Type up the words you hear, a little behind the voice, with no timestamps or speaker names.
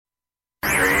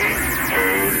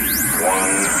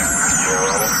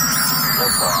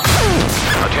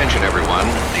Attention everyone,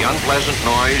 the unpleasant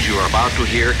noise you are about to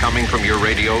hear coming from your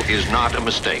radio is not a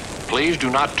mistake. Please do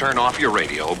not turn off your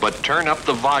radio, but turn up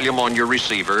the volume on your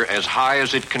receiver as high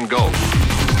as it can go.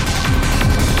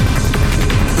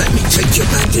 Let me take you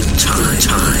back in time.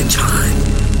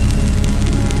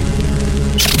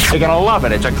 You're gonna love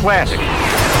it, it's a classic.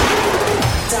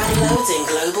 Downloading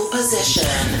global position.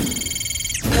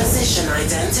 Position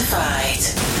identified.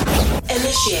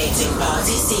 Initiating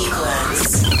party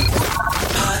sequence.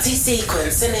 Party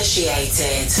sequence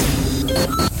initiated.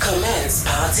 Commence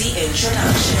party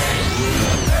introduction.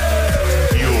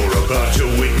 You're about to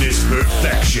witness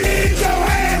perfection. Get your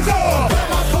hands up!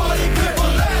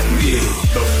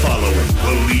 The following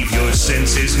will leave your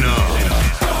senses numb.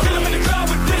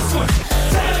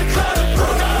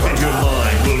 And your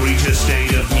mind will reach a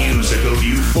state of musical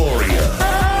euphoria.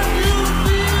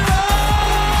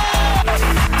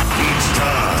 It's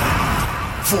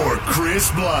time for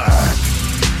Chris Black.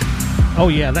 Oh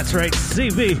yeah, that's right.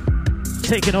 CV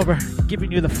taking over,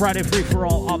 giving you the Friday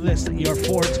free-for-all on this, your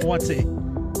 420.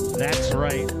 That's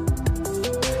right.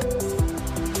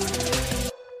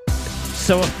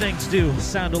 So if things do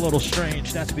sound a little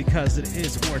strange, that's because it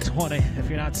is 420. If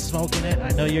you're not smoking it, I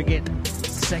know you're getting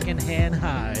secondhand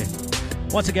high.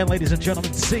 Once again, ladies and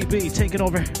gentlemen, CB taking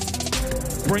over,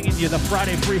 bringing you the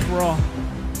Friday free-for-all.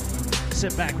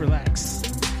 Sit back, relax.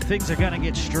 Things are gonna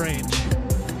get strange.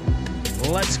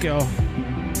 Let's go.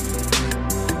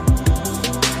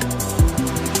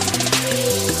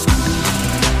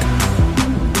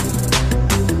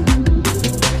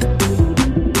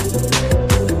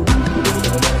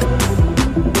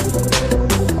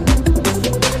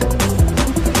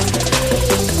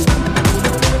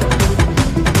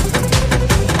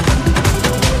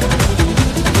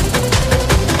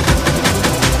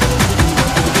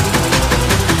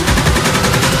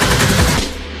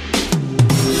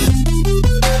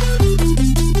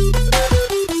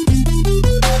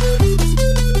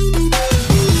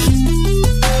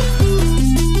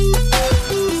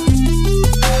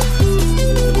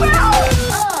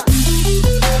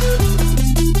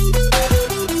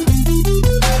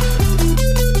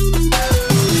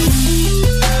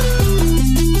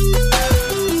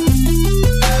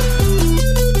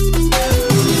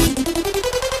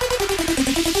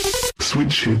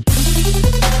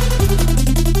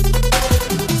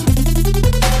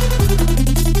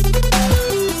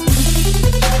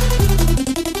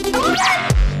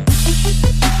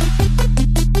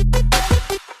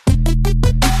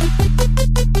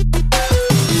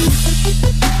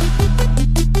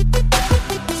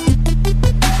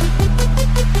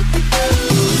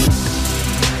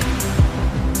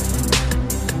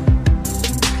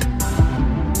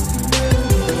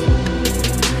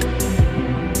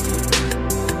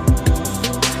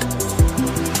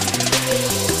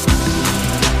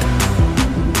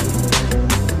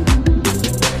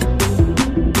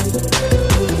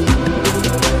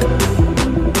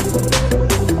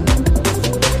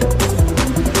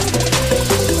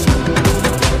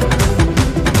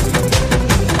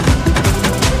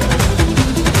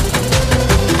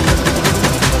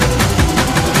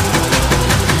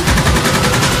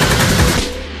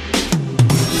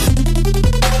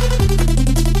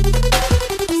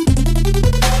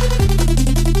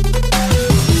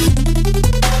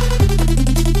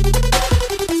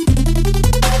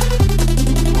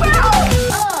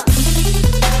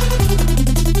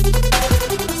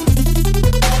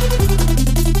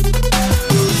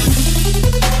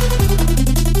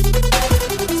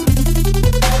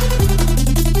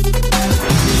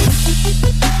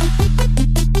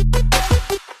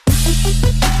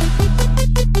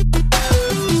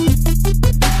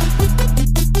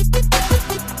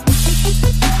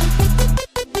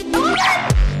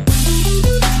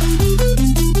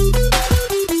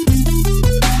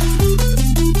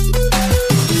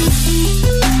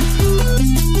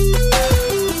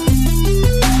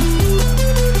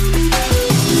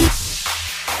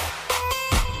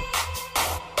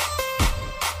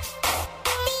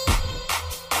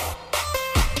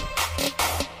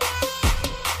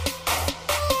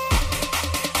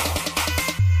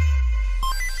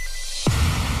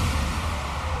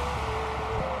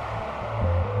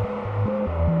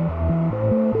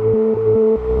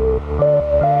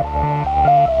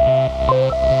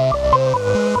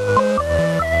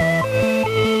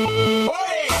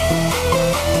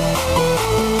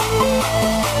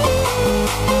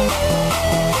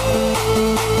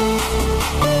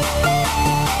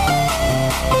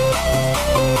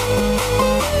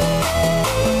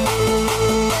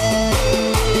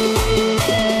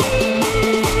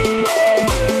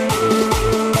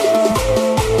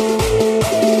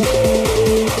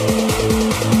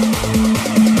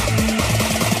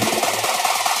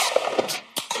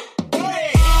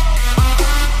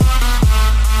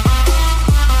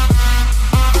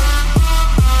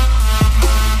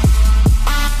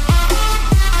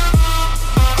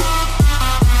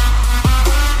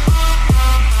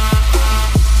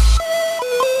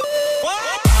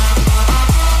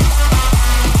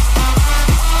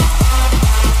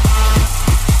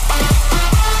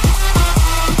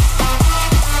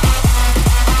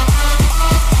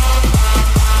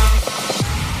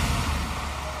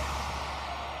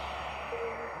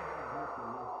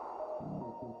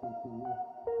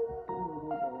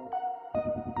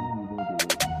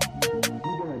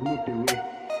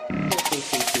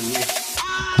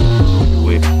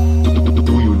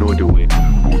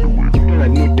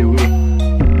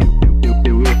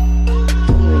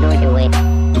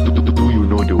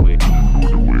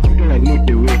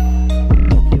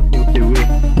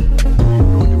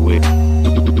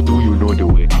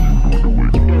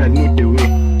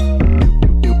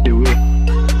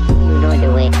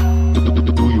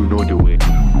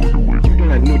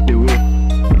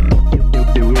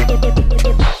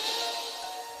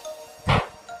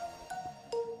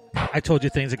 told you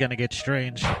things are going to get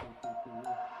strange.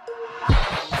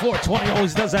 420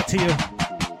 always does that to you.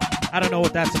 I don't know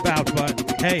what that's about,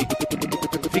 but hey,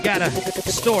 if you got a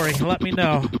story, let me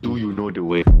know. Do you know the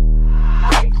way?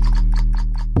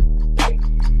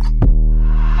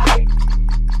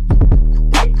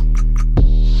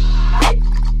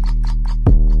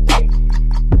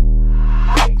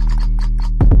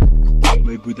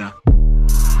 My Buddha.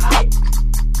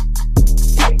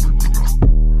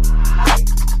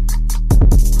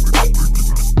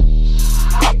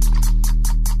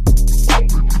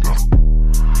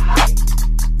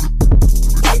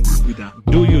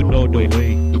 Do you know the way?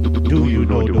 Do you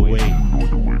know the way?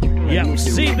 Yep,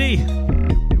 CB.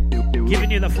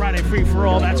 Giving you the Friday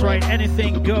free-for-all. That's right,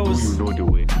 anything goes. What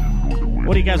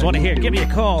do you guys want to hear? Give me a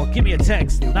call. Give me a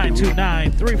text.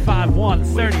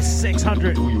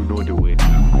 929-351-3600. Do you know the way?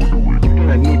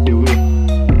 I know the way. Do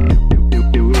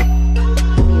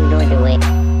you know the way?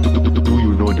 Do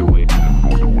you know the way?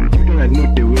 I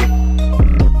know the way.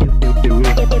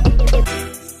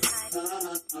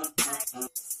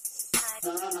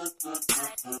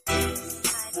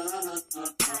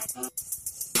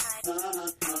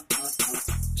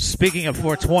 Speaking of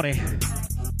 420,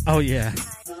 oh yeah,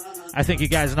 I think you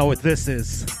guys know what this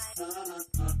is.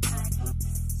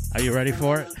 Are you ready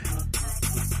for it?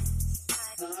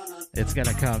 It's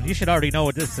gonna come. You should already know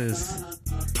what this is.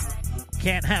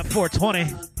 Can't have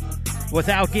 420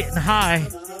 without getting high.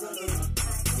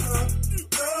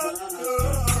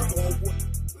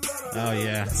 Oh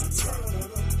yeah.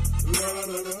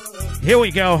 Here we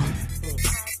go.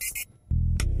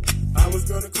 I was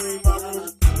gonna clean my room,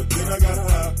 but then I got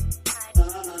high.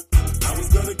 I was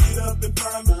gonna get up and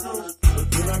find the room,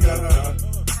 but then I got high.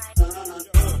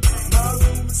 My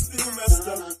room is still messed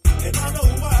up, and I know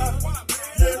why.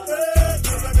 Yeah,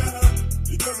 because I got high.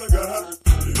 Because I got high.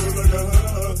 Because I got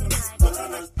high.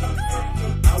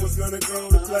 I was gonna go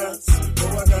to class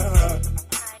before I got high.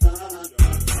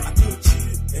 I could have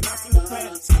cheated and I could have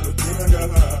passed, but then I got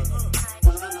high.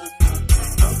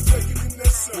 I'm taking in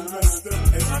that semester,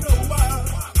 and I know why.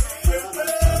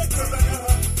 Yeah, because I got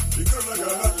high. Because I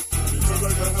got high. Because I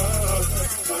got high.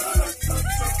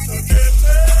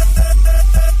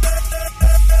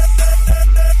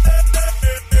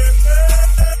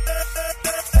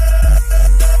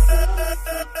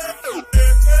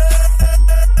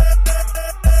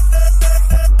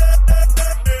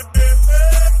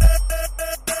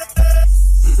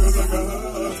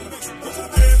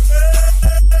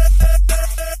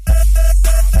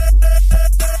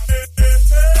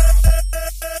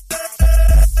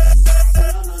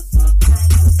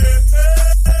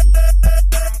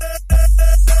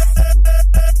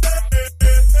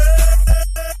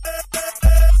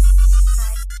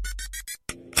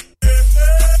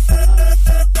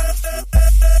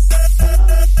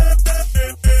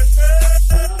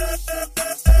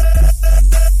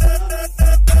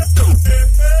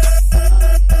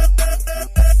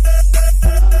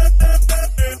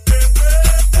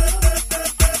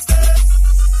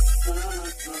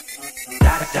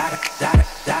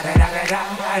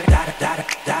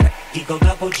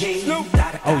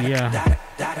 Oh yeah.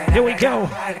 Here we go.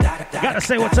 Gotta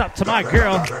say what's up to my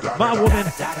girl, my woman,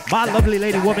 my lovely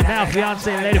lady woman, now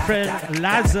fiance, lady friend,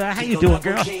 Liza. How you doing,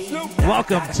 girl?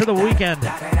 Welcome to the weekend.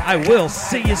 I will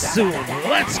see you soon.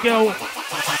 Let's go.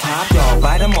 Top dog,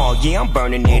 bite them all, yeah, I'm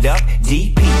burning it up.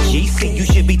 DPGC, you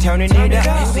should be turning it up.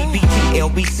 CBT,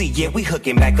 LBC, yeah, we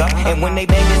hooking back up. And when they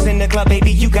bang us in the club,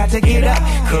 baby, you got to get up.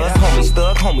 Cuz homies,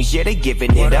 thug homies, yeah, they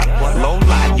giving it up. Low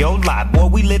lie, yo lie, boy,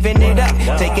 we living it up.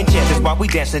 Taking chances while we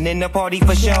dancing in the party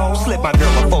for show. Slip my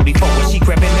girl a 44 when she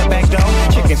crept in the back door.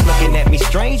 Chickens looking at me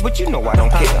strange, but you know I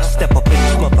don't care. Step up in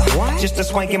this mother, just a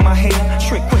swank in my hair.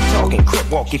 Trick, quit talking, crip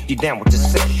walk if you down with the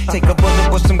set. Take a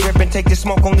bullet with some grip and take the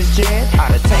smoke on this jet.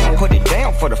 Out of town, put it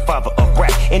down for the father of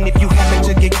rap. And if you happen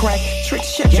to get cracked, trick,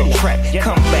 shut your trap.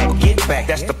 Come back, get back,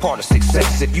 that's the part of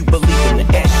success. If you believe in the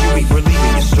S, you be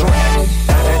relieving your stress.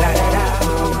 Da da da da da,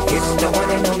 it's the one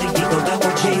and only Eagle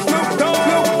Double G. Snoop Dogg,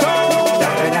 Snoop Dogg. Da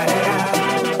da da da da,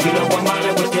 you know I'm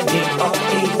mobbing with the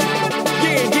D.O.E.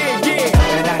 Yeah, yeah, yeah. Da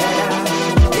da da da,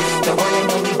 it's the one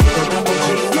and only Eagle Double G.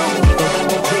 Eagle Double G.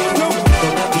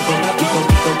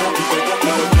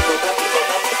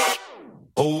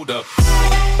 Hold up.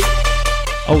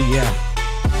 Oh yeah.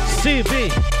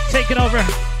 CB taking over.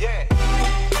 Yeah.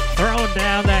 Throwing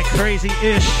down that crazy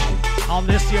ish on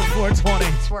this year 420.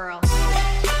 Swirl.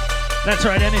 That's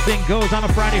right, anything goes on a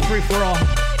Friday free for all.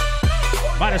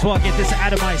 Might as well get this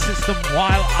out of my system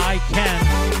while I can.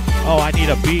 Oh, I need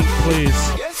a beat,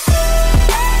 please.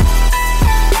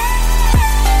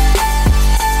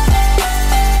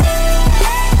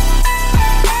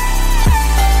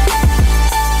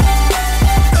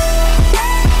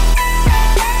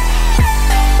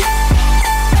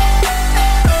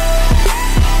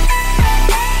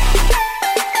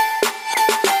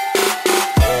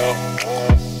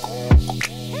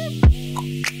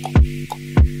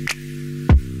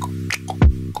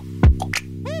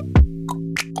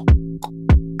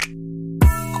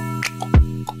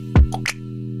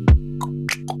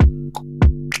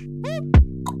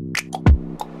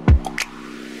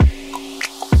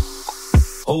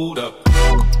 Hold up.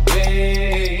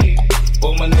 Hey,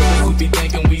 for my niggas who be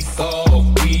thinking we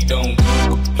soft, we don't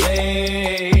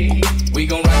play. We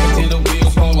gon' rock until the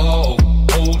wheels fall off.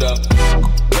 Hold up.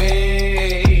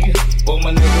 Wait, for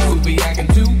my niggas who be acting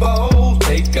too bold,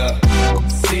 take a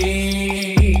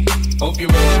seat. Hope you're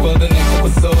ready for the next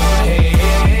episode. Hey,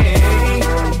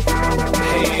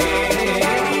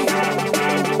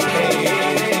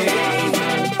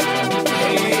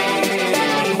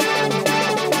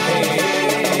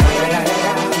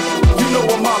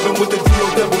 with the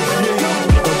D-O-double-G.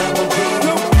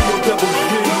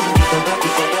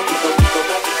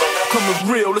 Coming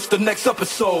real, it's the next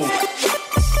episode.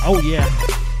 Oh yeah.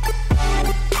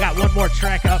 Got one more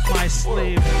track up my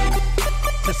sleeve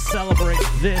to celebrate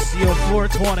this year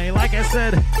 420. Like I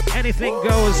said, anything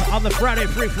goes on the Friday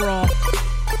free-for-all.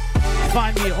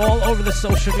 Find me all over the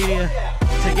social media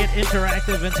to get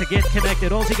interactive and to get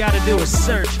connected. All you gotta do is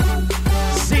search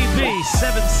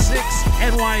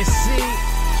CB76NYC.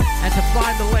 And to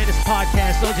find the latest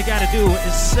podcast, all you gotta do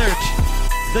is search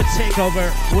The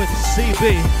Takeover with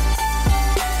CB.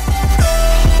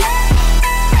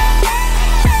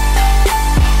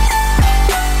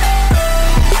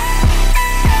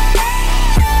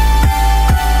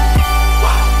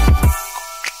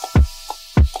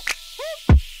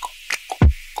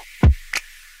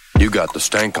 You got the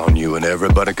stank on you and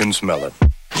everybody can smell it.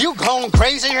 You going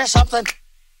crazy or something?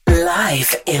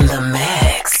 Live in the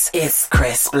mix, it's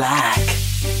Chris Black.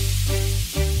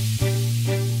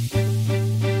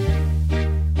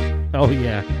 Oh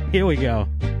yeah, here we go.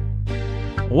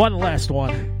 One last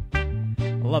one. I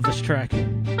love this track.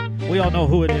 We all know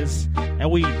who it is,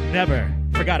 and we never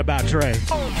forgot about Dre.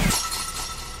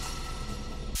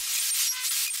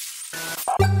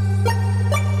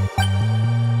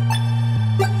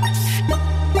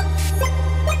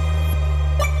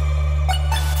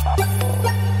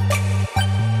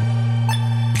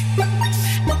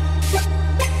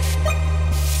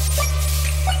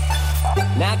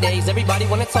 Nowadays, everybody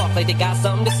wanna talk like they got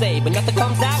something to say, but nothing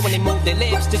comes out when they move their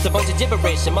lips. Just a bunch of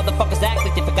gibberish, and motherfuckers act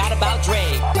like they forgot about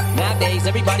Dre. Nowadays,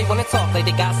 everybody wanna talk like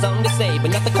they got something to say,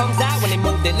 but nothing comes out when they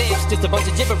move their lips. Just a bunch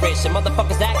of gibberish, and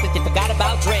motherfuckers act like they forgot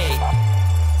about Dre.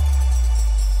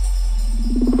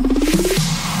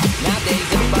 Nowadays,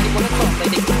 everybody wanna talk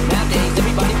like they. Nowadays,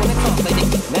 everybody wanna talk like they.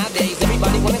 Nowadays,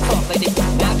 everybody wanna talk like they.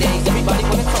 Nowadays, everybody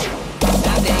wanna talk.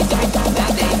 Nowadays,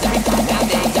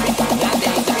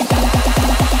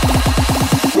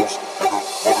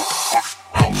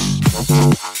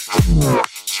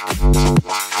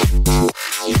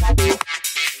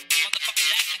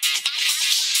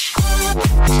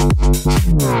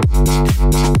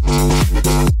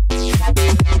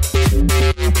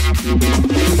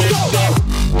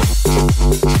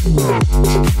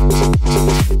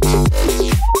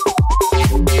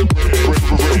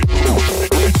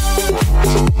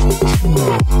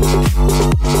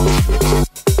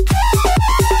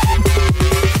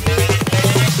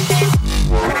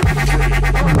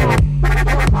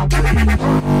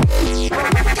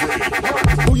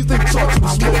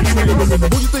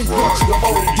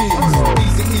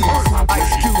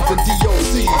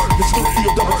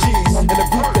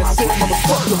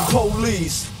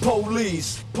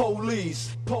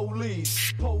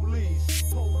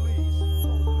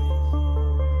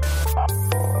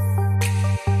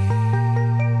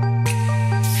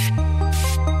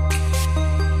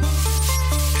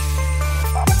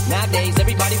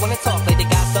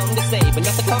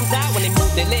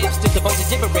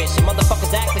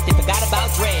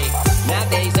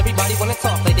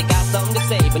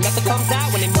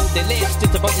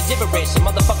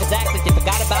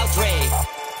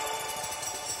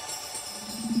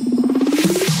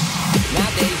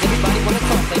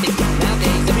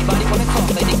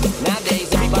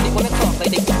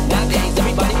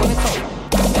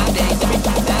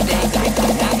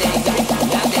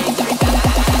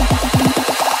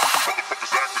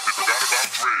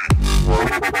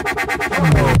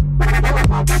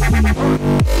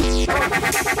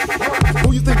 Who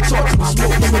you think taught you to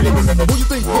smoke? Who you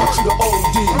think brought you to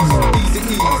ODs? Easy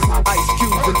E,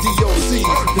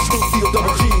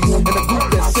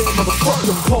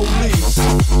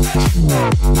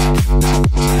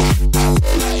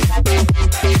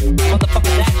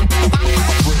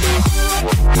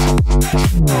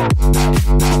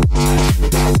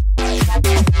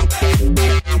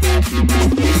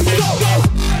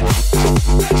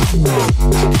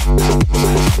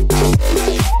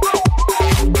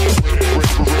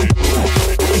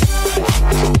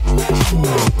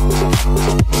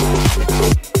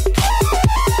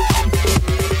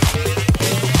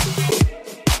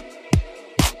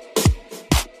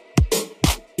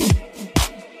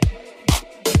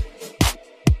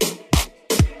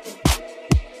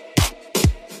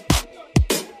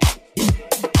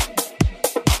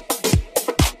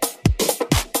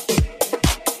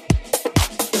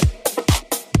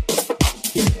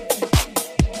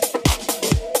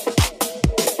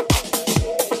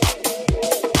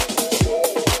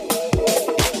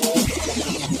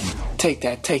 Take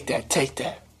that, take that, take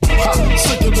that.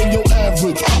 Sicker than your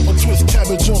average. Papa twist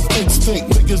cabbage on instinct.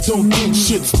 Niggas don't think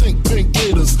shit, stink pink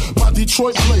gators. My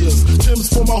Detroit players, Tim's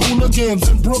for my hooligans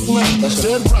in Brooklyn.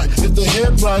 Dead right, if the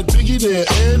head right, Biggie there,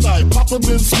 and I. Papa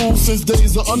been smooth since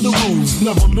days of under rules.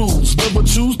 Never lose, never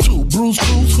choose to. Bruise,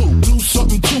 cruise, who? Do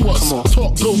something to us.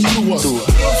 Talk, go through us.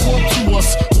 Girls want to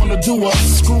us, wanna do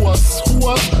us, screw us. Who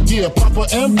us? Yeah, Papa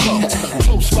and Pump.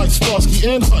 Close like Starsky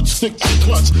and Hutch, stick to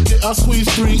clutch. Yeah, I squeeze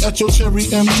 3 at your cherry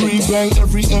M3. Bang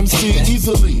every MC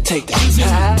easily. Take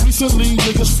that. Recently,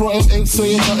 niggas frontin' ain't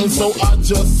saying nothing, so I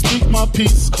just speak my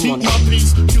peace. Keep my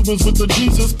peace. Cubans with the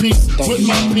Jesus peace. With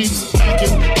my peace.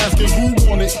 Asking who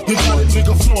want it. You got it,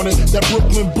 nigga, flaunt it. That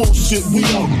Brooklyn bullshit, we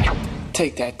on it.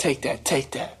 Take that, take that,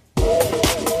 take that.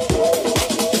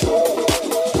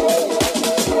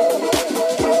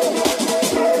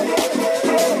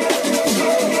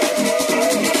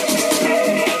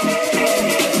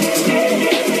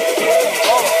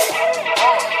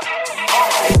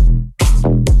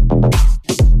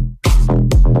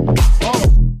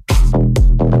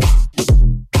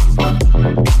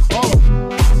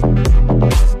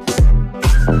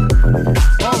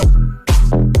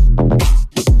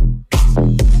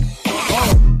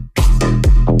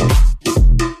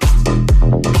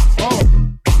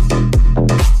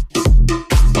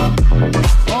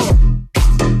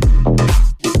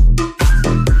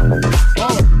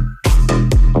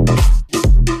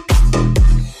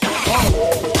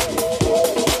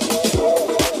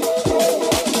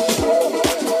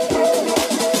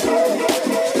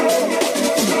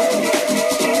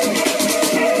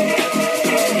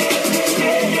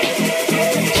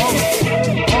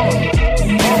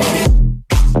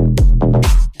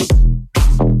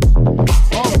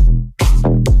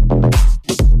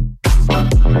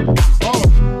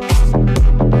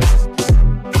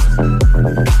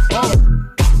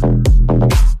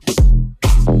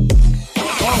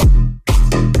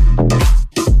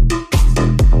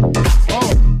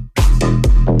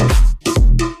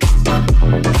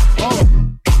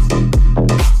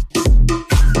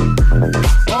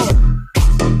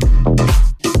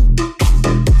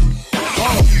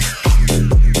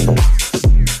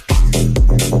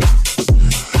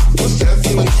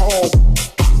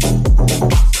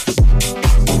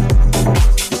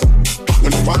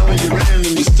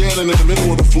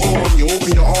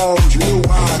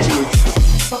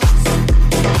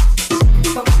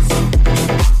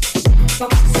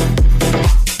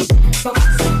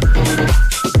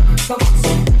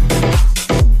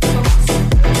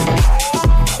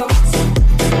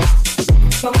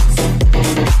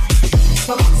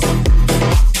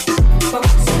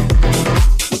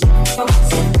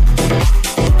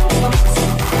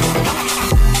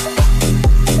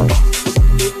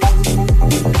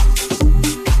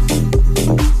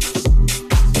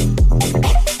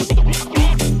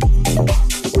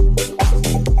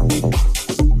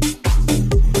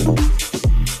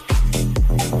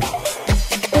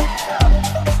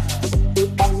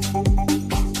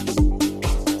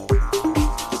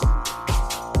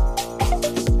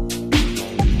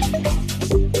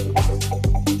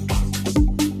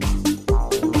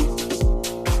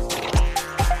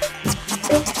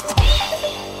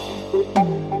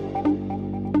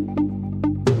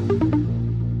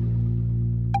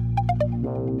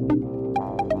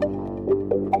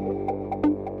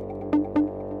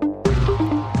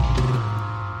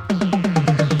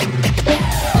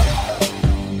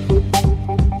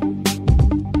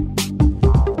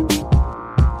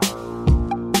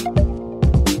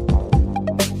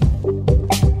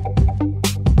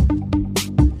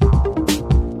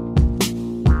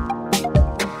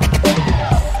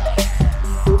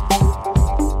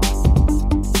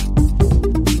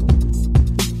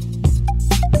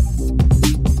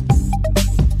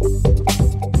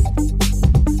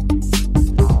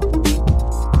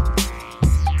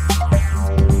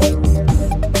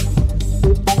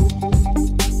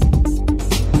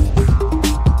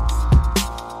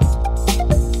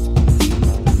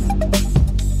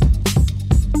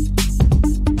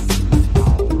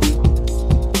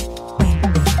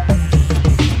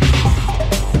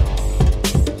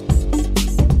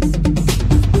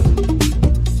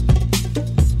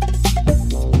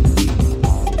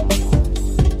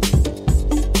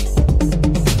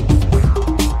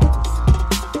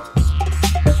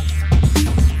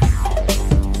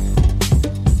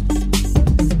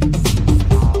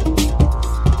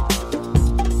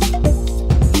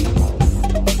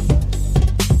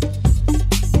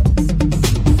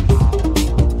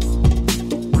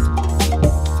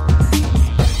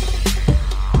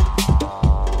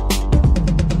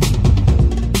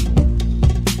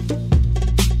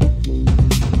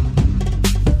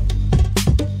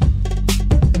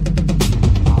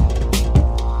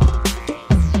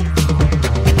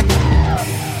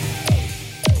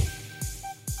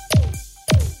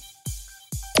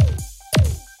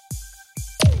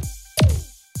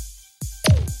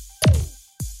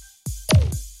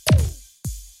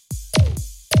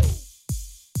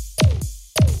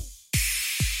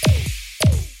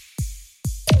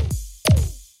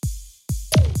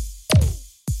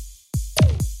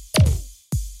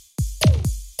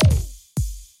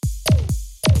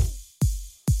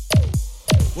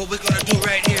 What we're gonna do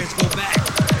right here is go back,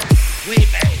 way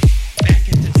back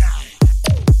into time.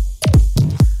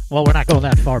 Well, we're not going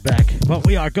that far back, but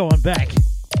we are going back.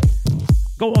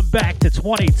 Going back to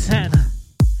 2010.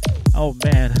 Oh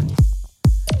man,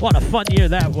 what a fun year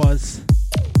that was.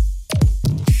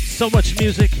 So much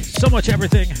music, so much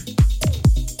everything.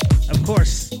 Of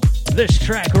course, this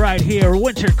track right here,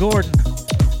 Winter Gordon,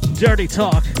 Dirty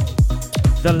Talk,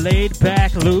 the Laid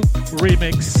Back Luke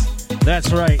remix.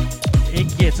 That's right,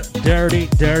 it gets dirty,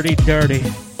 dirty, dirty.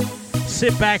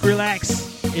 Sit back,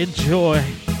 relax, enjoy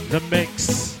the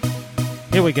mix.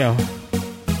 Here we go.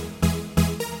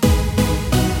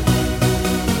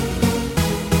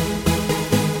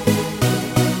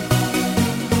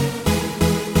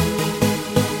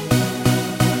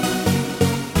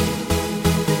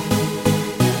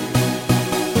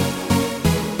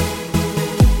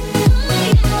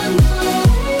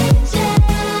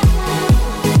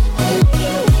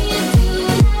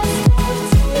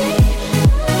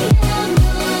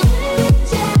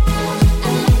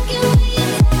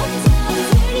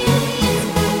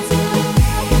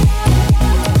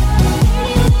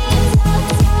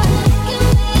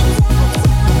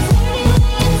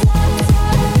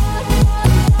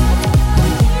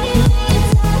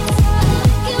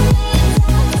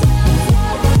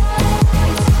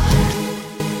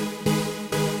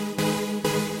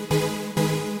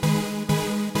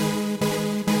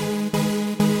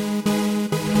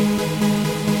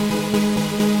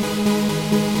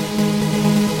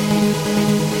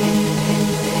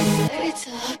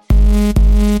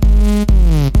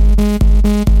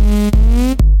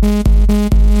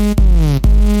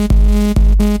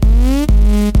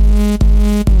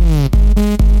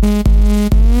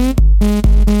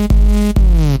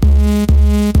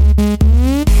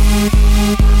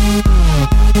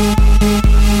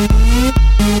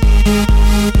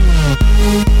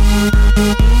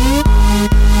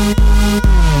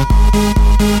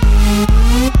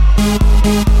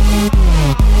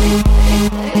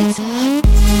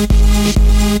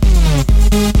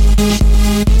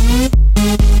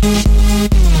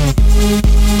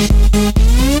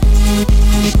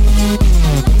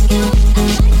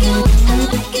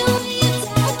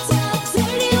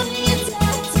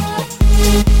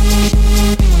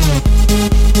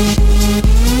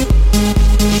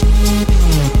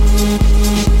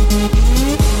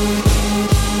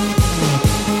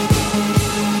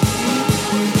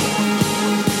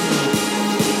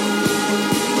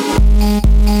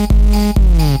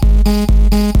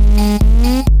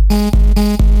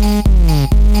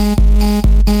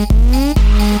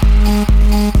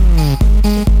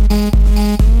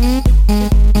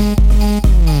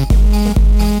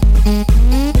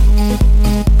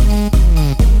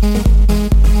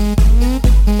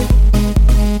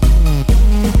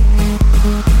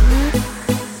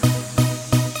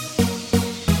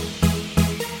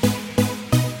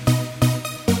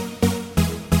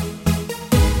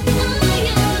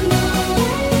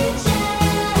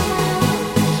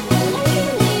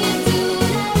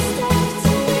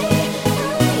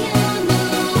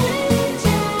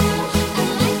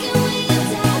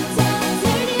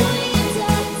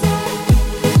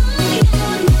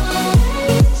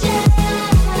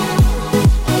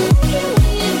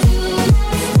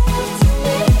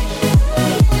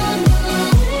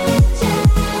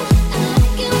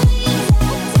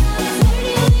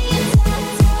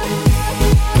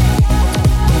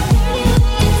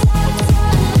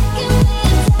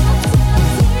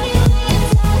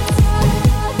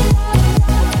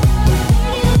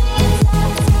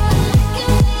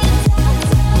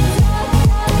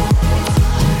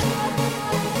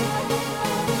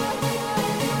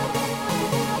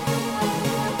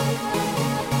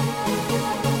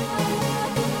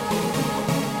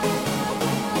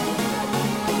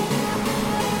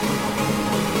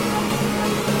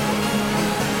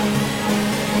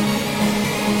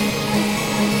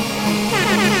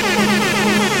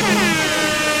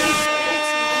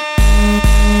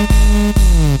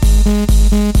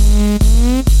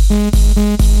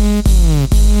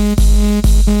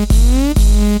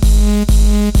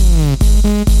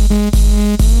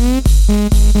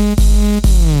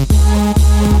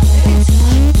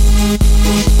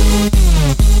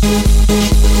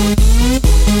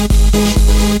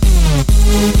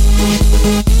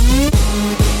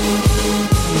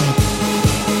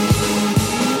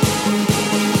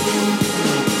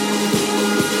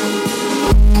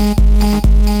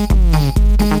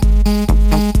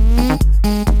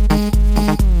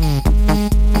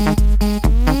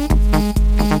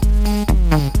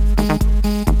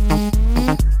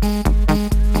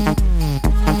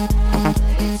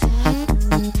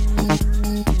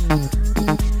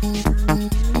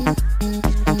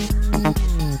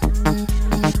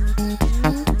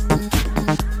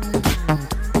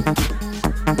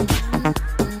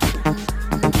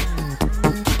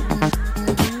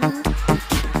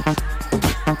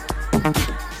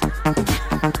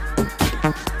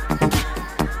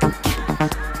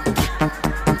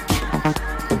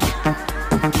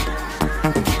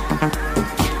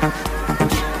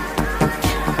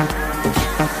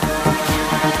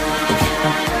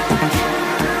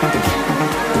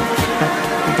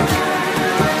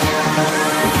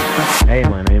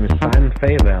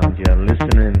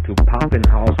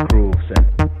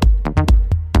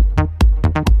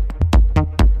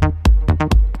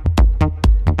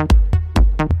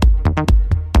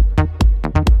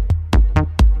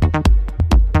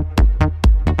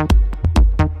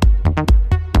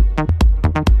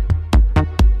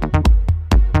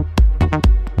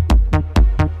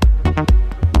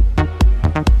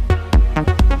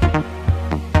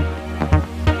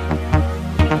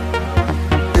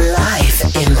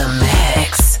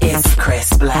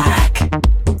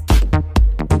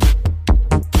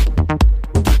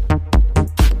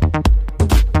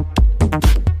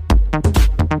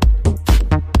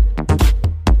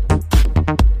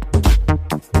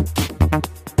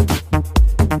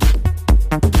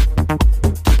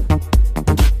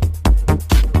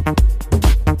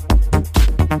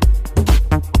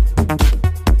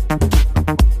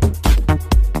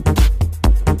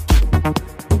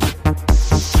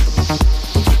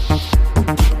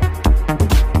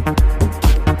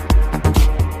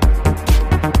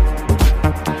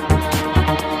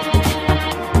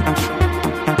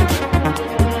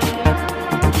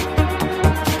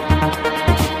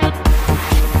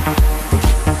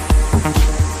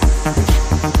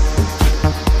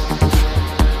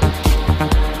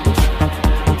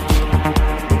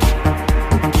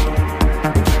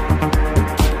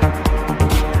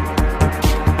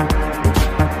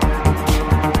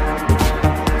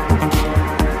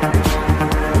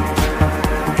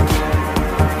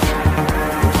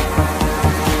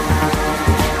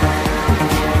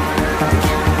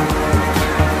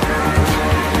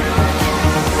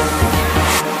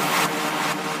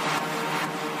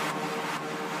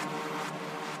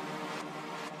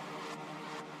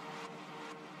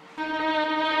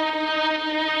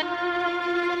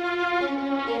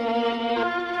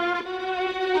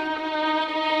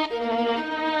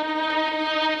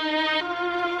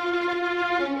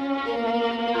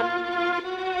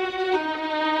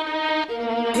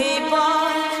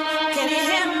 People, can you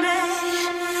hear me?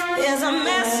 There's a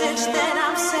message that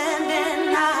I'm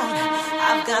sending out.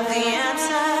 I've got the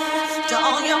answer to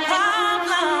all your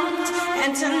problems,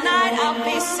 and tonight I'll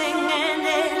be singing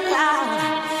it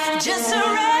loud. Just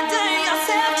surrender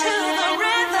yourself to the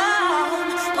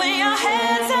rhythm. Put your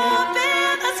hands up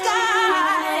in the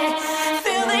sky.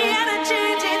 Feel the energy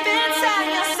deep inside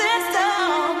your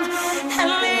system, and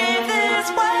leave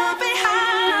this world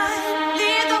behind.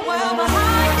 Leave the world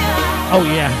behind you. Oh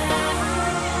yeah,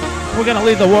 we're gonna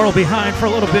leave the world behind for a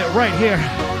little bit right here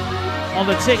on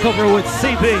the Takeover with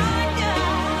CB.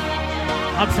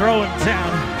 I'm throwing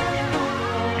down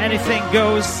anything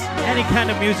goes, any kind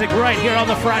of music right here on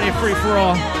the Friday Free For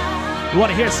All. You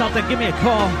want to hear something? Give me a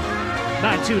call.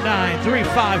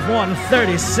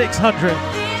 929-351-3600.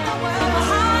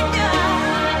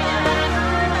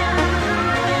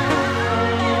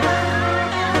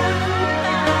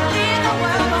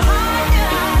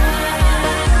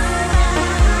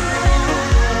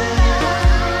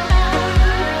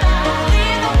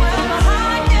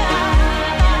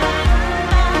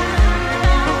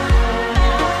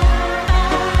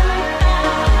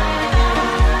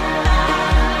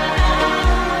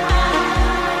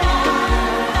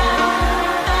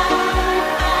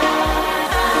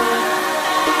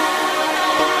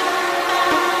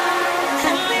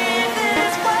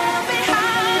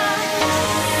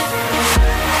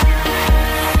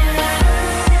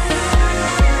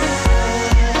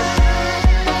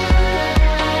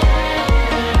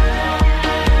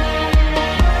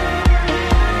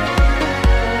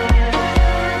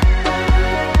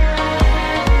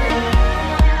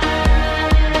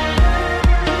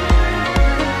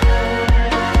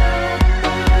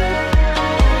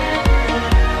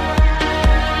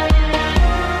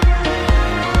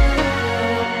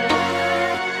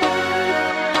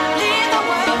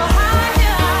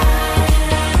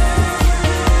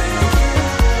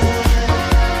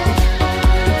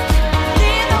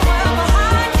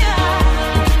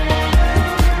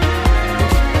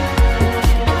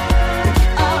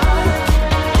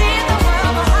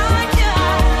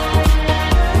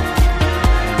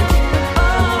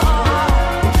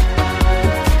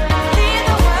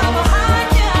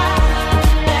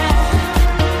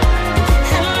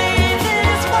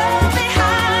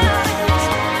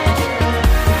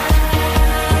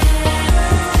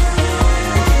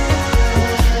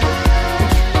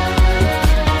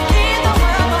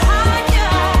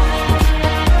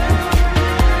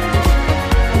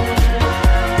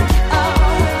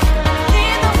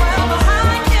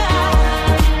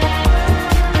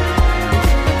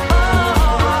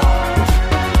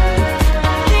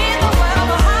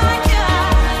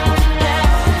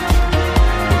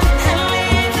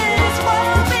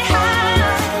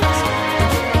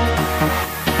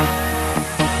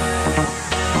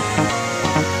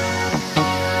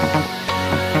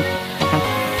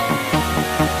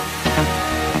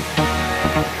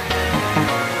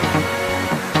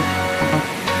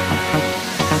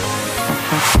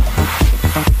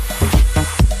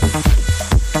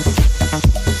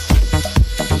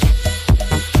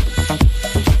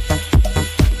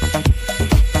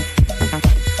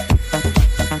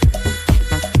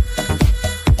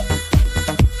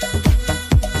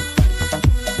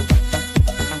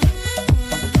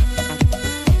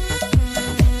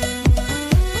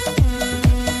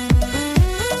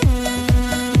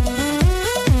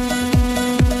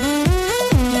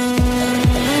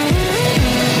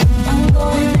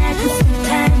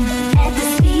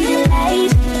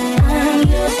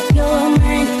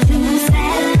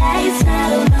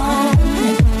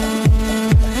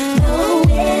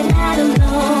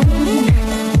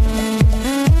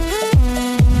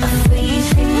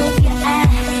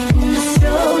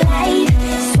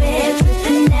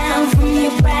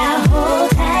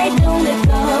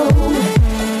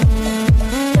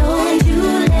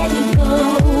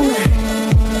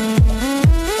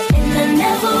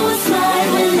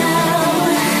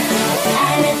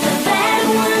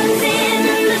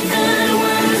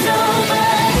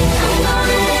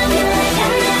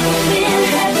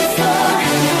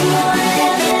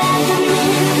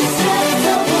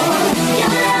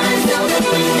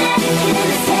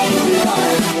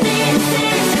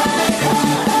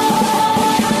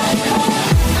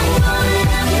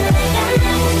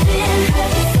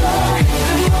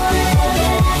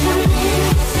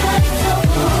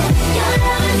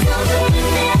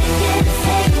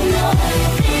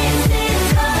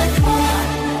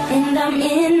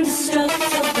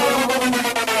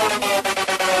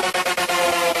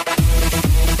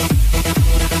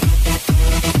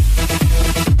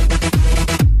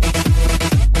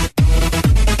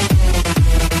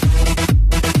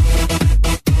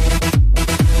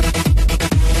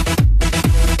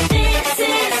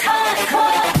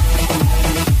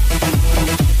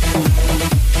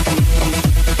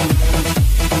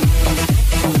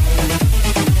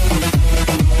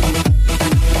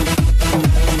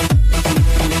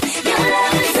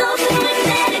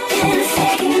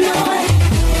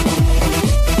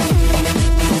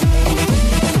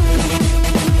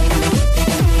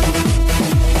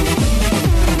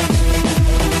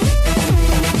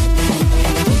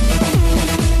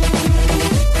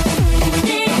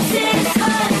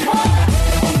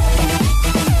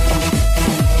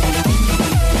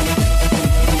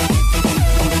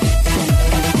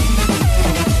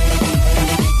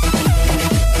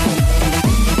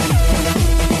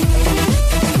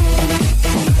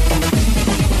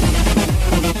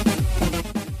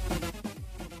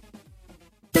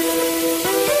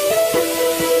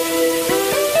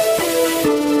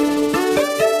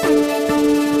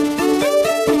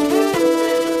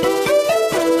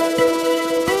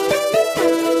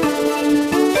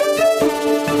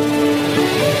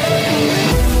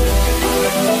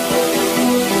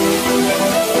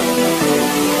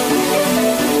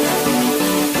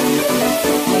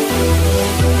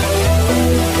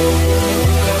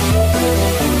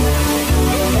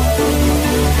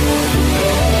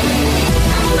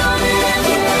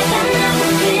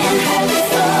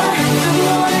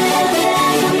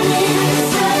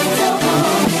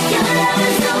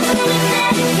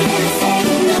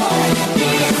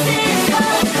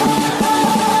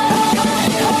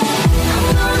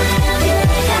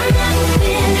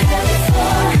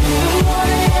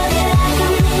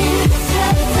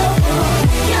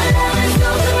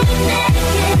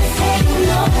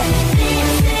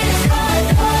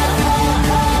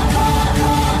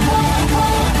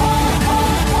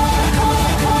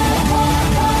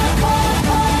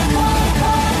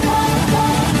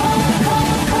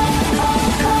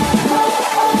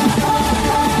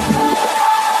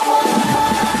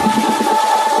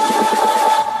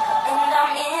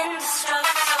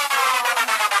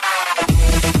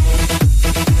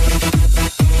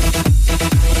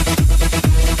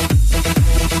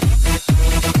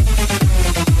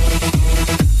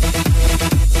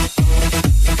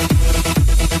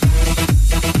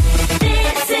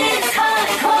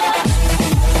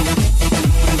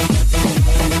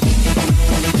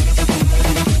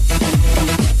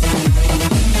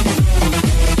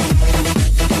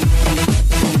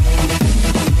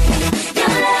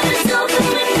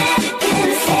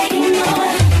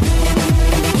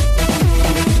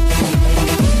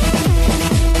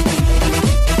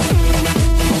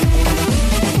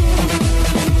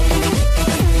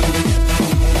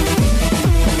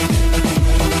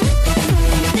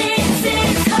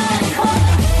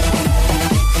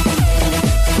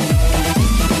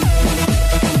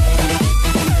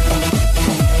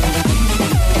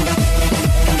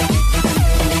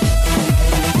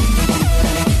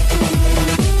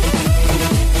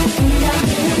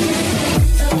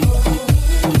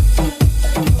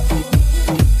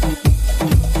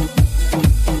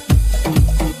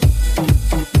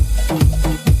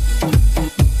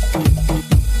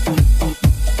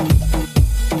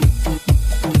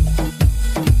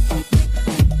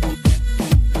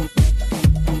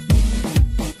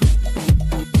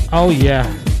 Oh yeah,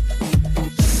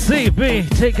 CB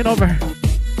taking over,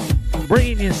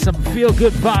 bringing you some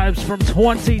feel-good vibes from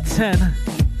 2010.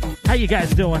 How you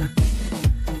guys doing?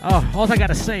 Oh, all I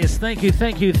gotta say is thank you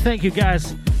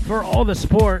guys for all the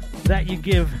support that you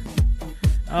give.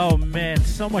 Oh man,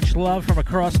 so much love from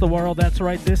across the world. That's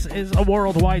right, this is a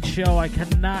worldwide show. I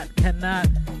cannot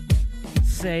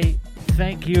say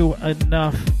thank you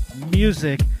enough.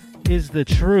 Music is the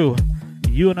true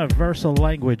universal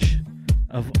language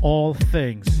of all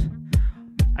things.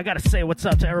 I gotta say what's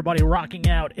up to everybody rocking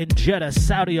out in Jeddah,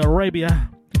 Saudi Arabia.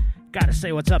 Gotta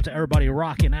say what's up to everybody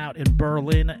rocking out in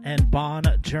Berlin and Bonn,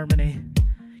 Germany.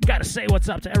 Gotta say what's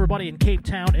up to everybody in Cape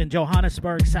Town and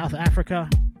Johannesburg, South Africa.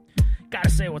 Gotta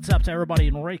say what's up to everybody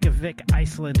in Reykjavik,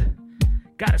 Iceland.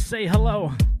 Gotta say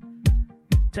hello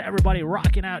to everybody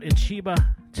rocking out in Chiba,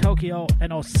 Tokyo,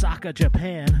 and Osaka,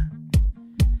 Japan.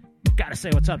 Gotta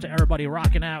say what's up to everybody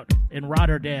rocking out in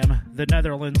Rotterdam, the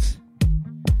Netherlands.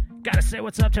 Gotta say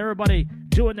what's up to everybody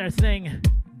doing their thing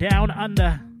down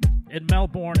under in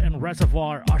Melbourne and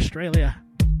Reservoir, Australia,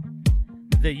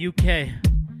 the UK.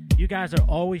 You guys are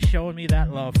always showing me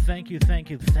that love. Thank you,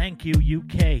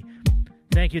 UK.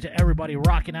 Thank you to everybody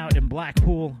rocking out in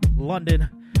Blackpool, London,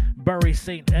 Bury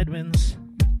St. Edmunds.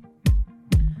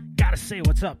 Gotta say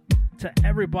what's up to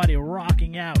everybody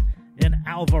rocking out in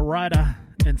Alvorada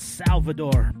and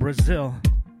Salvador, Brazil.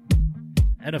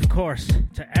 And of course,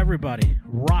 to everybody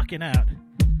rocking out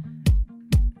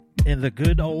in the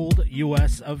good old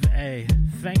US of A.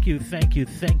 Thank you.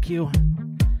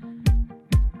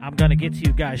 I'm gonna get to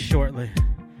you guys shortly.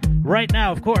 Right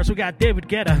now, of course, we got David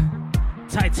Guetta,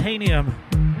 Titanium.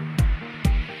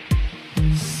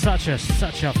 Such a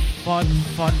fun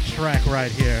track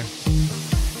right here.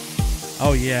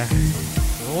 Oh yeah,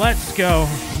 let's go.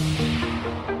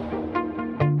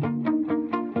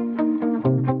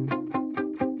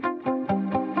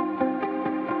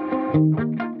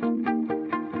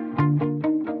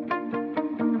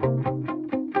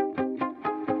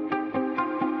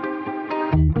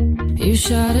 You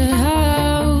shout it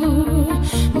out,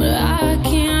 but I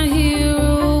can't hear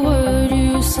a word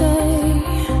you say.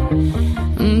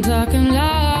 I'm talking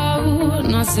loud,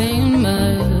 not saying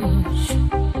much.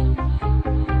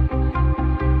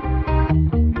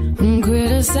 I'm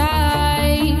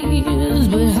criticized,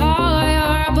 but how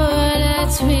your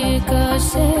bullets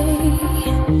ricochet.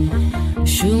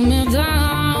 Shoot me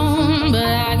down, but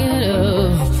I get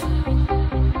up.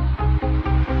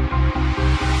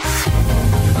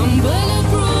 I'm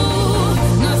bulletproof,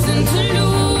 nothing to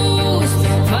lose.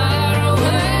 Far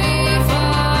away,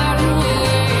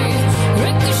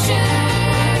 ricochet,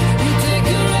 you take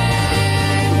your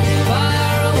aim.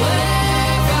 Far away,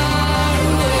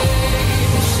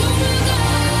 shoot me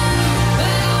down,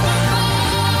 but I won't fall.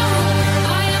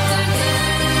 I am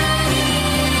titanium.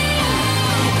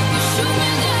 You shoot me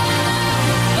down,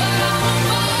 but I won't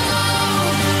fall.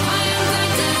 I am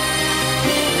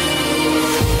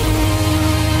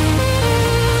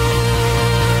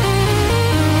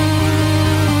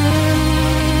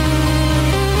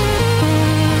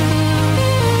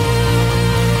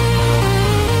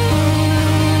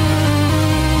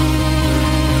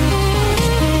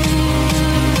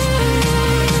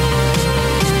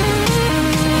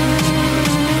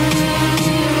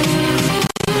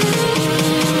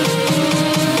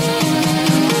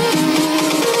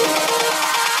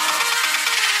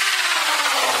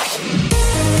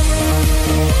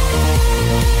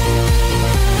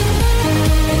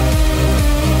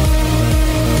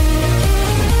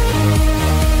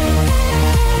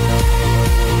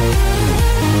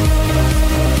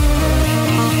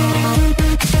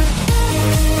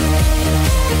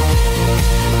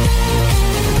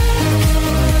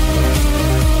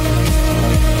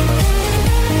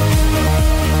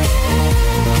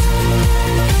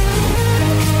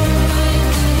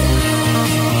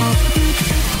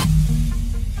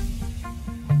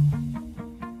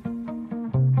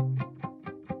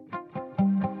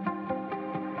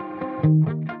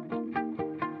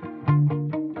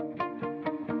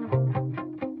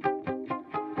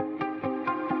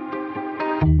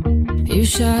You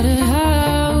shout it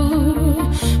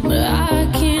out, but I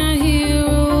can't hear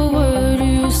a word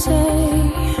you say.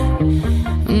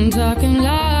 I'm talking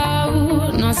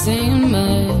loud, not saying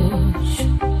much.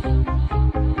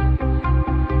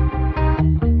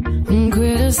 I'm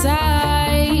criticized,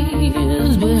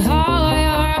 but how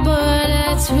your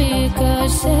bullets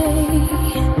ricochet.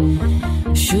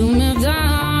 Shoot me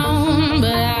down,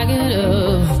 but I get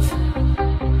up.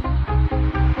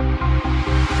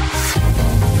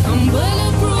 I'm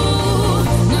bulletproof,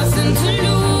 nothing to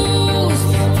lose.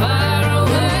 Far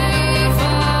away,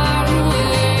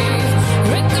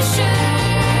 ricochet.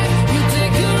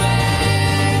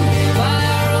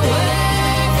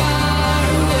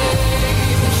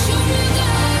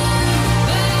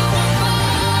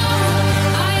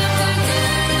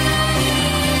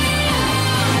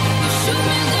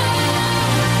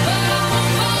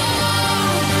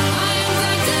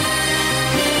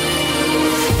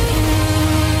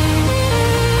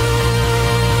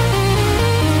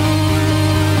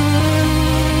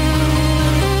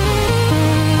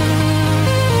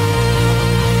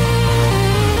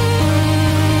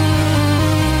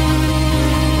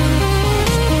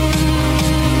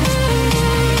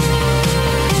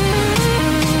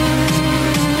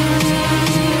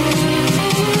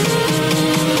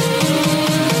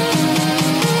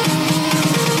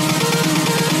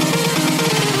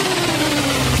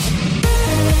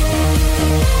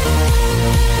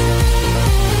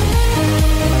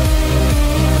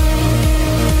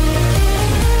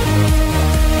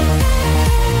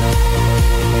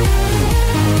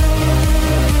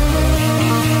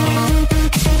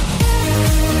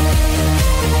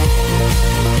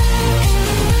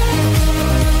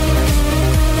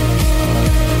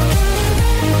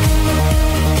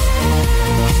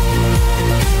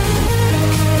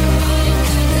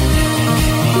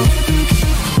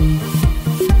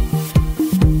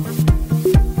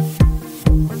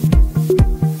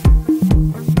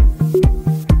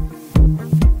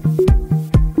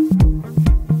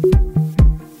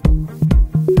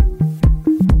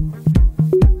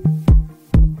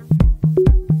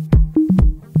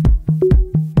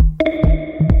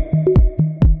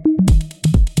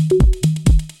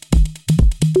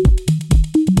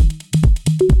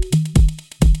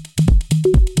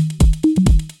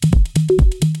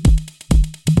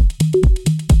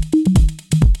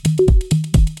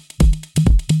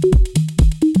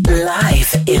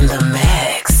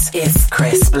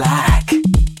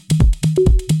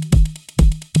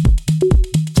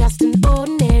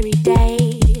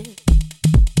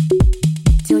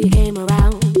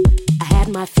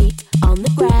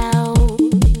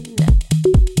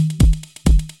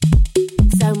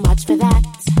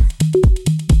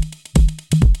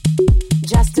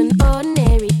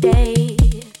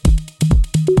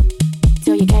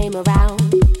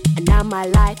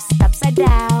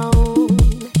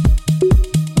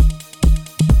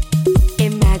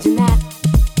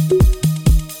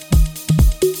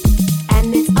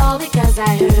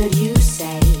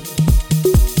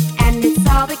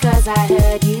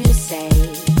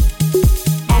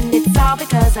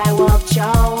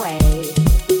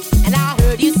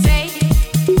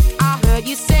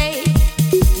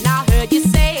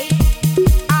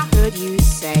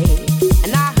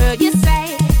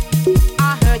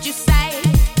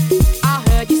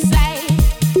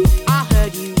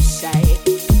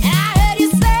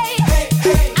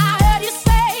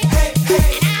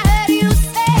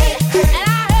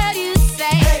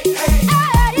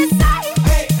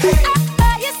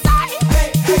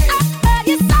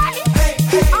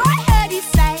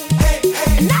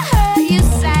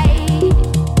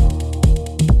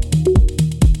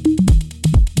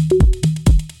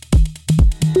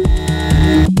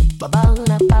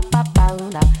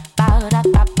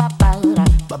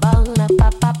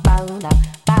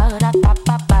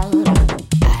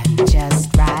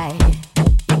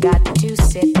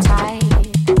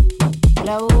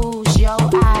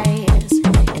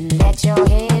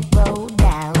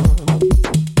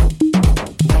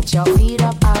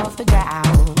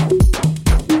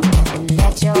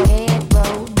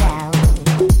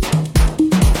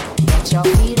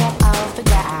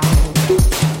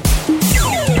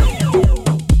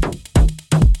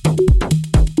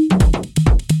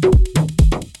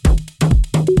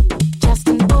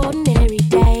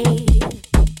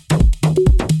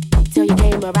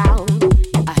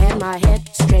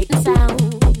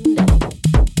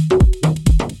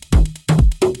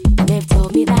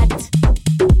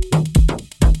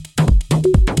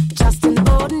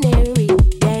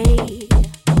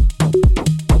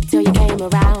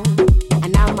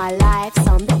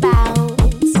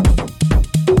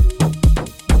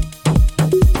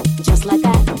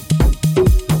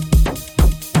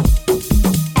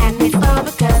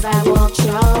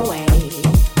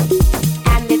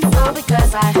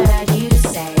 'cause I heard you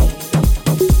say,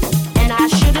 and I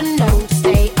should've known to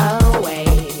stay away.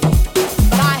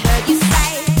 But I heard you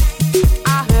say,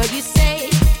 I heard you say,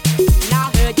 and I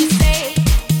heard you say,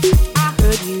 I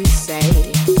heard you say,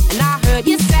 and I heard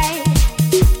you say,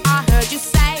 I heard you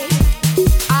say,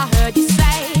 I heard you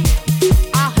say,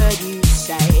 I heard you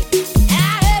say, and I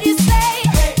heard you say,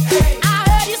 I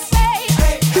heard you say, and I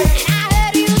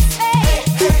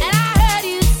heard you say, and I heard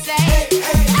you say,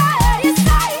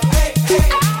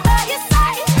 I heard you say, I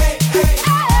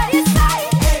heard you say, I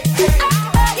heard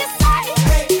you say,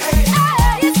 I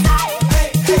heard you say, I heard you say,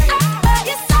 I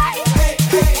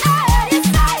heard you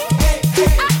say,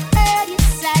 I heard you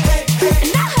say,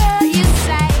 and I heard you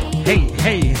say.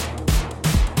 Hey,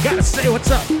 gotta say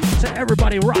what's up to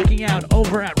everybody rocking out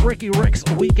over at Ricky Rick's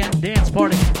Weekend Dance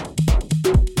Party.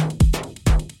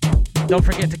 Don't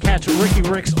forget to catch Ricky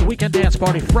Rick's Weekend Dance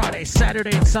Party Friday,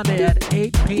 Saturday, and Sunday at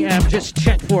 8 p.m. Just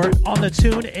check for it on the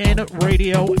TuneIn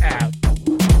Radio app.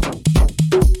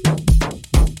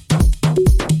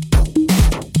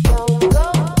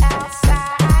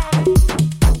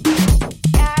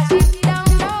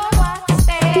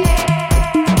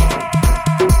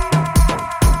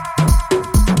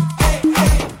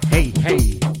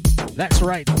 Hey, that's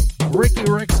right. Ricky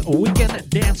Rick's Weekend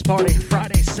Dance Party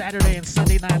Friday, Saturday, and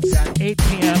Sunday nights at 8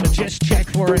 p.m. Just check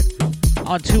for it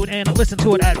on TuneIn. Listen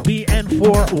to it at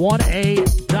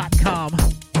bn41a.com.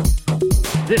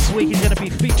 This week he's going to be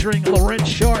featuring Laurent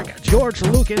Shark, George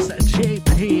Lucas,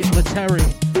 JP Leteri,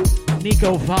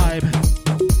 Nico Vibe.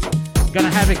 Gonna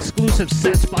have exclusive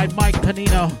sets by Mike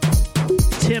Panino,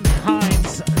 Tim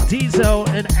Hines, Diesel,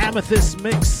 and Amethyst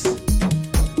Mix.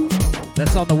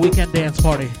 That's on the Weekend Dance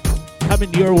Party.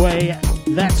 Coming your way,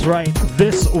 that's right,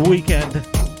 this weekend.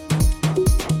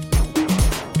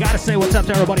 Gotta say what's up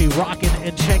to everybody rocking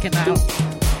and checking out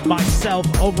myself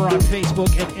over on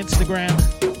Facebook and Instagram.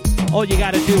 All you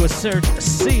gotta do is search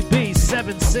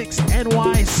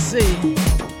CB76NYC.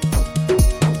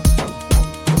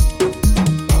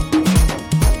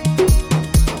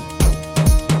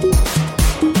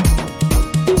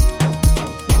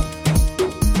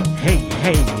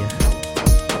 Hey.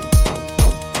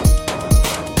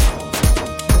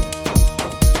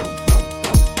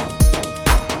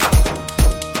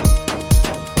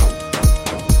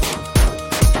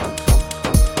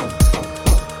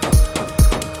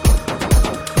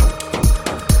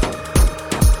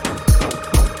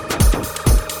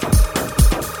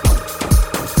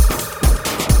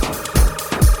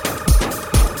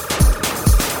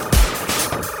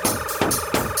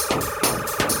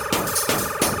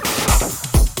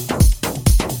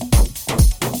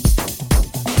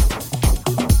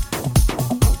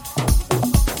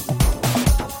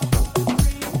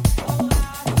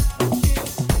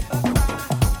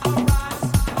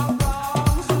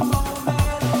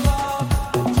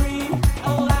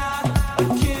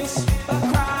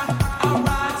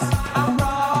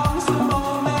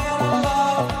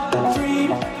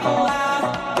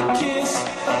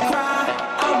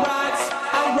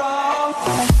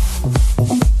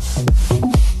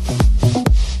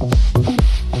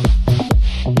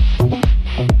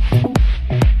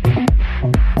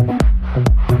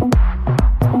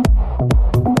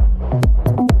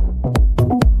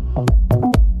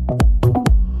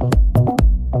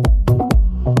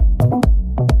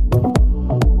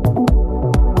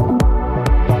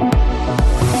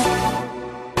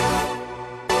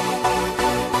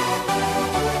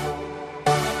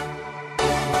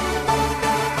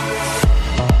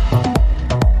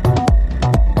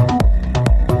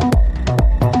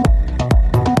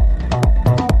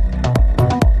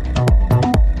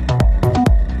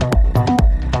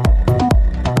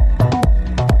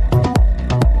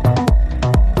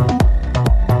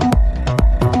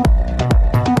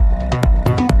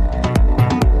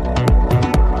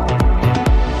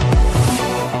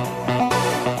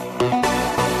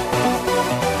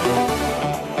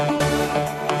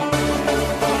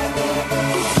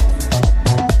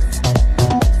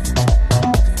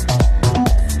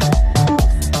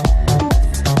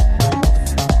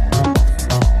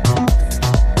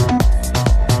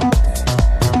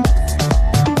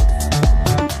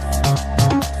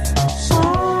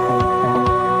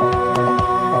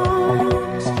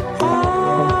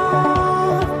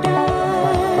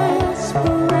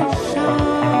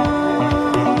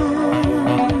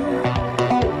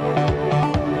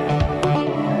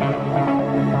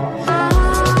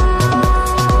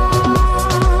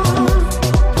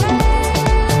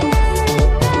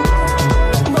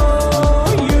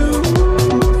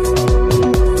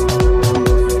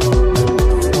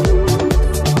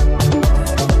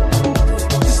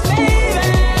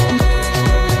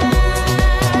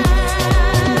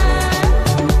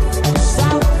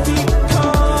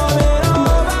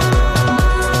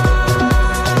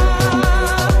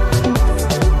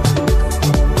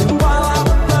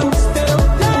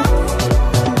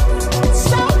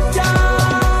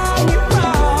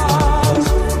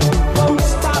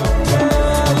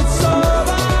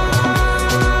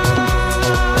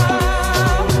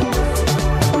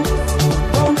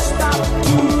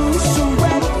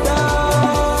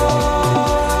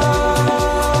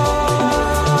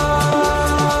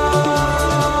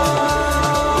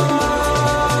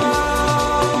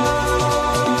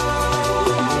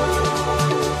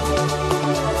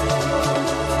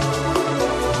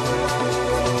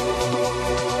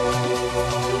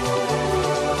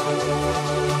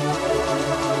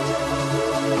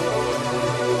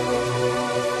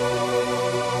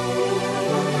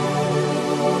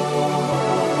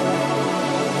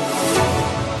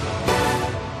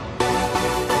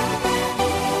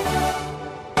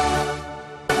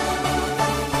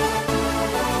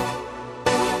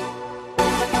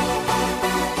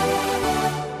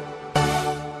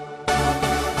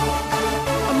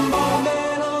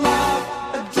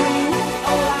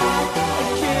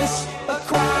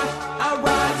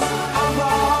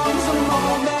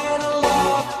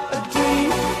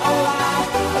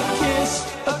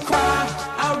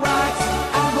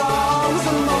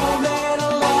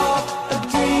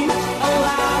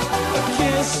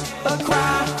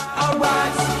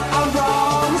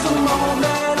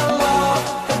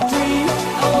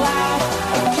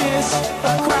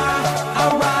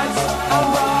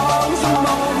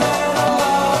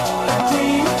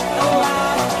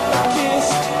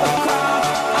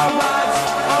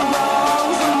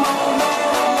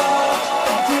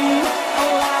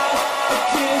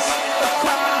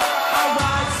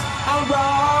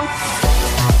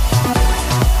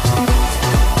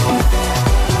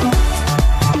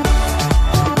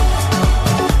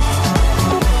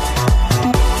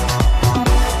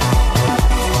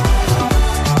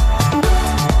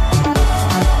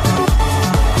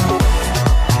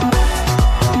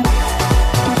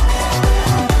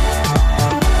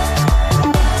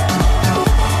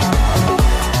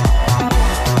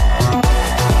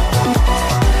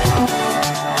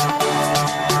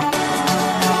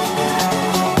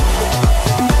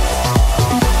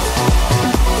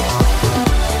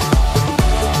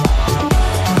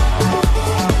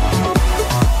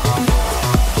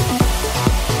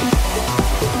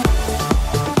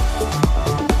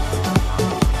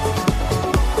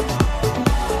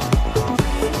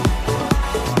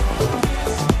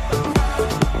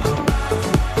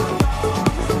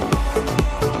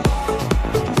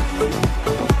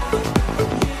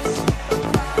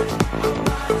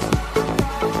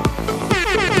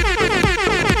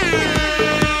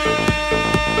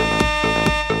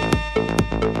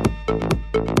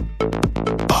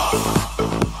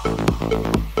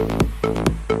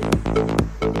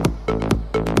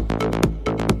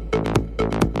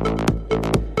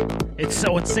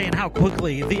 So insane how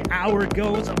quickly the hour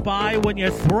goes by when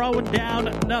you're throwing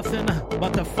down nothing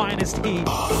but the finest heat.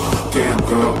 Damn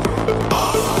girl,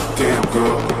 damn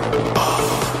girl,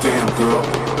 damn girl,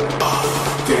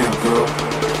 damn girl,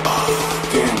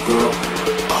 damn girl,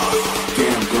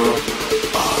 damn girl,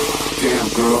 damn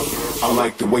girl. I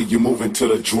like the way you moving to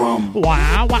the drum.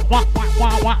 Wow, wow, wow, wow,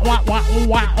 wow, wow, wow,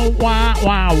 wow, wow,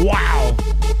 wow, wow.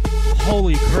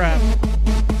 Holy crap.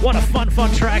 What a fun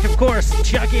track. Of course,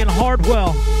 Chucky and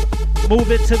Hardwell.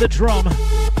 Move it to the drum.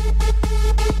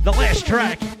 The last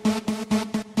track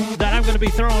that I'm going to be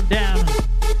throwing down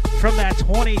from that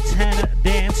 2010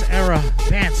 dance era.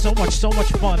 Man, so much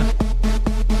fun.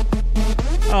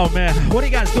 Oh man, what are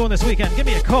you guys doing this weekend? Give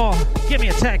me a call. Give me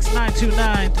a text,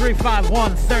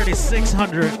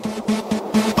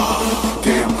 929-351-3600.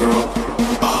 Damn girl.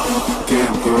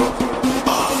 Damn girl.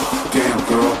 Damn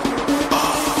girl.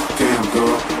 Damn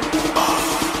girl.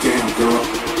 Damn girl.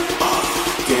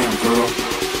 Damn girl.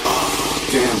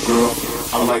 Damn girl.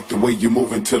 I like the way you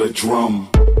moving to the drum.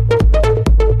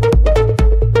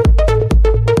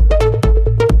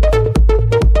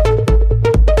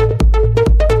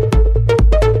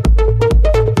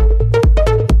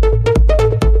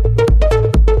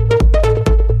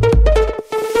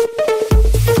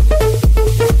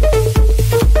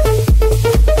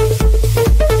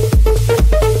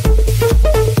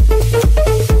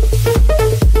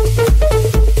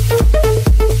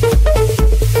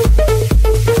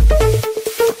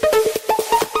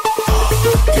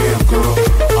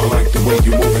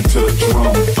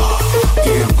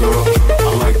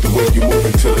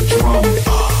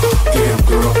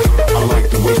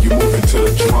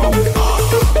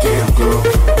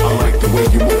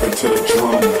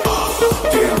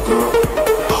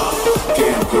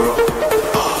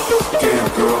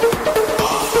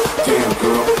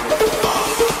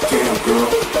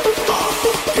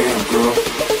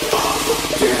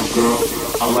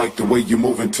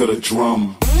 To the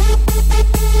drum.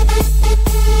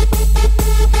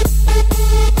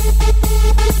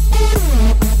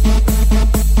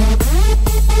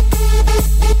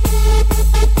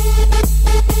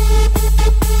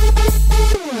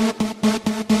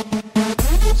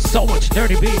 So much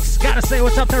dirty beats. Gotta say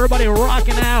what's up to everybody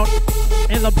rocking out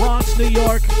in the Bronx, New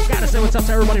York. Gotta say what's up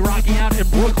to everybody rocking out in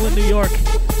Brooklyn, New York.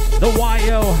 The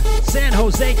YO, San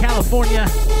Jose, California.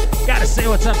 Gotta say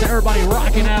what's up to everybody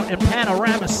rocking out in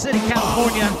Panorama City,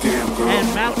 California,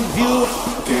 and Mountain View,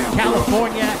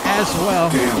 California as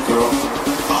well. Damn girl,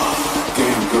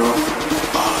 damn girl,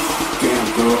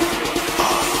 damn girl,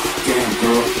 damn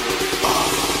girl,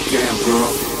 damn girl.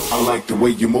 I like the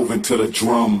way you moving to the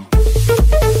drum.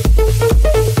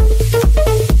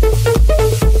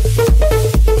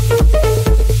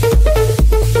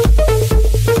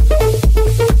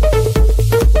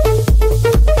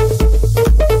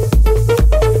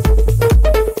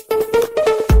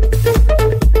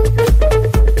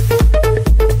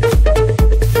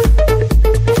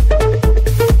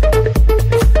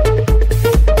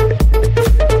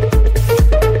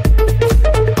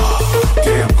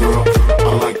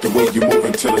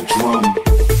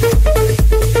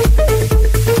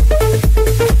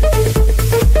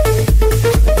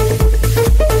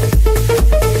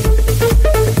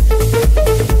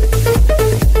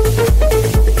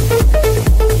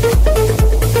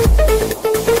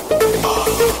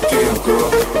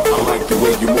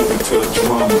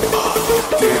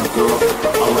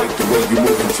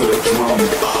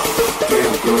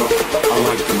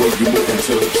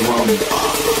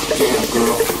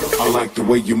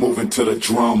 To the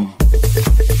drum.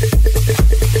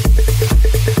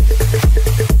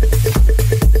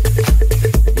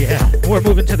 Yeah, we're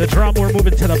moving to the drum, we're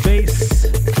moving to the bass.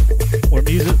 We're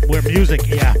music,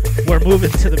 yeah. We're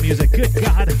moving to the music. Good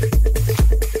God.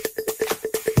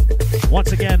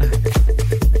 Once again,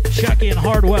 Chucky and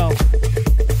Hardwell.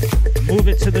 Move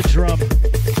it to the drum.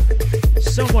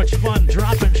 So much fun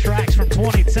dropping tracks from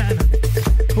 2010.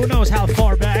 Who knows how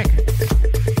far back?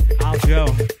 I'll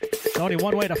go. Only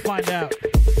one way to find out.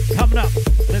 Coming up,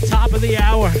 the top of the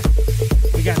hour.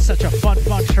 We got such a fun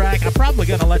track. I'm probably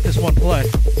going to let this one play.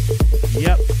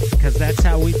 Yep, because that's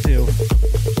how we do.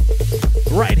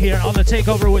 Right here on The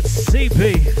Takeover with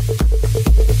CP.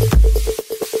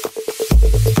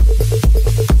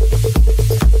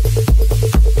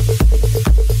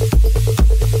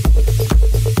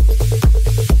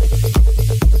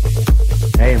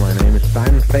 Hey, my name is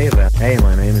Simon Favor. Hey,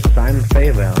 my name is Simon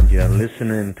Favor, and you're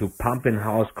listening to Pumpin'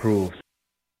 House Grooves.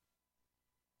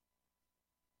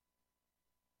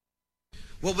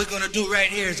 What we're gonna do right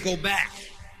here is go back,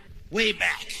 way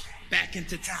back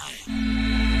into time.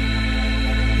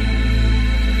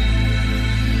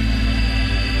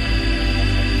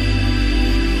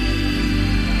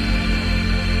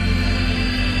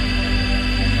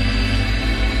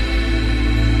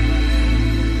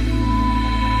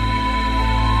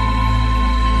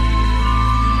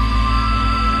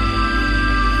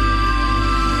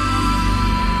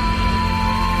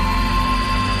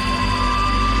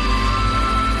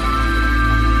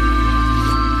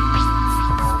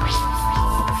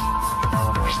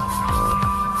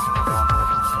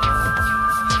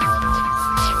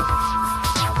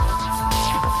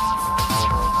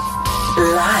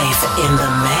 Live in the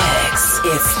mix,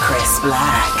 it's Chris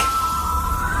Black.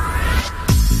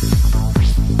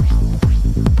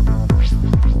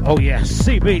 Oh yeah,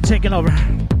 CB taking over,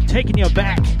 taking you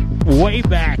back, way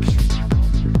back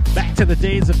to the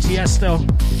days of Tiesto,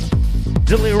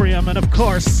 Delirium, and of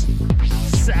course,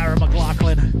 Sarah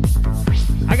McLachlan.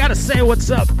 I gotta say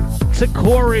what's up to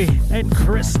Corey and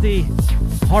Christy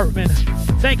Hartman.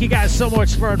 Thank you guys so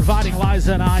much for inviting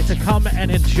Liza and I to come and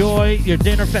enjoy your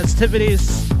dinner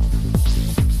festivities.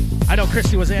 I know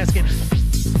Christy was asking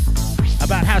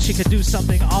about how she could do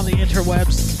something on the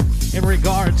interwebs in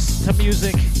regards to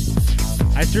music.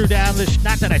 I threw down this,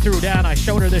 not that I threw down, I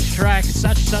showed her this track.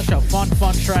 Such a fun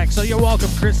track. So you're welcome,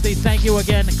 Christy. Thank you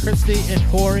again, Christy and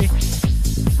Corey.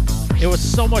 It was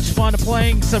so much fun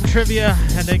playing some trivia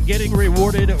and then getting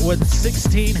rewarded with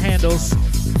 16 handles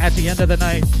at the end of the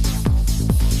night.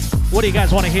 What do you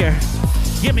guys want to hear?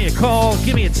 Give me a call,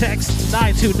 give me a text,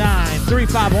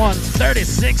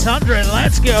 929-351-3600.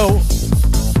 Let's go.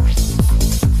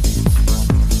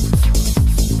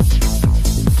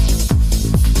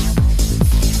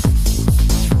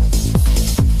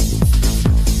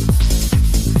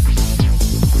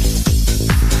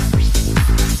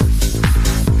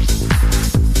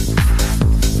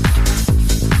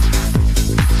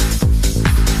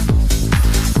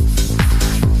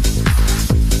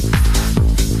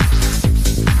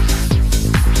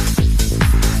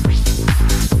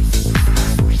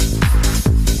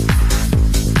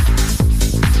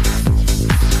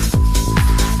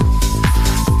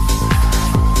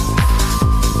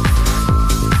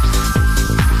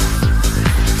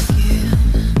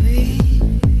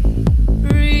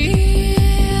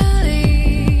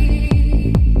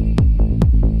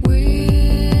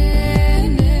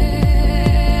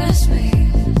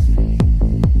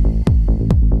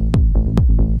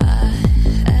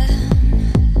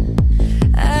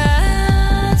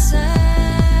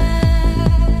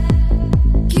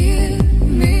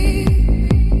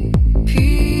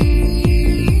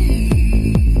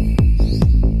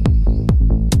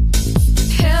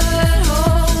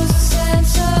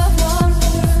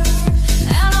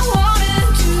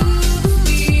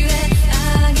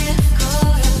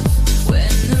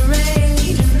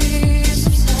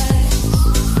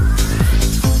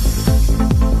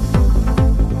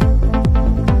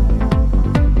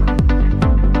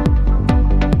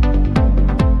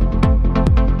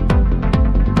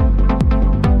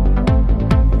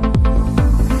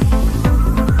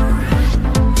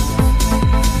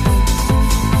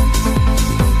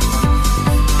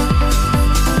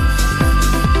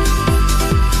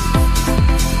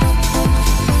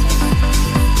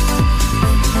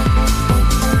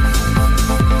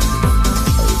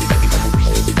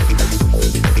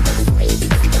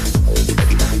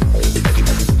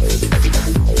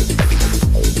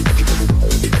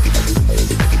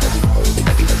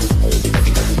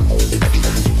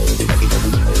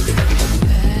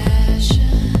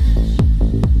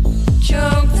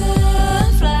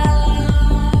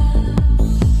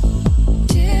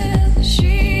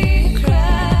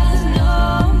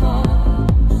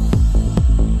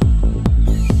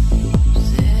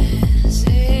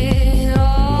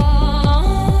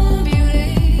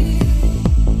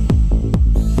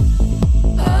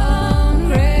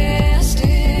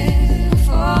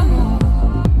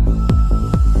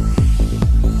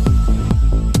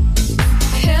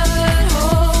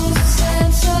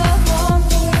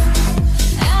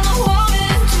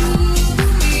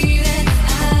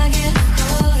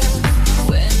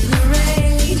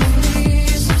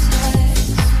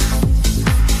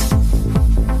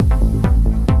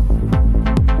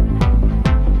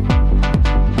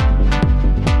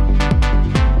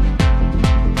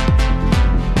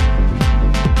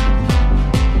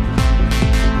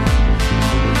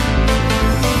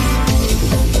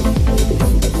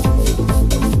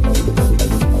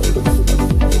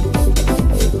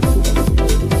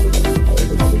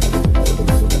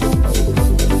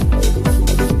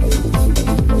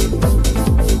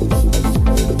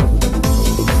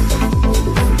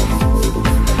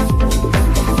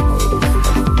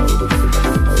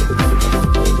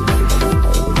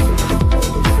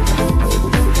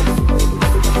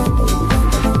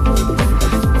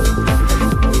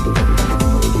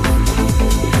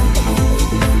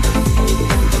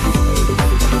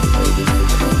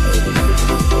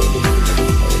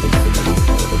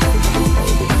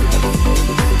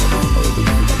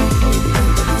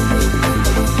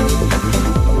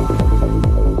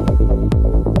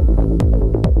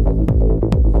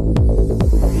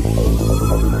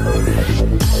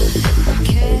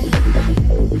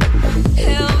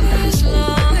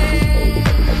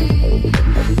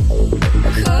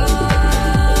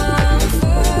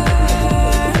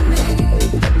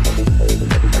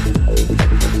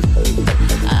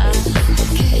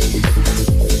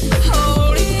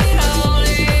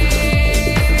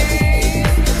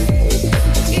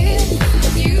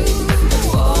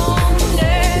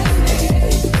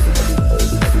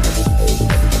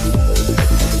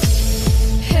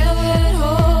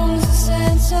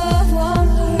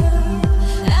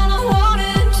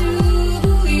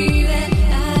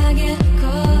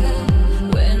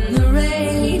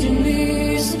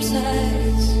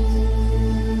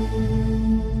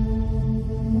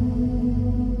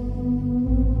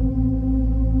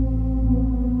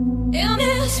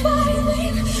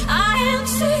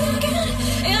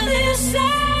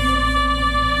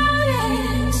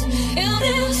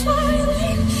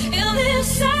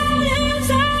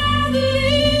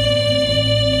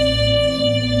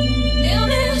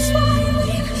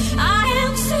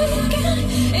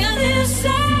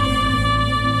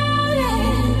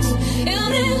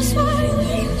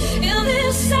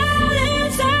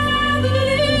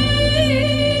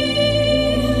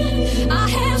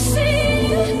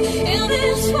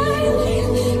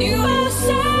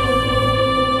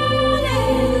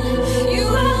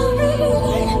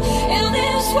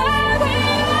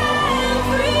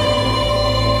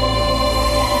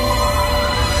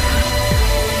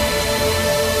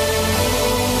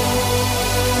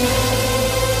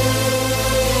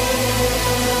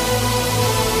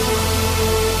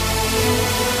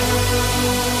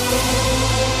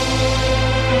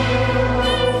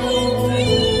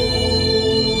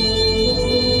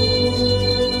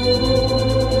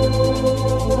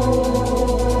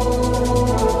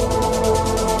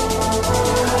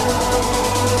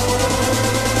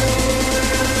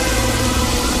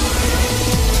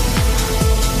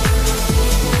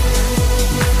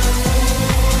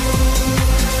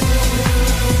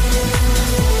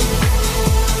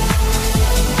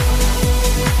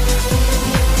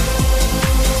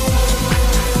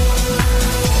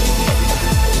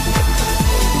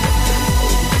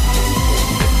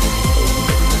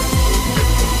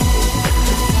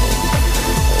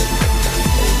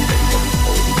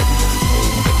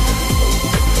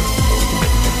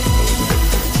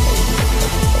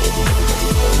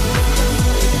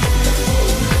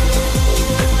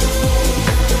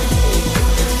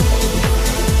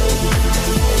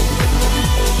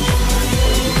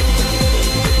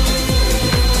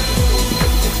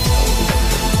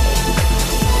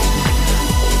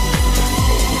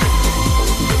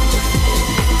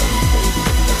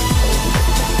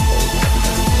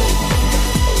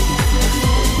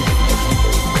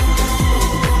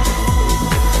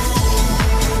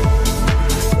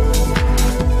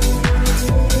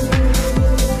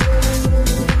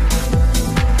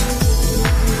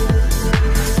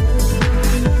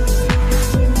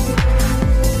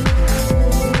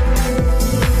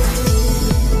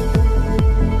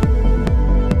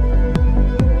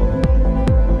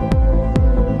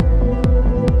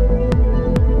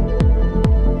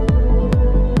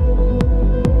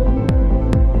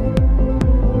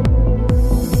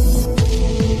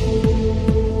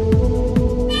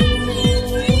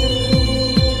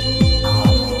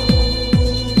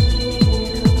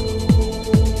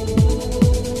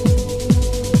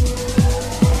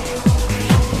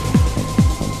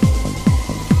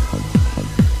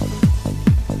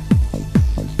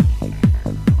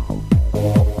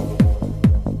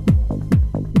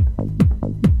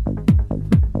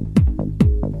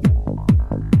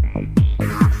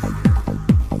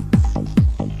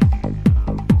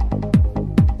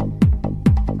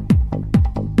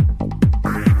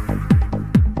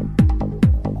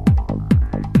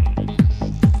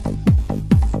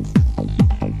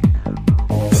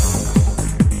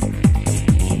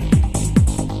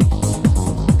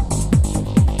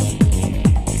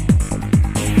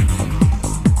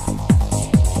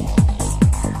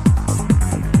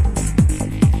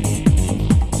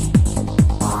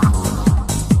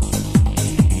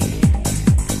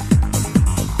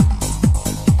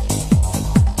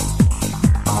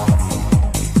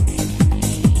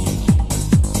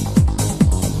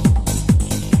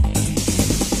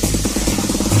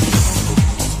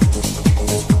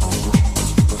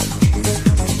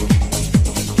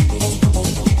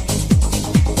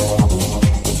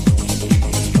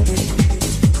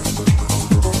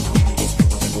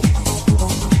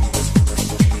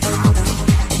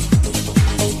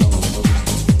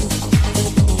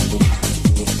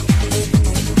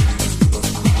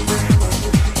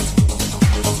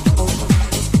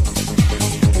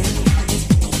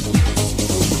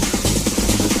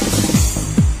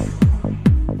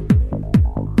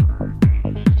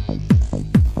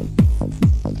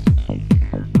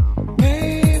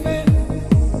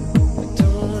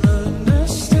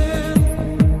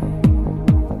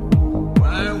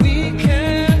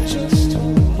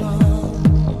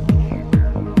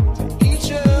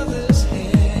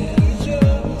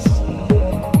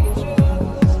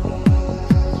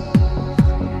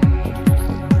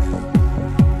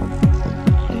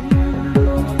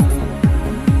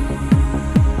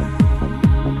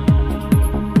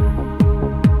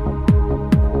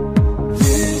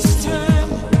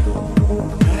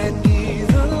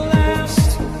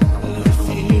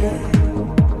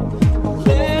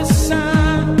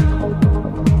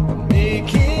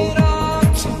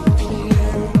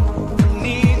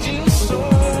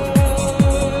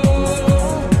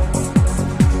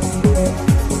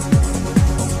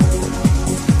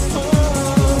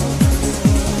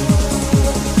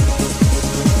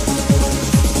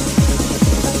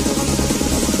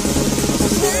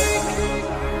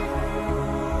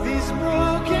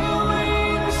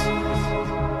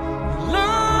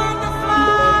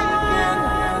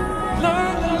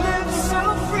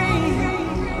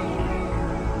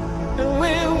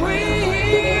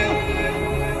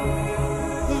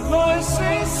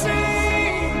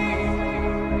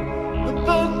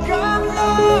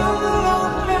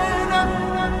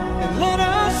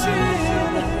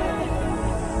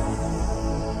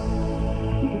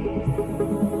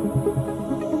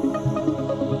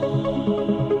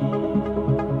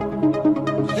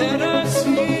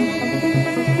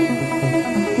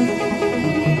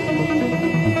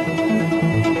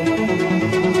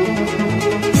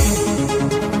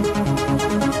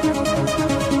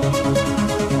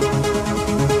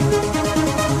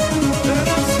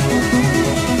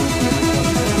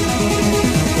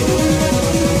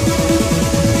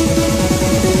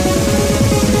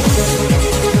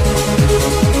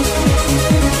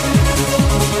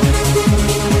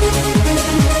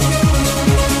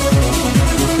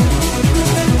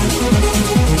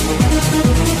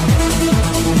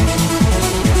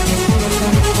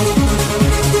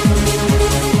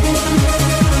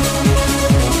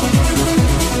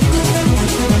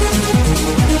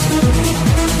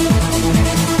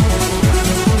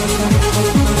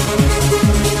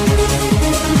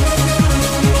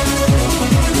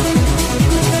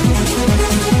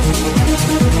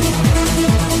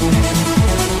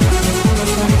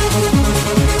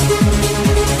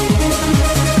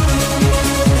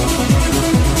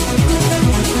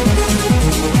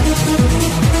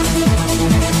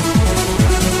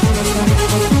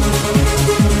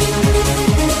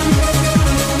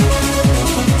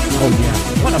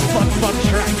 fun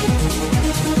track.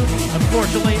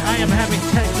 Unfortunately, I am having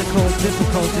technical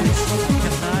difficulties. I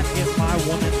cannot get my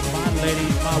woman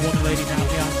lady, now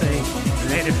fiance,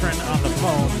 lady friend on the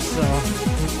phone. So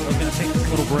we're gonna take this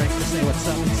little break to say what's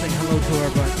up and say hello to her.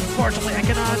 But unfortunately, I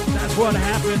cannot. That's what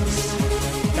happens.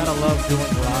 Gotta love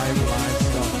doing live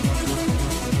stuff.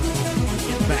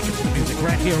 Get back into the music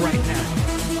right here, right now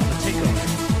on the Takeover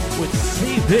with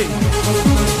CB.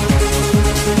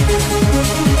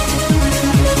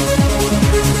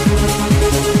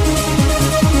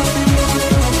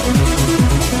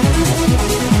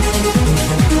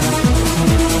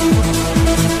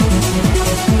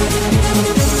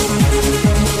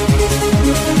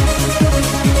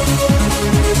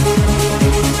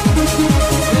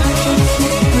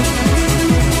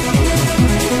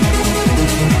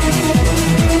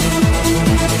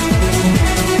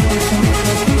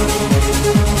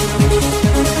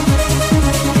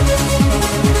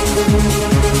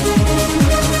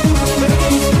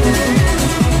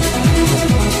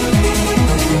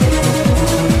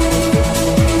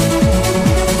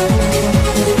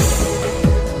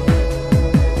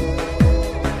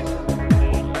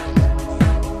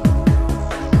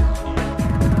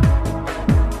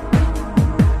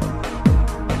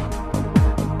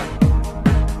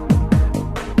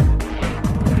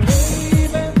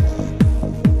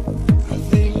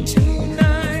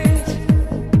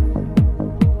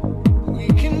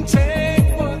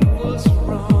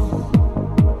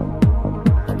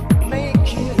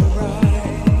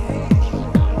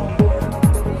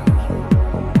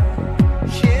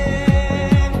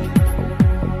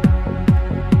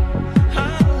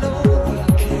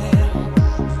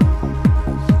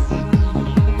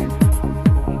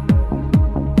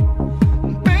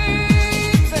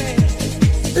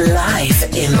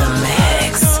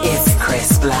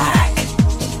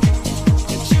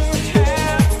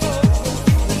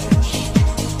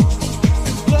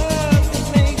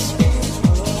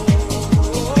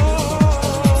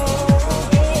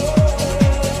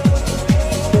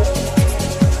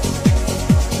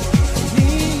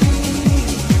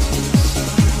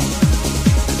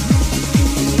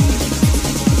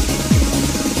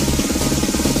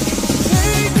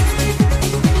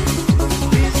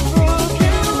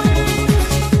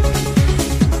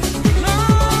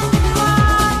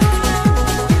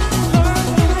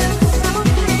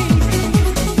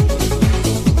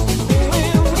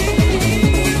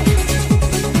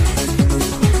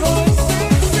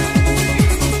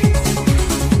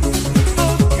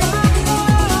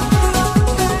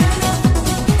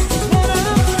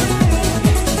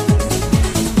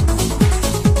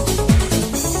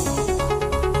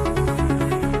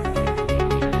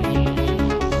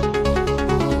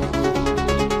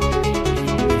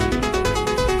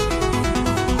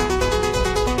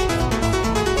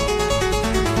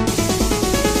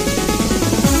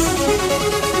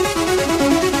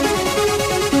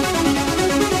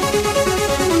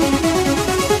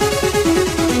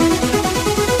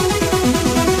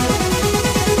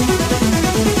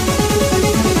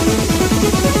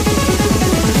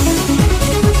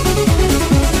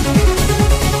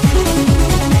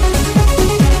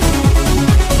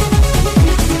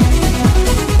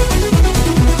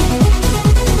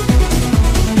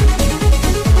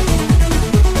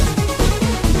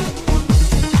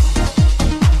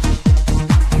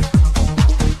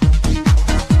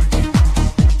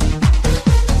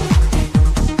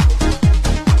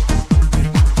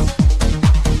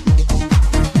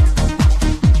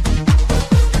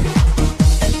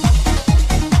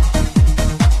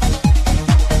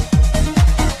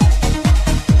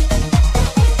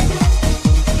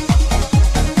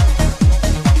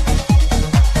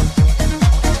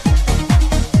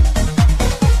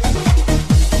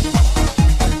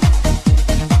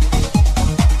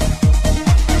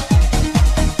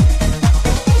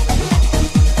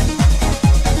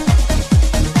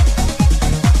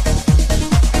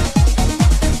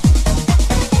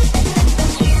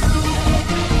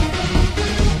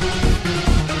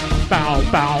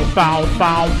 bow, bow,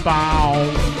 bow,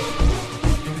 bow.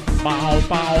 Bow,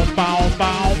 bow, bow,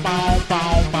 bow, bow,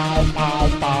 bow, bow, bow,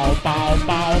 bow, bow,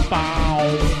 bow, bow.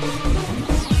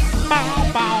 Bow,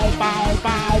 bow, bow,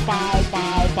 bow, bow,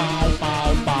 bow, bow, bow,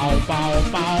 bow, bow,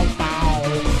 bow, bow.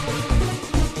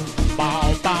 Bow,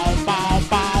 bow, bow,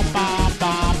 bow, bow,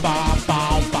 bow, bow,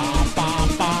 bow, bow, bow,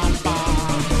 bow, bow.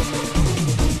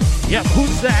 Yep,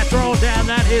 who's that? Throw down.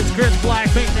 That is Chris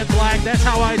Black, Maintenance Black. That's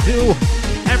how I do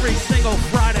every single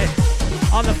Friday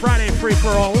on the Friday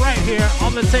free-for-all right here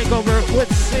on the Takeover with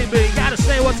CB. Gotta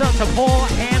say what's up to Paul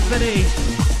Anthony.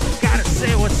 Gotta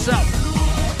say what's up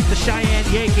to Cheyenne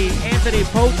Yankee, Anthony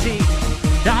Poti,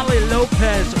 Dolly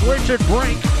Lopez, Richard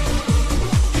Brink,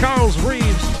 Charles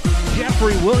Reeves,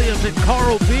 Jeffrey Williams, and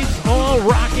Carl Beats all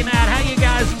rocking out. How you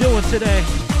guys doing today?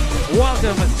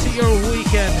 Welcome to your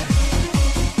weekend.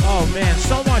 Oh man,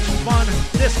 so much fun.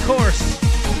 This course,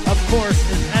 of course,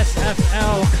 is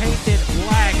SFL Painted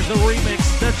Black, the remix,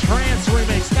 the trance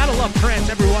remix. Gotta love trance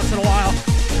every once in a while,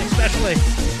 especially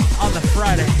on the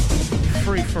Friday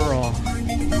free for all.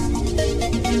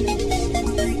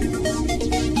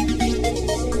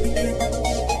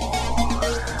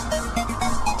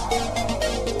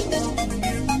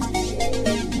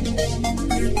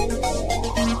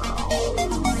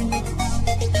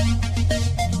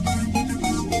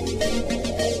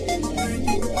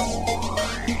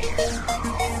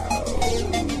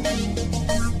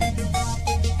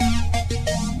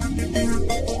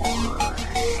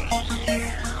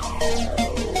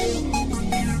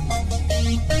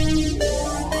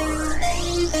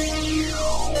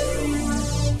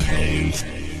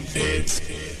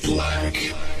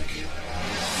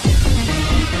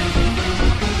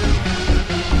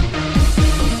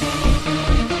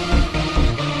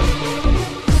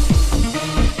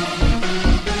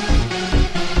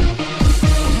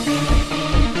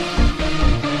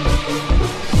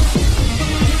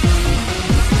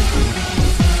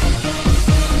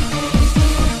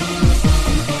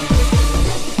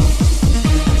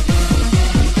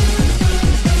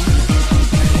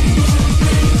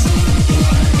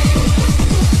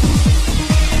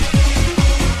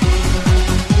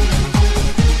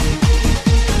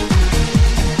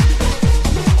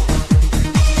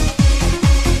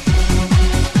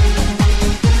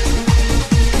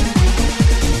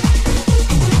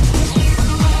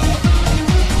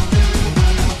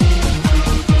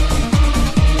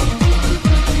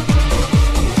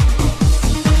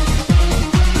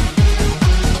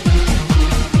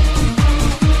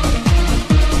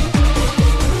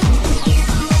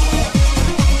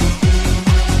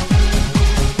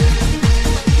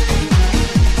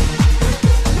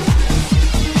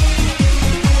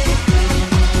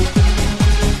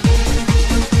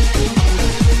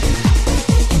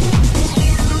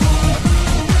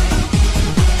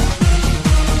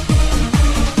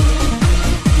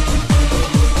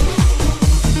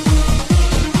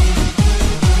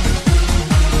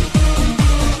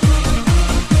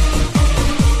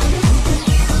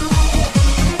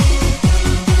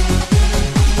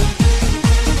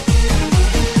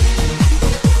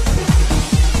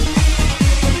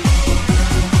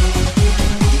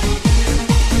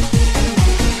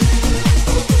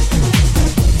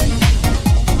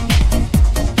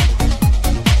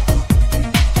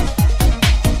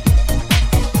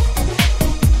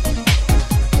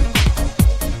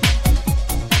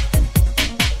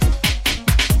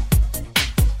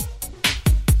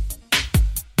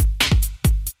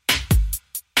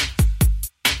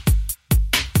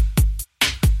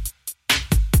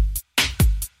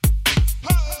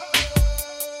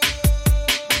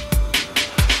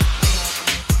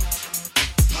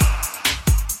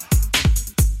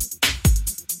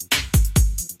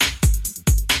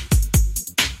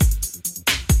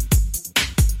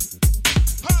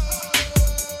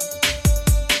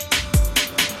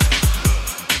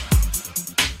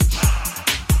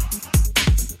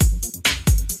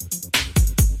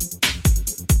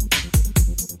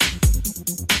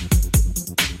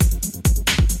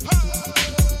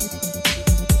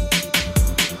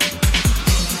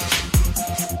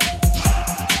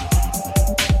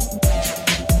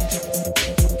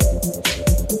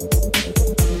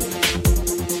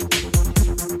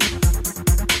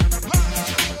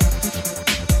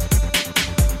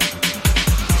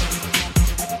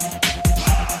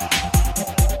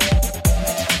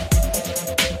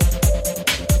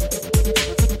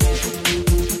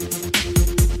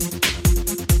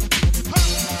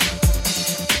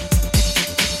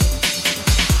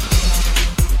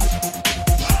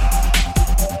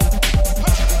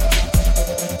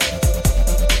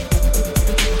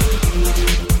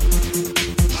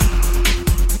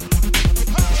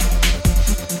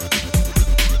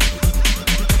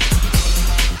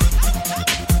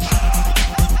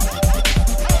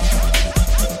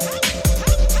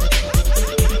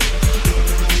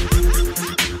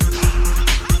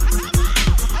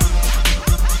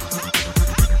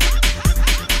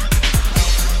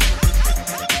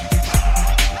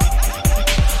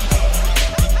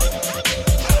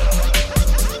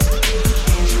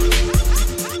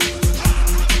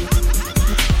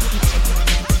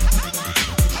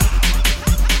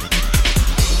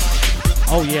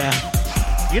 Oh yeah.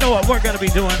 You know what we're going to be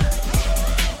doing?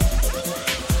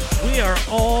 We we are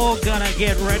all gonna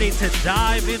get ready to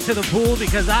dive into the pool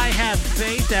because I have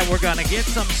faith that we're gonna get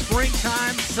some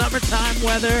springtime, summertime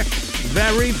weather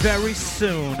very, very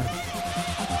soon.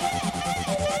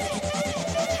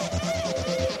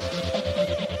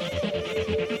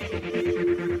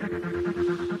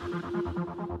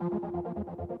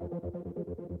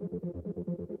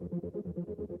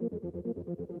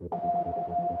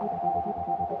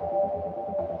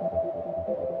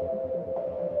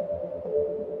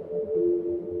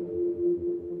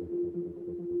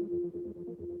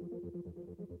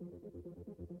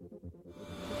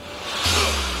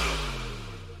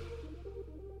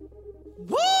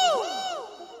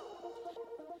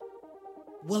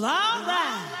 Well, all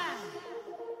right.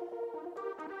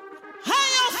 How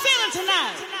y'all feeling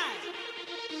tonight?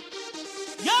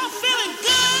 Y'all feeling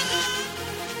good?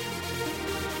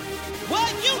 Well,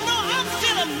 you know I'm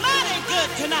feeling mighty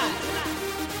good tonight.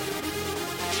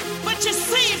 But you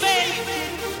see, baby,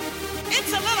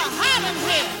 it's a little hot in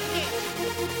here.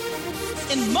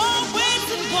 In more ways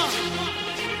than one.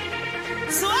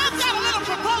 So I've got a little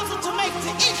proposal to make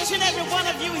to each and every one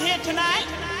of you here tonight.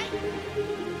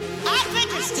 I think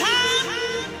it's time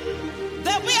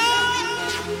that we all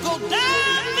go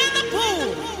down in the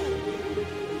pool.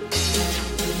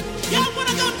 Y'all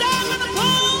wanna go down in the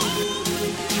pool?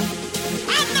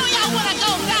 I know y'all wanna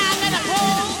go down in the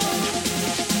pool.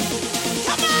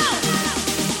 Come on!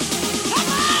 Come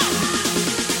on!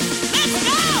 Let's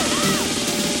go!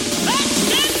 Let's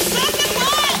get something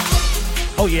right!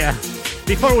 Oh yeah,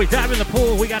 before we dive in the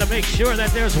pool, we gotta make sure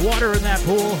that there's water in that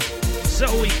pool so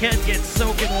we can get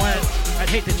soaking wet. I'd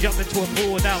hate to jump into a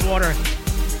pool without water.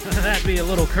 That'd be a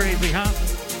little crazy, huh?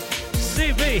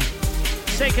 CB,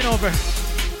 taking over.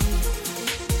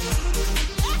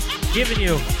 Giving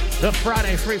you the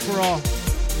Friday Free-For-All.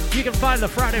 You can find the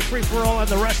Friday Free-For-All and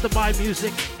the rest of my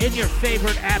music in your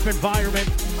favorite app environment.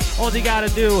 All you gotta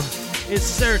do is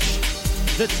search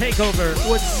The Takeover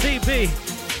with CB.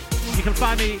 You can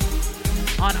find me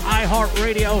on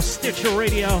iHeartRadio, Stitcher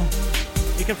Radio.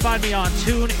 You can find me on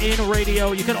TuneIn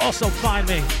Radio. You can also find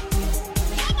me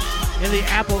in the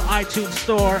Apple iTunes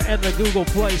Store and the Google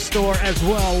Play Store as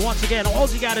well. Once again, all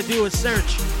you got to do is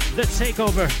search The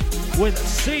Takeover with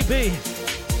CB.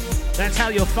 That's how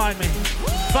you'll find me.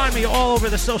 Find me all over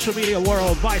the social media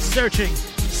world by searching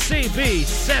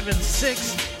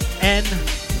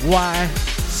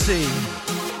CB76NYC.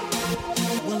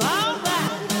 Well, all right.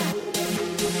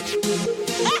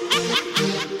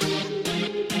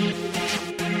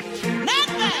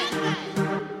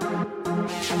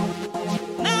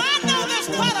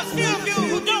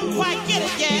 Quite get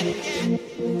it yet,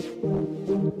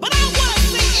 but I want to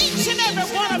see each and every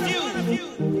one of you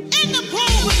in the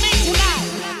pool with me tonight.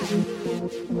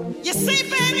 You see,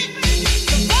 baby,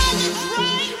 the volume's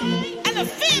right and the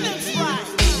feeling's right,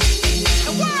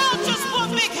 and we're all just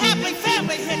one big happy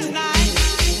family here tonight.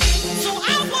 So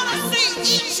I want to see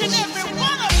each and every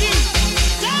one of you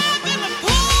dive in the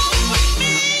pool with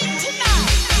me tonight.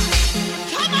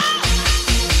 Come on.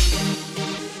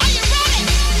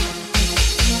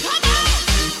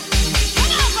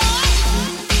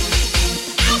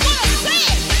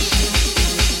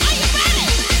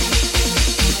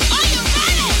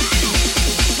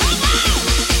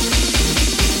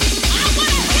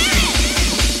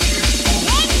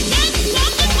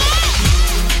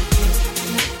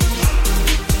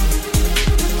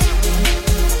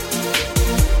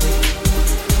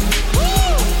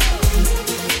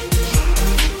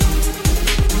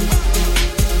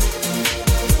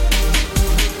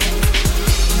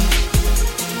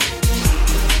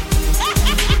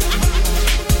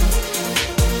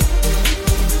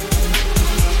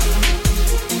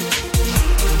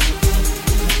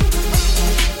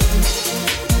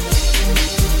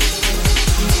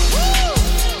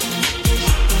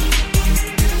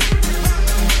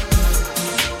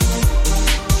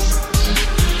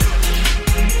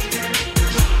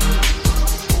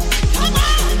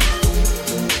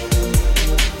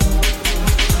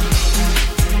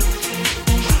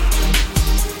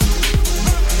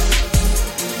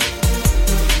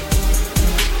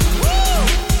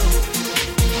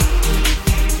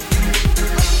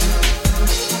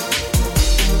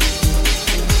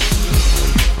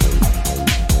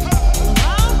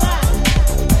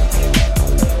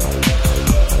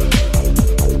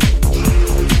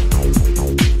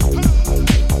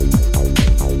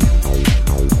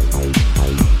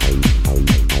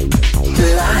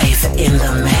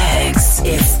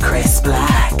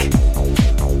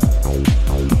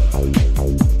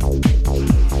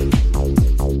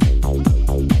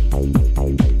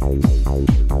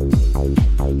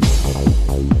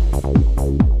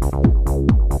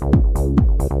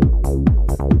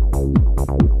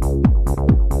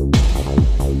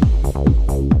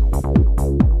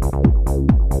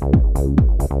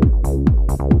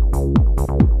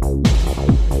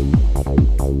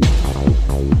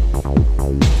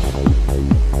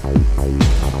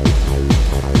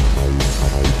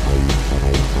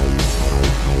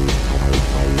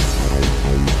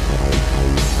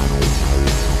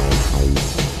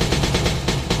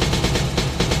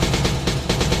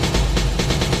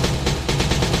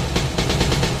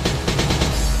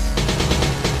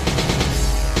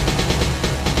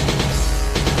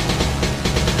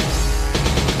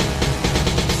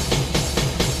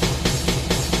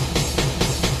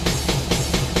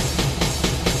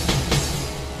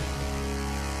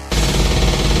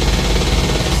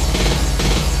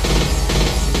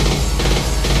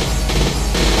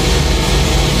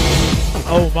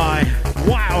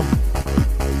 Wow.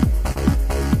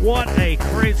 What a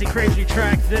crazy, crazy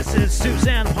track. This is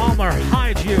Suzanne Palmer,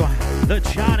 Hide You, the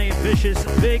Johnny Vicious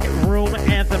Big Room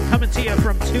Anthem, coming to you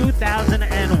from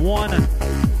 2001.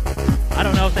 I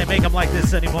don't know if they make them like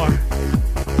this anymore.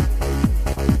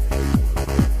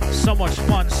 So much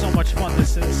fun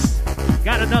this is.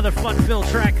 Got another fun-filled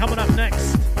track coming up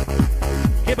next.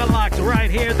 Keep it locked right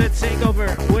here. The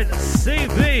Takeover with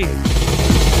CB.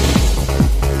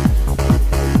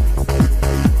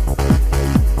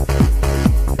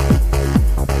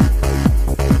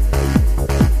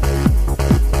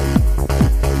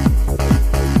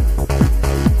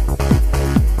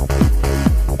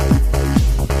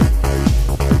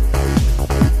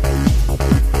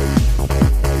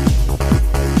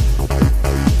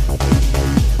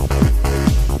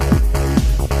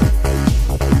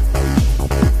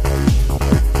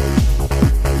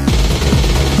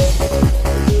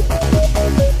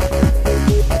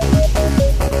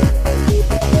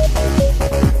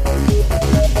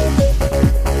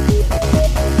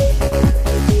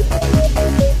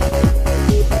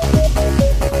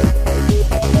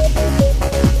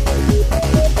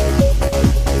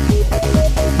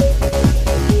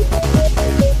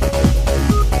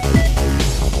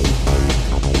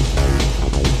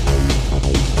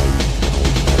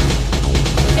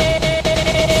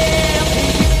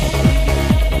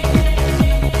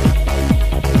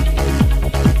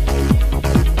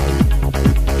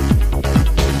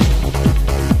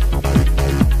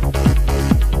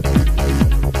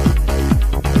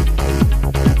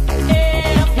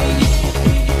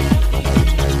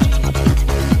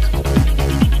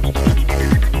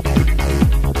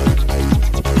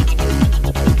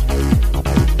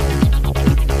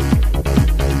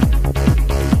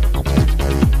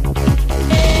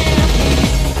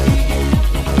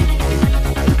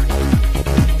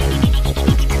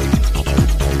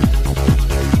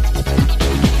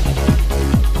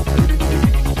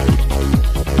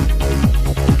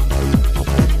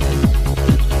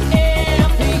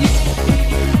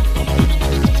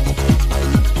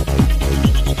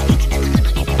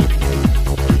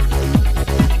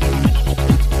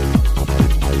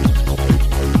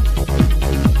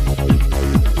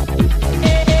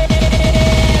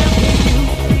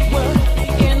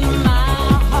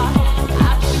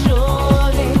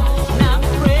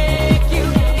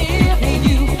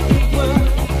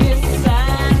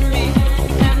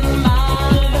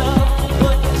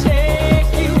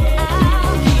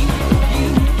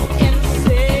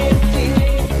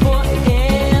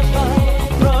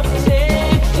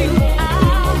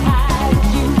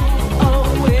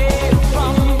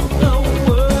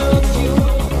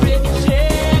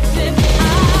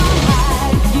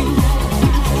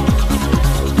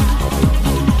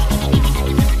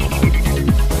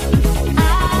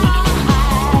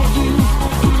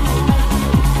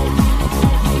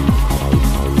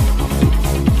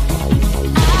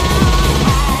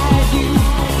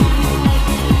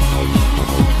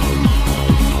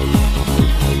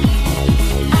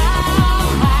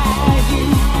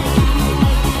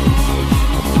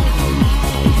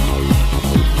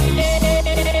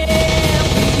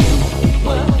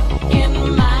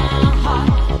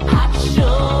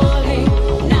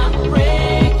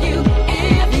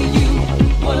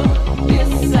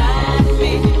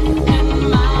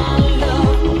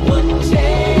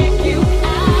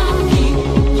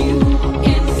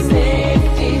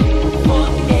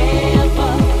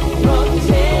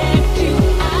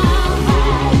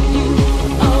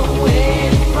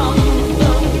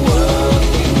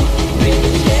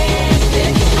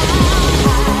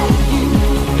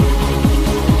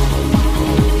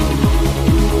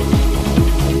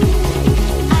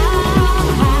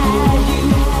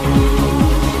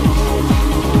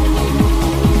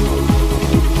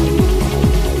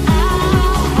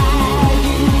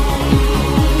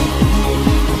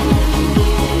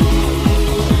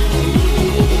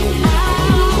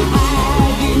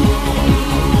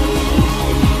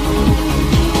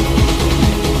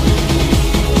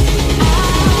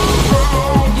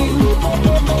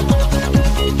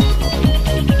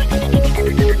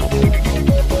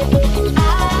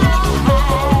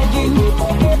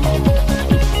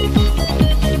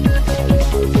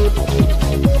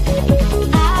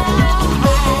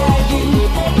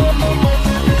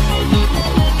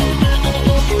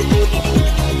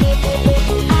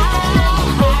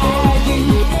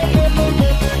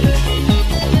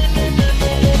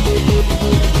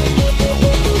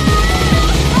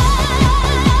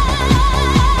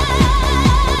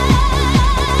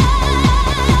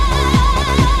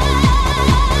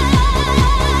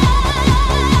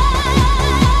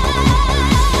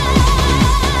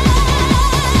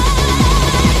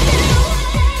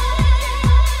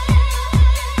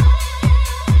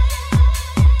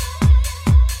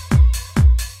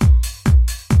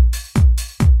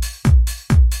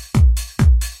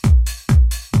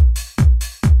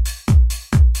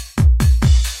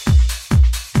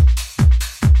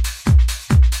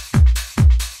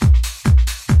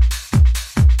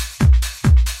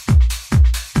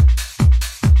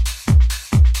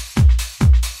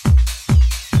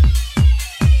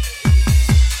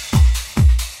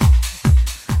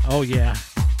 Oh, yeah.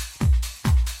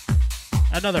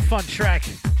 Another fun track.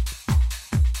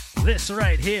 This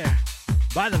right here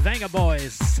by the Venga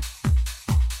Boys.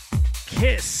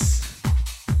 Kiss.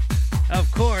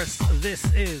 Of course,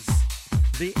 this is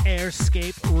the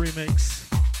Airscape remix.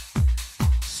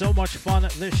 So much fun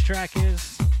this track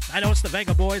is. I know it's the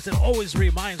Venga Boys. It always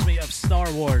reminds me of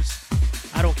Star Wars.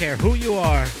 I don't care who you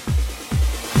are.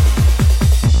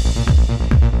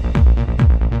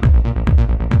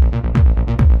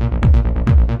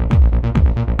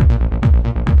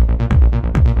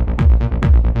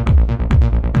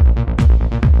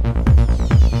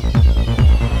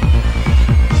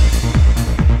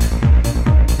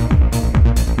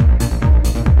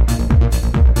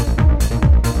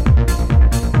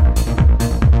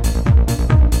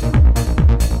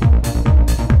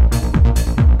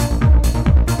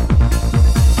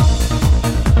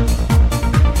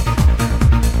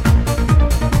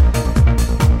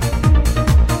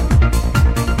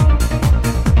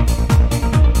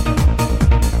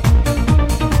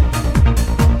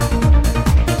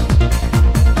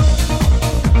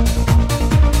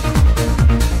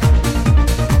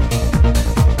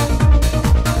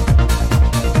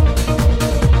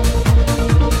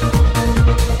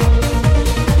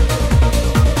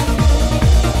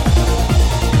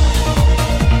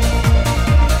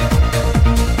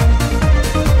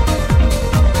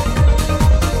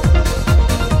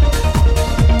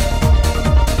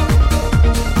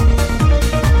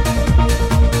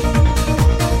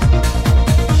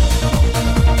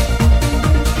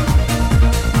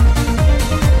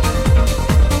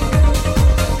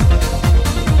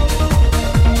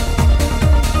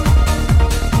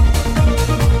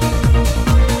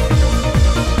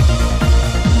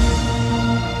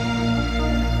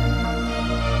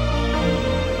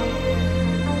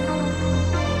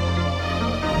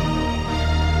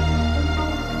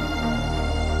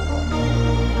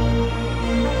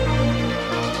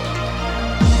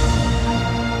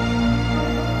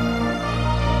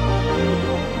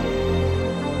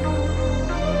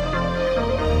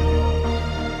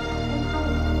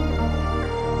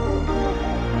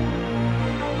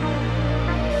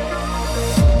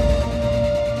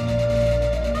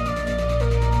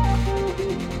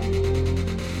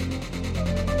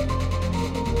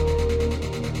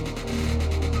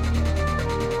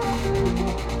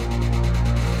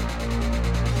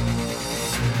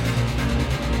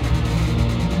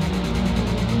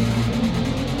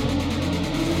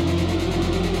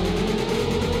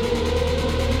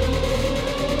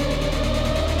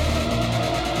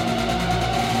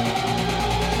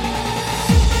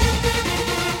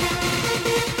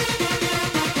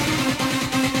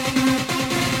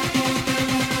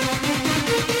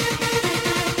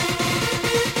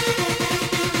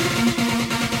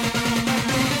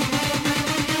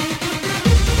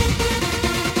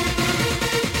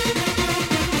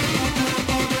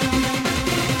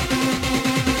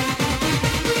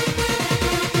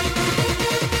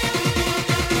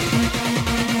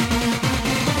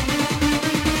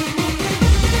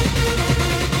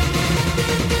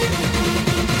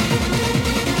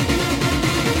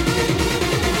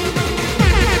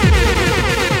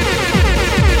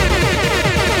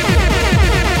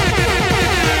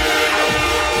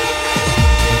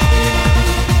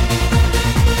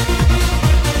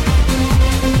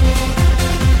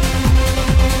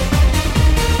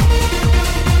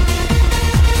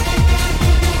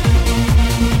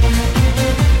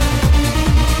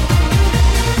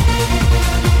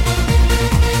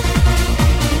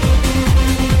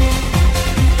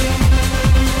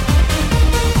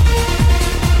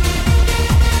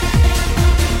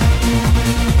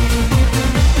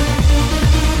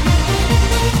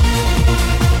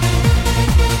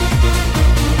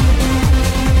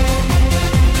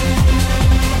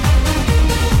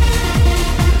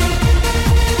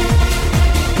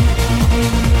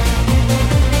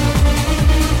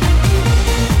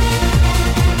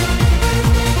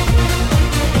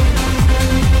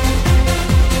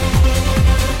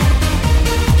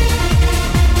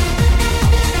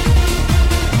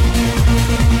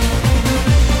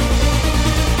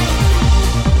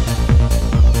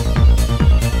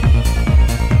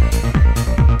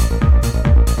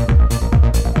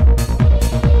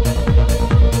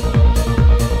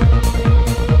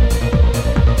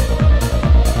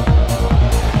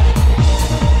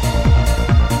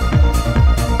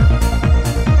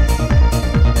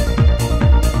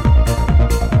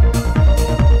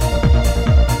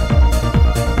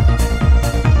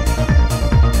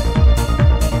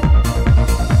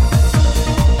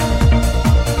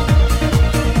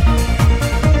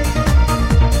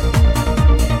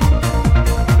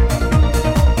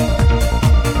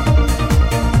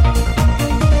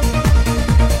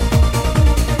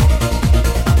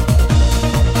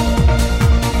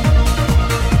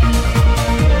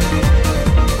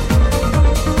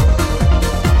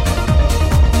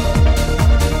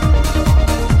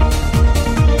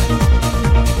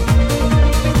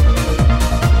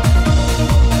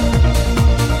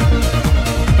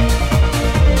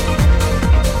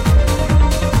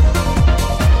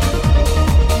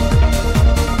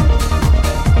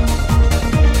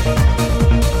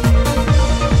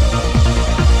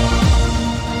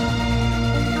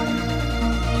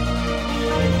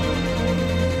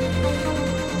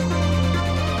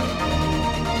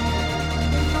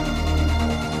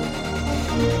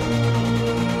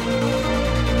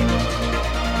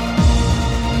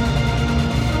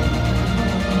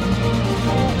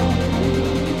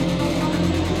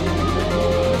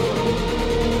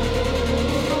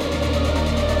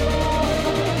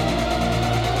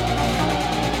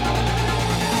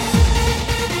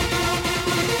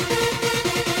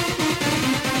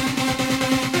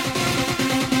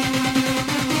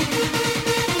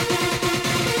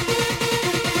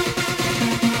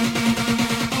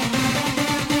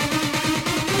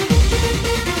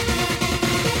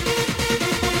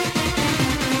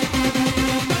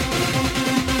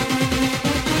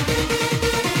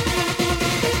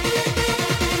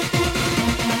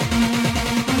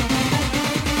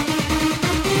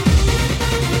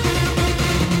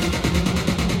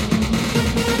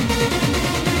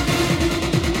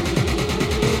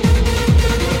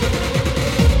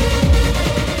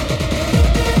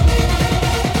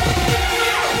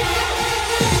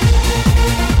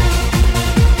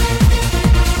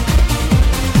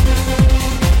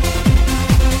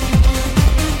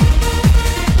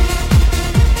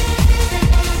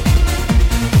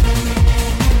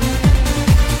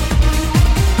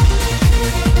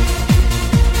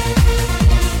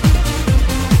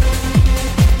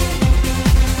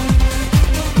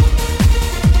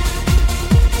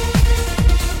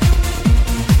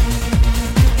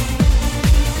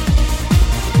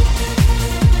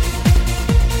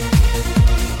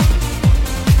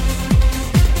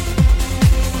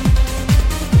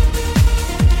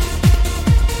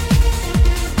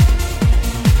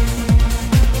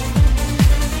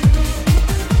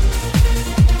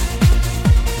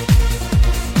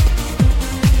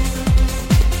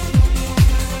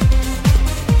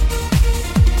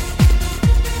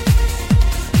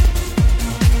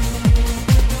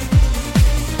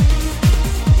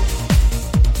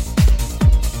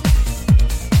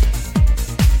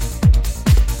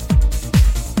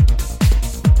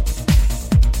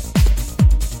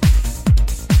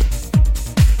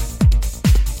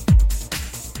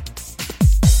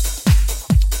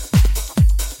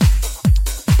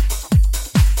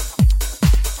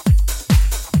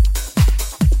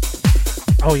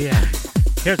 Oh yeah,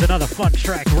 here's another fun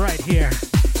track right here.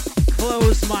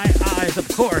 Close My Eyes, of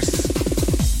course.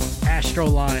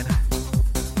 Astroline.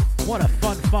 What a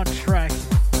fun track.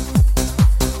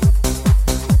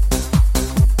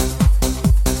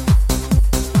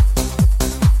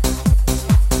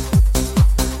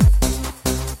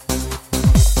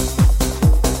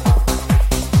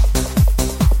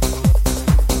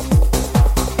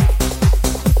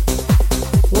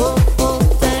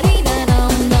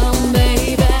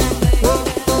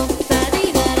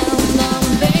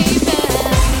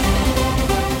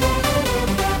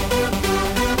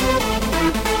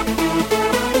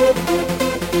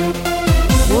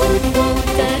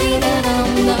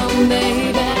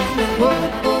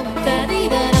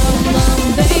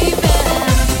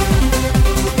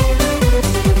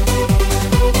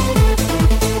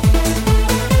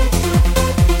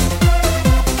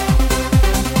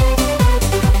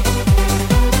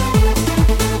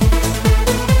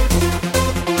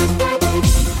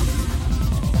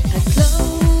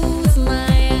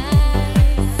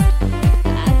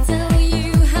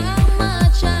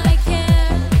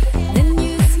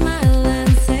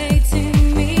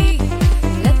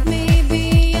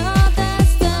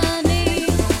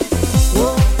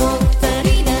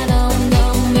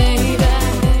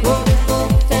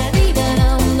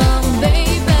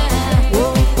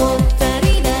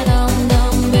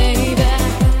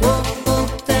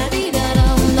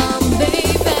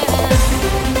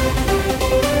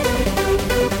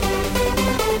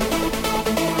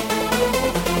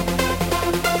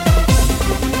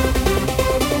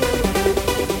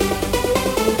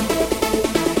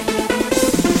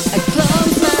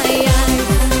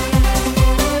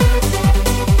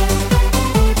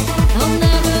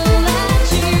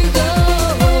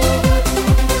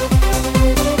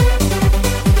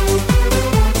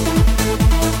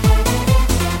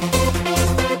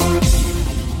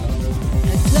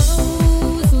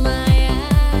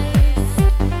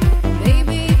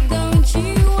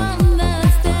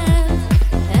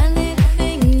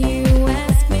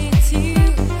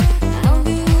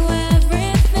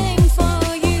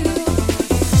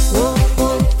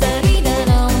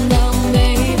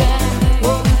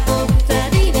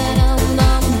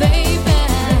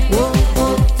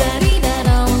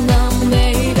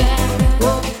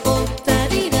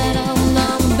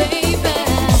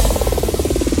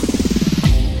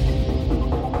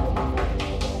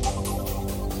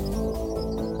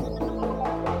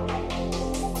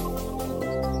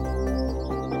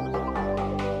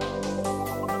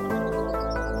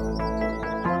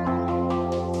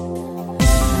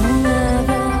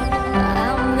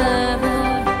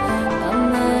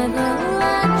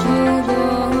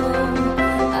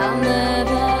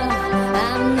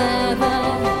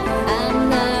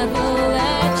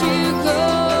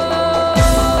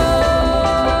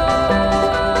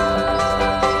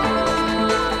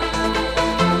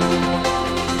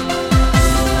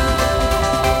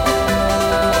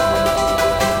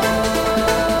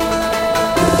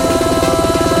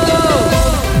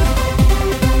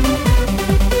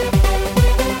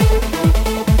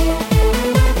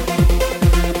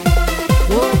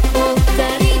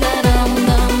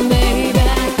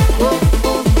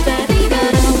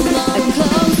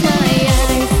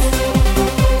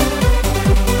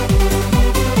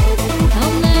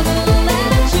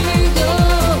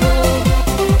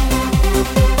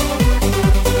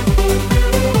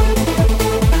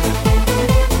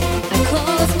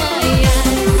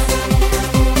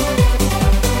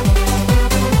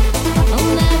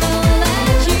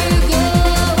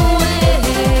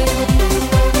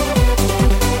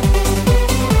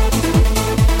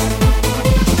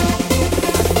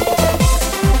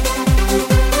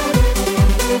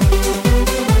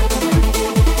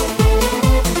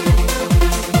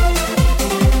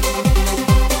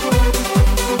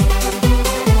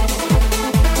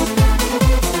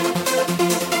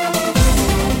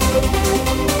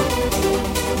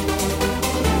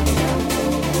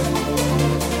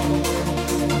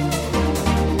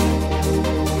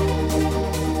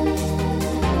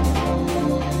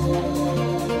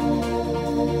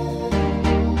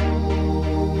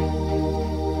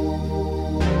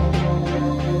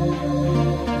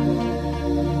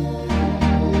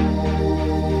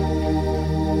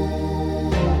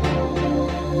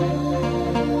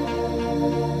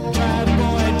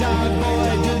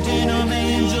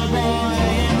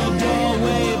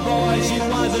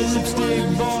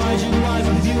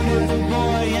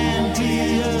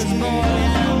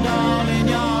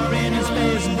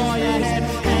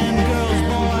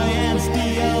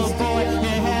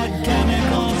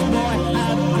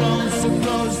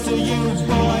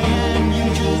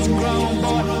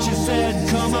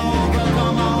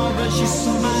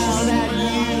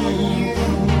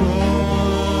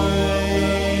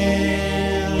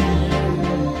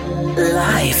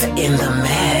 Live in the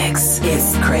mix.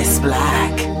 It's Chris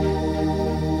Black.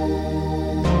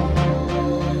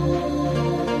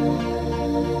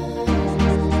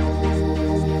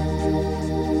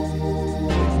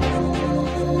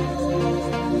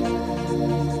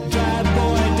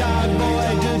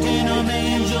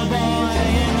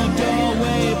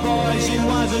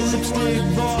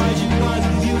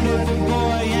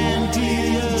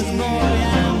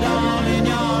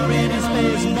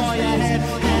 Boy,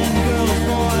 and girls,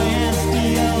 boy, and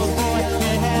steel, boy,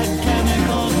 they had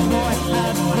chemicals.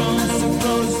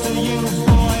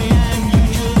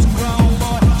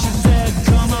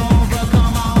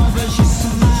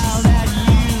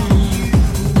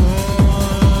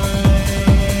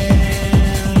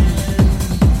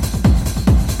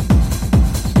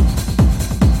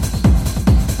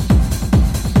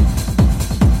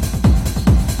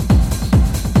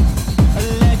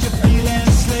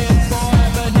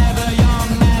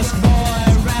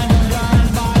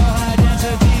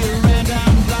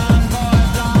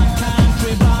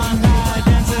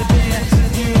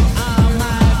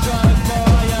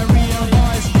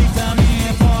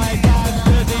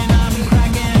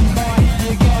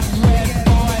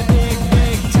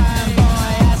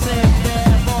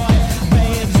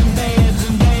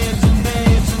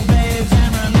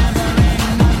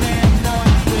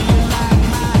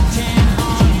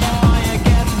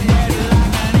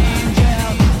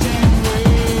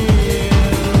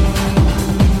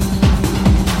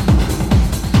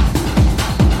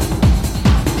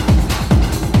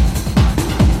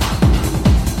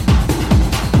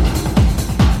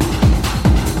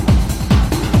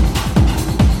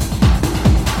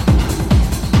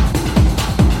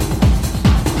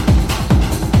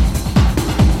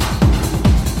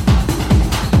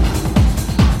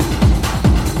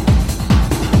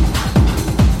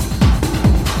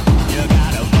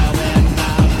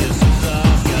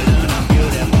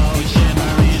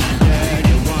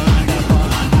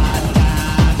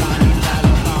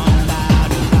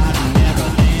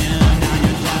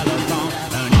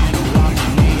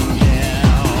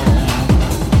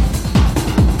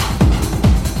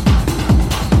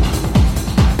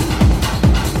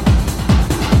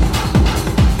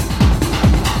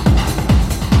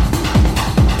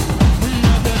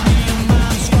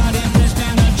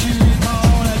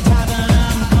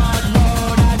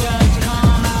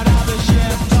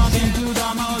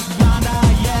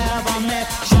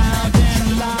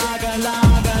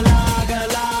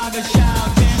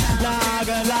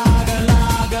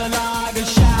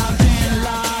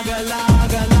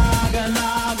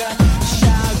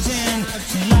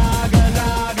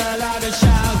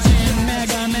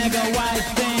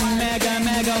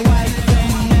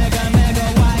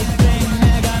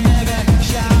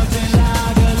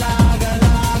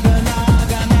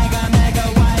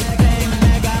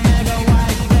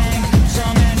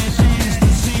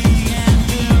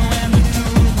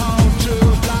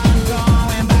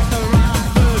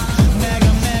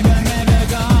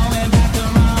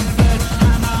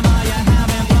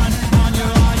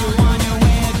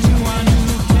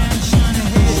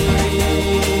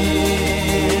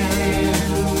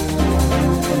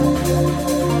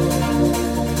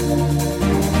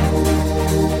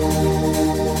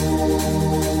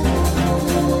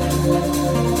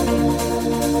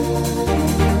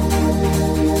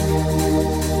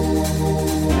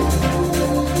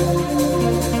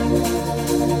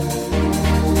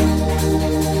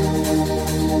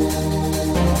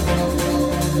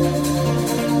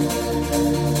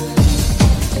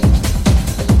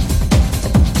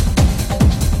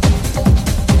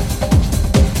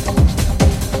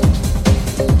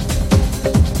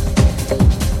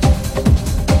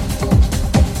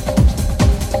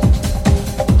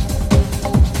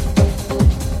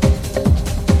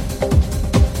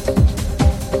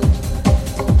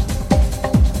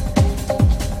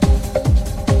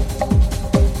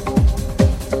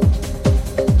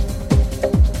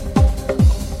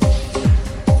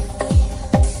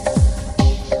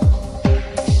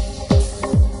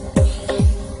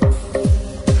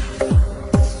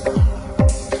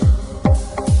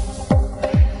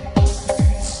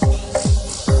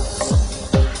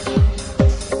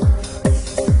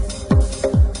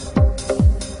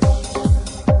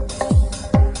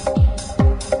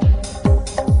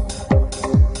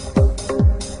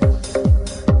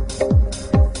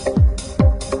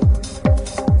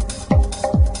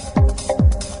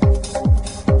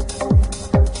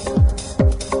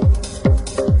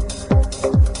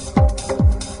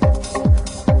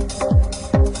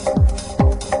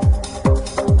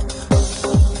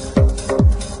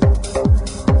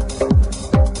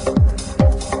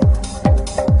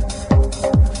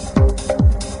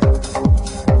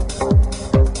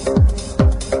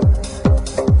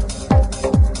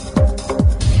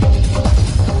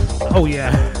 Oh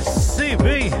yeah,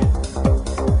 CB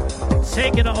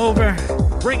taking over,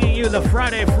 bringing you the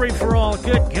Friday free-for-all.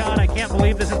 Good God, I can't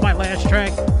believe this is my last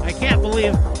track. I can't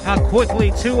believe how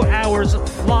quickly 2 hours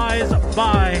flies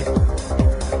by.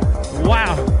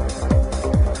 Wow.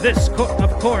 This,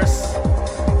 of course,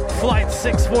 Flight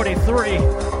 643,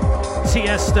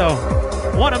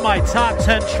 Tiesto. One of my top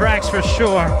 10 tracks for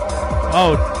sure.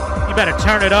 Oh, you better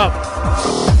turn it up.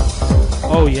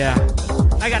 Oh yeah.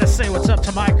 I gotta say what's up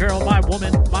to my girl, my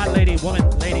woman, my lady,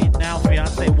 now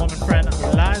fiance, woman friend,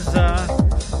 Liza.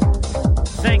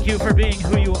 Thank you for being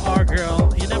who you are,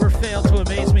 girl. You never fail to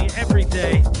amaze me every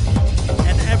day.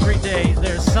 And every day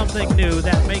there's something new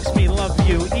that makes me love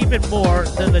you even more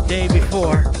than the day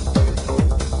before.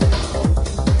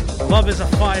 Love is a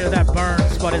fire that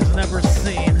burns but is never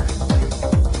seen.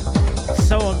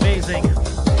 So amazing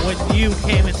when you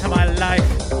came into my life.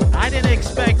 I didn't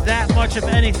expect that much of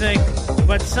anything,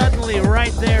 but suddenly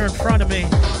right there in front of me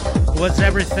was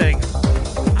everything.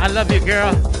 I love you,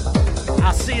 girl.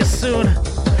 I'll see you soon.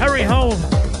 Hurry home.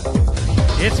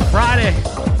 It's Friday.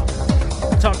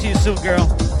 Talk to you soon, girl.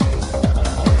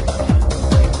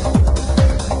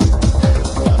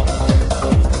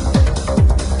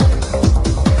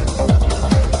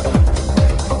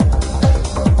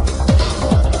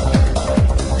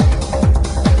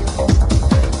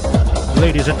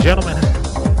 Ladies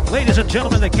and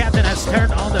gentlemen, the captain has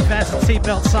turned on the fasten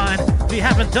seatbelt sign. If you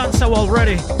haven't done so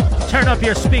already, turn up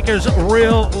your speakers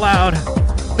real loud.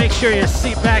 Make sure your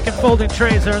seat back and folding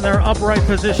trays are in their upright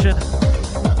position.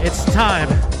 It's time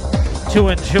to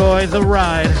enjoy the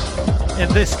ride.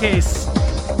 In this case,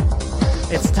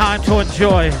 it's time to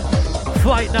enjoy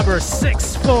flight number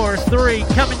 643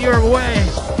 coming your way.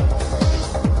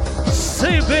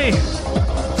 CB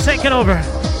taking over,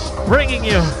 bringing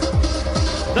you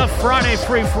the Friday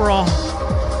free-for-all.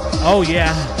 Oh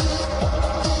yeah.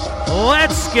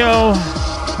 Let's go.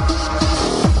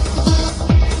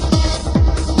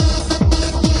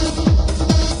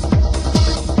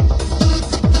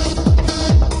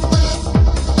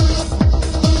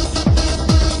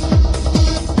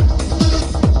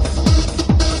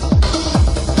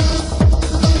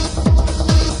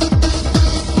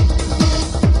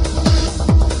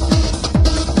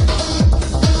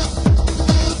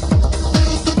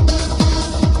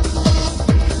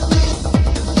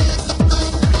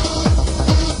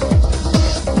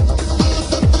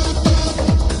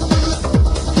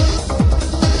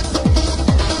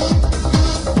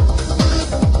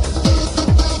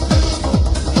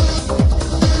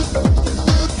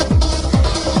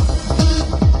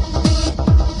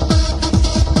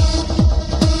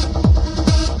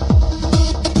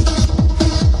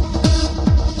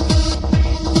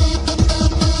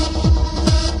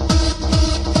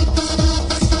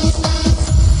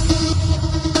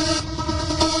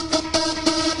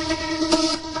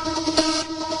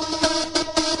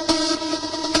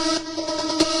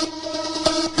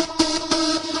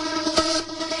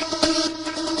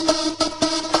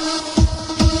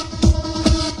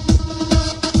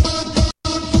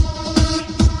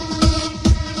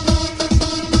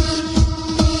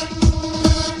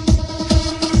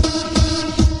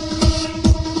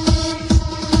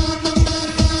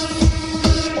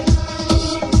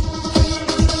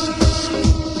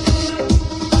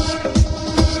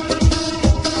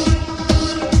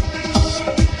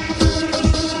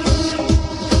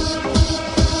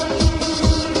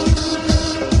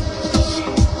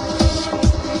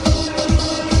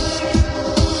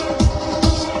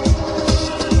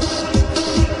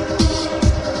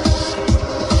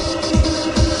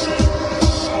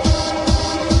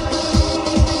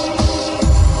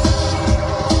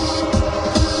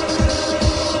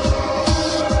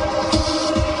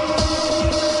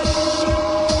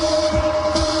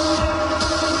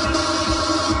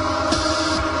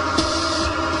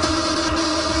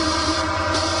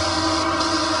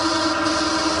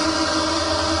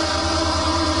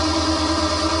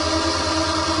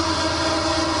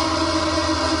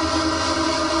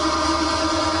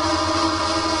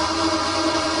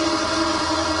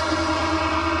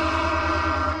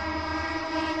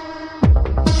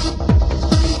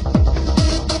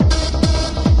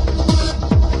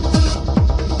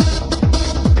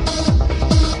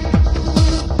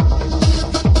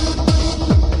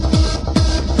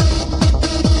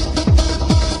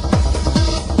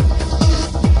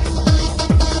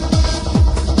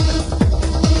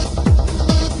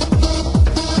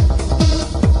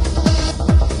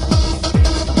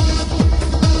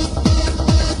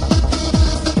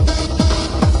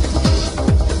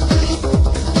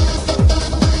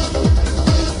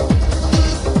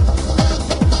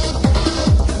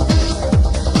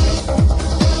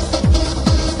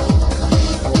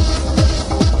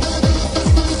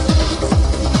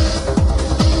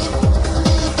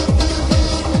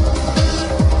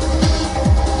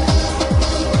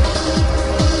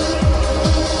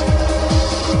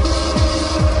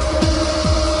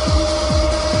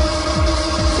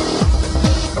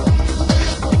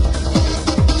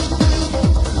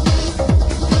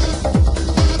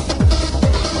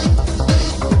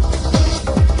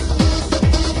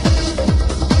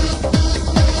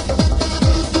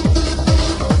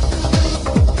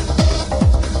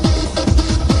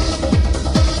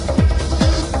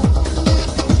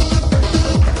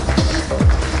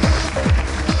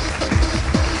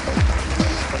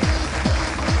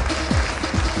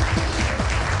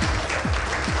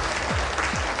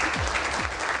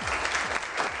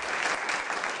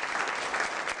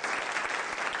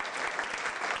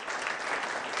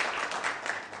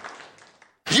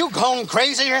 you gone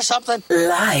crazy or something?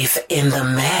 Live in the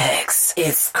mix,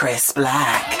 it's Chris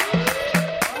Black.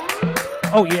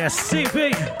 Oh yes, CB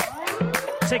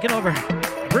taking over,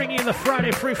 bringing you the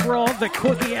Friday free-for-all. The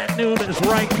Quickie at Noon is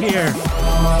right here.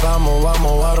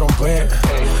 Vamos a romper,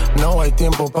 no hay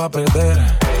tiempo pa' perder.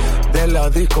 De la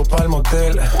disco pa'l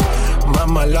motel, más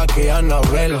mala que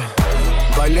Annabelle.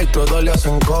 Baile y todo le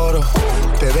hacen coro,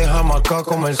 te deja marcado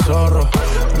como el zorro.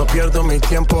 No pierdo mi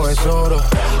tiempo, es oro,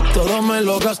 todo me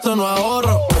lo gasto, no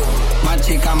ahorro. Más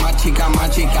chica,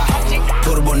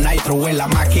 Turbo Nitro en la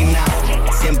máquina,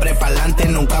 siempre pa'lante,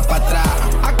 nunca pa' atrás.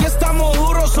 Aquí estamos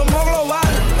duros, somos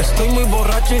global. Estoy muy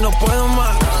borracho y no puedo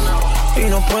más, y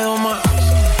no puedo más.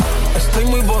 Estoy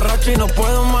muy borracho y no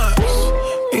puedo más,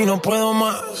 y no puedo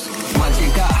más. Más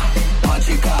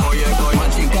chica, oye,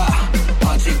 más chica,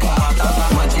 más chica,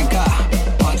 más chica,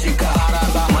 más chica, más chica,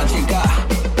 más chica,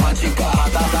 más chica,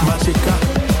 más chica, más chica,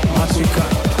 más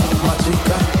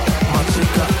chica,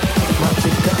 más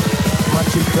chica, más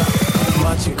chica,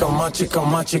 más chica, más chica,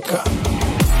 más chica.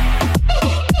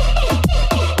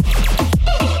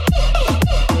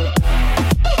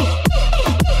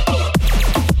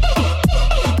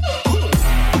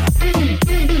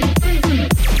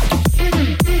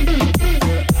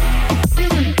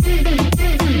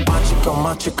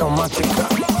 Chica, más chica.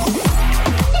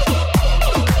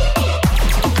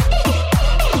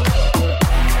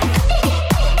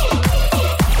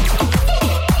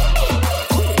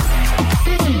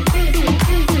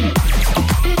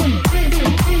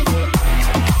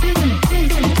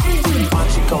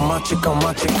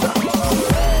 Más chica.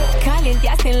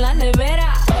 Calienteaste en la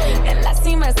nevera, en la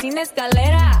cima sin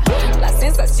escalera. La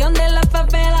sensación de la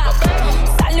favela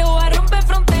salió a romper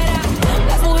fronteras.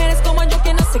 Las mujeres como yo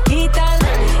que no se quitan,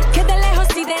 que de lejos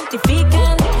se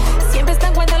identifican, siempre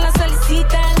están cuando las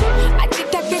solicitan. Ay,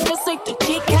 chica, que yo soy tu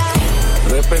chica.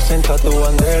 Representa tu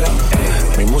bandera,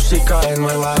 mi música es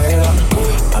nueva era.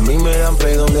 A mí me dan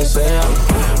play donde sea,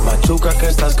 machuca que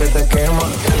estás que te quema.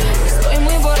 Estoy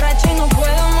muy borracha y no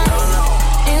puedo más,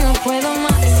 y no puedo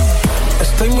más.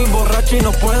 Estoy muy borracho y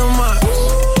no puedo más,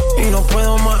 y no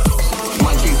puedo más.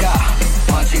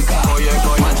 Más chica, oye,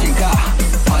 más chica,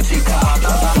 más chica, más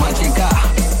chica, más chica,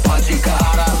 más chica,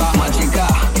 más chica,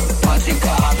 más chica, más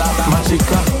chica, más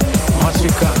chica, más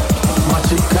chica,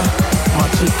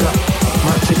 más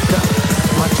chica,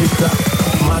 más chica,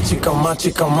 más chica, más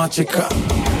chica, más chica.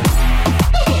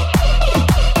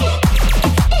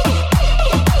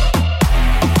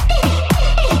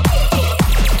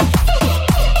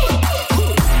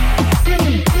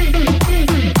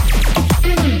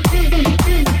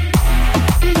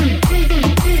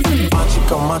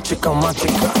 Chica, más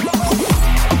chica.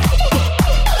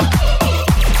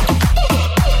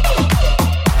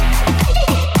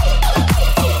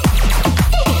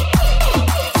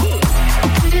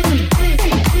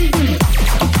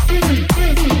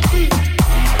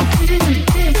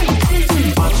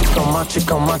 Más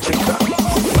chica, más chica.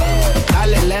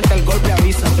 Dale lenta, el golpe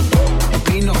avisa.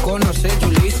 Y no conoce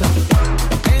Julissa.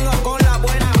 Vengo con la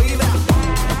buena vibra.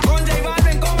 Con J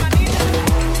Balvin, con Anita.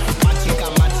 Más chica,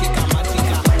 más chica, más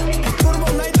chica. Turbo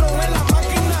Nitro en la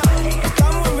máquina.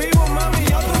 Estamos en vivo, mami,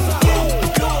 ya tú sabes.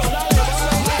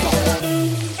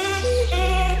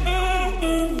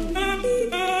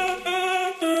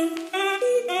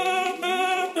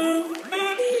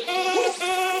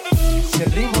 Si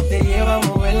el ritmo te lleva a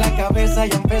mover la cabeza,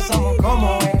 ya empezamos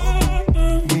como es.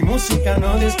 Mi música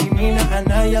no discrimina a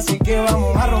nadie, así que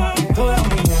vamos a romper. Toda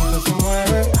mi gente se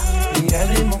mueve, mira el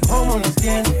ritmo como los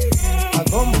tiene.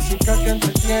 Hago música que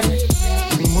entretiene,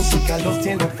 mi música los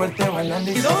tiene fuerte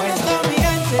bailando y ¿Y dónde está mi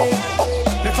gente?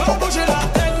 Le faut bouger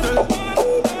la tête.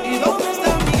 ¿Y dónde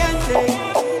está mi gente?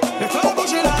 Le faut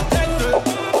bouger la tête.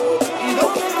 ¿Y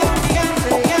dónde está mi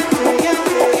gente?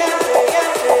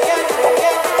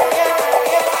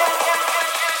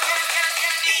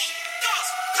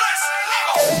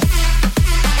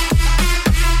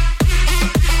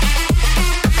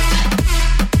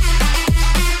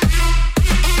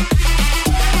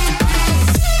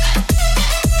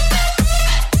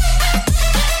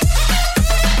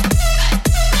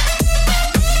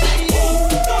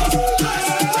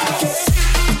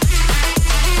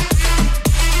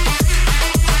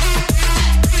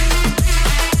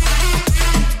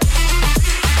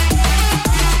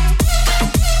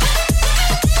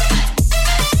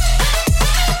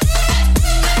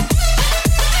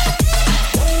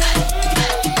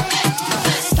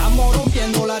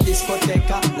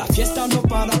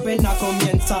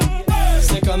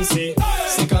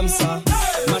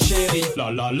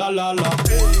 la.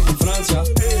 Francia,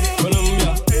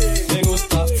 Colombia, me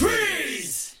gusta.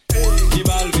 Freeze. J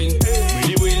Balvin,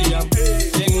 Willy William,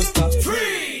 me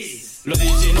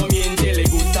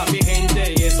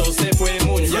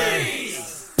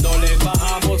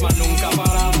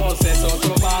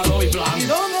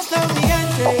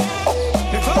gente?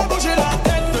 Me fa bouger la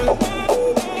tête.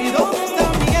 ¿Y dónde está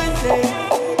mi gente?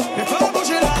 Me fa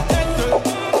bouger la tête.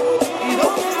 ¿Y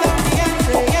dónde está mi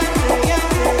gente?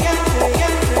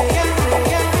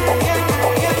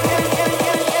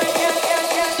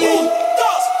 Un,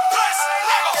 dos, tres,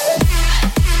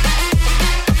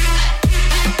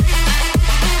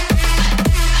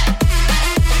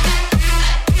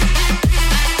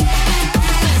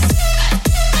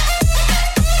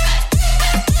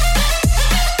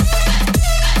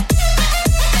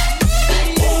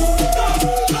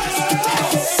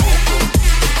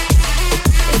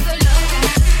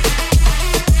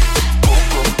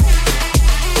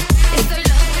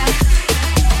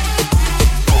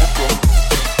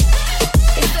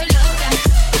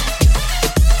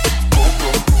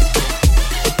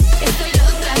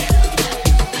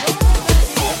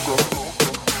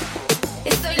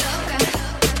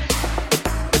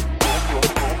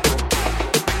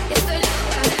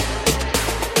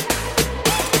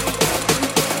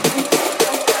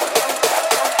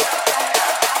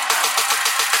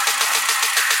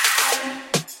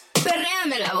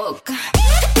 Perréame la boca.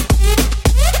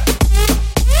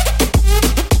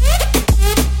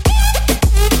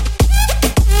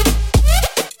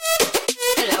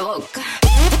 En la boca.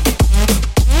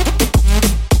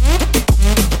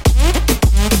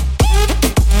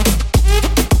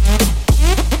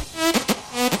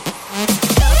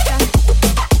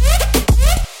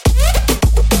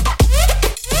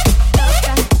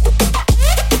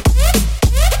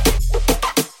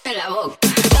 En la boca.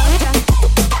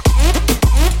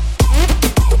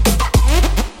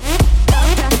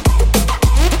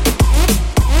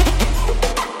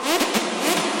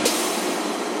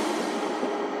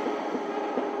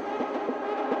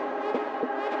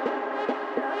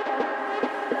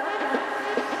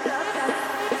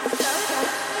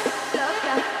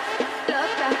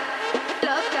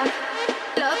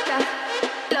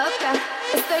 Loca,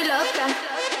 estoy loca.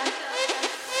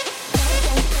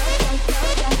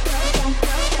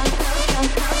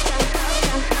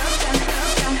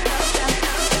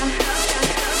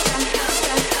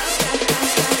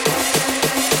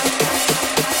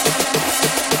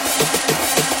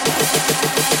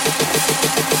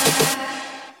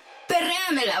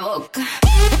 Perréame la boca.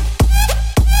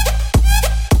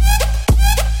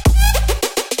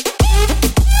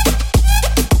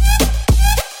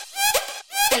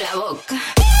 En la boca.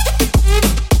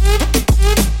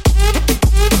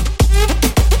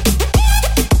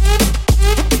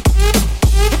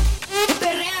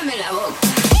 Perréame la boca.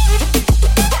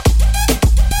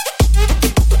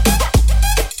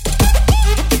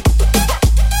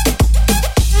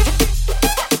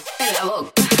 En la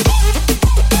boca.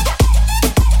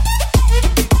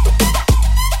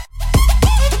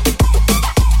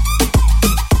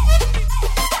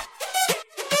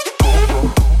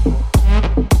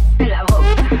 En la boca.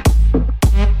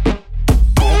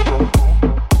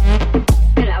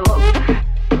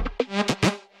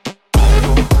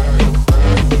 En la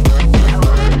boca.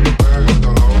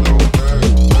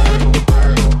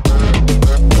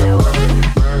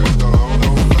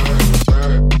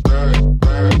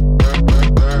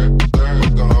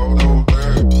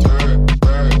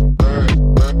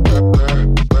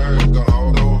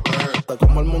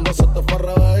 Como el mundo se te fue al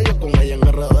revés, yo con ella en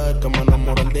RD, que me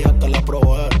enamoré el día que la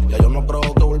probé. Ya yo no creo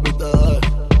que volviste de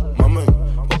mami,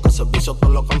 porque ese vicio te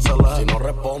lo cancelé. Si no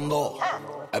respondo,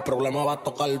 el problema va a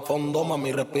tocar el fondo.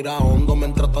 Mami, respira hondo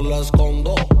mientras te lo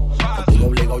escondo. Contigo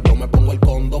obligado yo me pongo el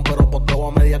condón, pero posteo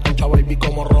a media cancha, baby,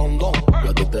 como Rondo. Y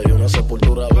a ti te dio una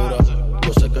sepultura dura.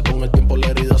 Yo sé que con el tiempo la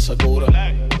herida se cura.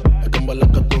 Es que en verdad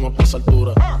que tú no estás a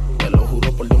altura. Te lo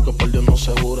juro por Dios que por Dios no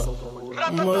se jura.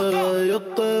 Yo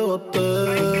te boté,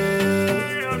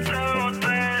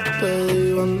 te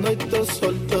di banda y te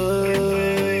solté.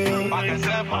 Pa' que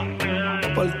sepa,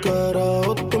 pa'l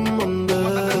carajo te mandé.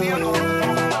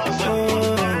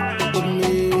 De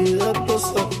mi vida te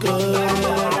saqué.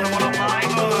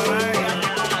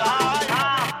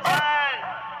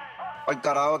 Pa'l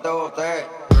carajo te boté.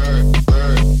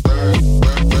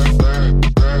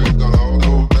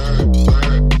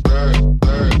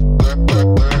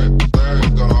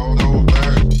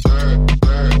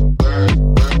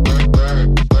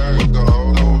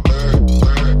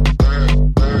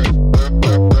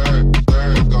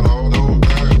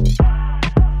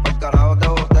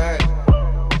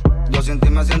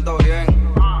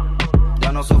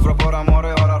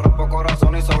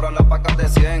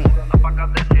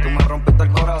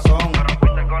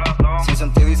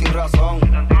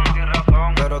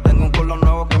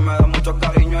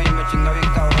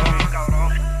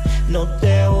 No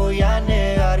te voy a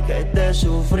negar que te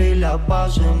sufrí, la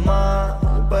pasé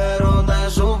mal.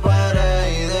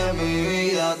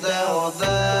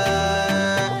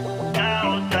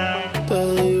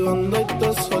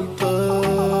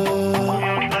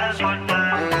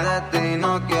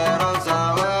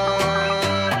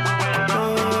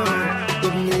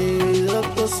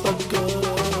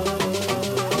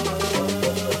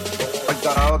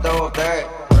 te boté.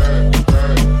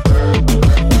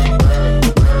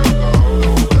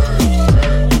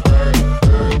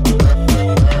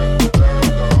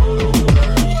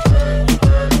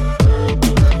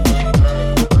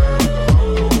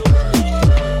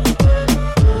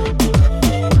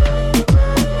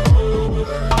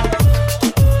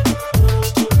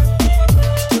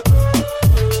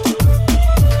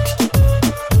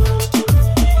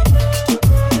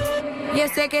 Yo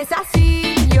sé que es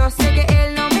así, yo sé que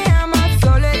él no me ama,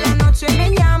 solo en la noche me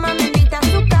llama, me invita a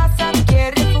su casa,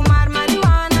 quiere fumar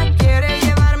marihuana, quiere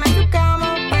llevarme a su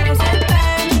cama, pero ser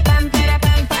pam, pam, para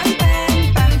pam, pam,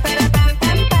 pam, pam, para pam,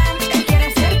 pam, pam, él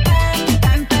quiere ser pam,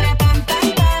 pam, para pam,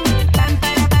 pam, pam, pam,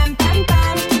 para pam, pam,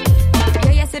 pam.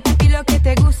 Yo ya sé, papi, lo que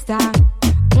te gusta,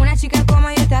 una chica como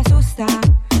yo te asusta,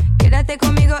 quédate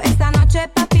conmigo esta noche,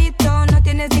 papito, no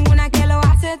tienes ninguna que lo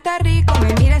hace tan rico,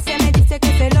 me mira y se me dice que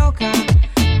estoy loca.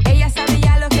 Ella sabe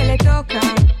ya lo que le toca.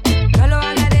 No lo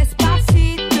haga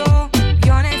despacito.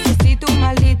 Yo necesito un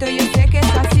maldito. Yo sé que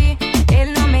es así.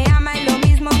 Él no me ama y lo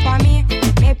mismo pa' mí.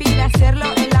 Me pide hacerlo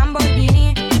en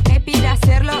Lamborghini. Me pide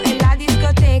hacerlo en la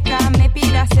discoteca. Me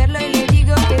pide hacerlo y le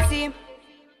digo que sí.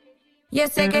 Yo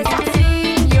sé que es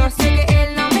así. Yo sé que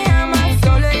él no me ama.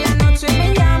 Solo en la noche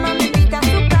me llama. Me invita a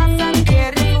su casa.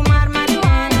 Quiere fumar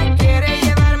marihuana. Quiere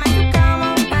llevarme a su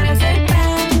cama. Para hacer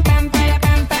pam, pam, para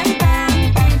pam, pam,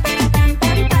 pam, pam, para pam,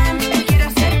 pam, pam. Él quiere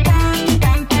hacer pam,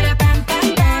 pam, para pam,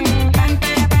 pam, pam, pam,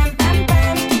 para pam, pam,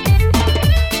 pam.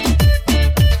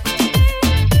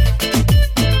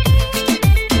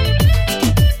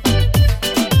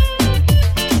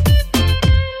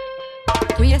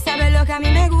 Tú ya sabes lo que a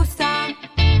mí me gusta.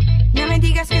 No me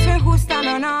digas que soy justa,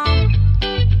 no, no.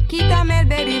 Quítame el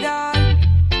bebidor.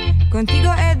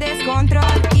 Contigo es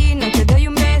descontrol y no te doy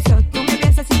un beso. Tú me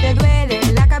besas y te duele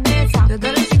la cabeza.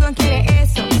 Todos los chicos quieren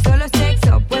eso, solo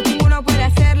sexo. Pues ninguno puede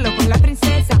hacerlo con la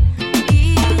princesa.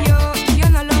 Y yo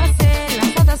no lo sé. Las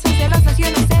otras son celosas, yo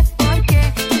no sé por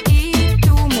qué. Y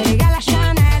tú me regalas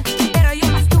Chanel, pero yo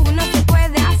más tú no se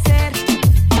puede hacer.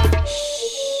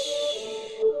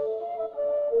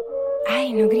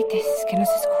 Ay, no grites, que no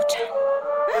se escucha.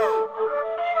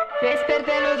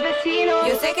 Desperté a los vecinos.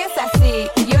 Yo sé que es así.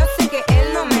 Yo sé que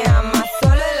él no me ama.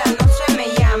 Solo en la noche me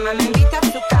llama. Me invita a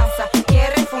su casa.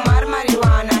 Quiere fumar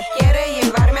marihuana. Quiere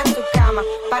llevarme a su cama.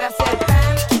 Para hacer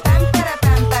pam, pam, para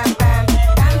pam, pam, pam.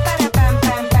 Pam, para pam,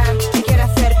 pam, pam. Me quiere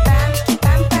hacer pam,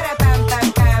 pam, para pam,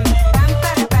 pam, pam. Pam,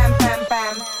 para pam, pam,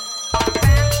 pam.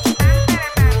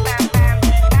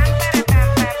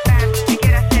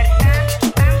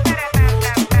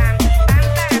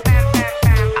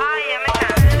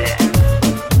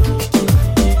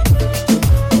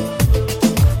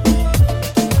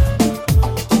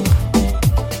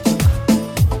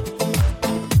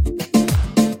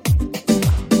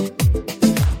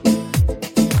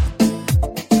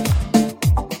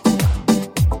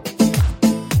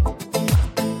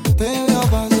 Te veo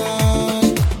pasar,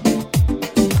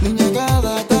 niña,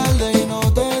 cada tarde y no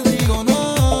te digo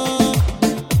nada,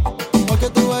 porque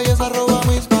tu belleza roba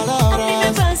mis palabras. A mí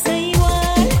me pasa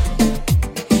igual,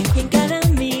 y en cada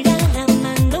mirada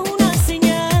mando una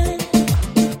señal.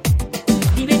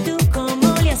 Dime tú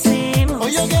cómo le hacemos.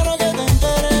 Hoy yo quiero que te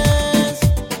enteres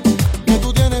que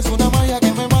tú tienes una magia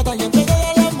que me mata y entre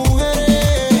todas las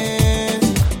mujeres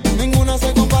ninguna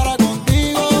se compara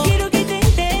contigo. Hoy yo quiero que te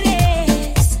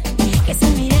enteres que esa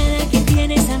mirada que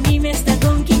tienes a mí me está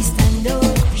conquistando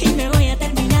y me voy a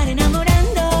terminar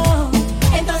enamorando.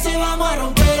 Entonces vamos a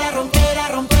romper, a romper, a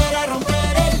romper, a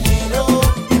romper el hielo,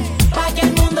 pa' que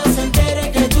el mundo se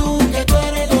entere que tú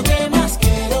eres lo que más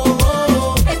quiero.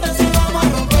 Entonces vamos a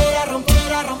romper, a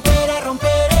romper, a romper, a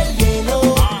romper el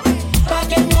hielo, pa'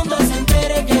 que el mundo se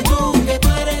entere que tú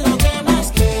eres lo que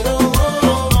más quiero.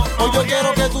 Hoy yo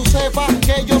quiero que tú sepas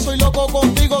que yo soy loco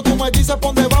contigo. Tú me dices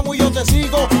por dónde vamos y yo te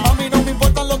sigo. A mí no me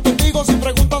importan los testigos, si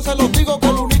preguntan se los digo, que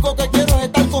lo único que quiero es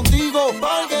estar contigo.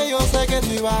 Porque yo sé que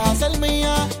tú ibas a ser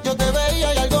mía. Yo te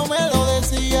veía y algo me lo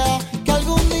decía, que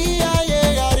algún día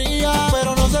llegaría,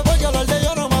 pero no sé por qué hablar de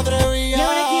yo no me atrevía. Y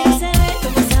ahora quiero saber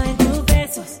cómo saben tus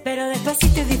besos, pero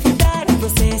despacito y disfrutar el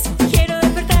proceso. Quiero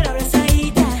despertar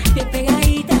abrazadita, bien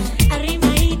pegadita,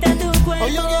 arrimadita a tu cuerpo.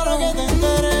 Hoy yo quiero que te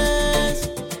enteres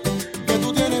que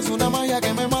tú tienes una magia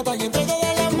que me mata y entre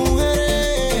todas las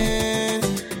mujeres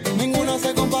ninguna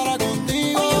se compara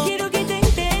contigo. Hoy yo quiero que te enteres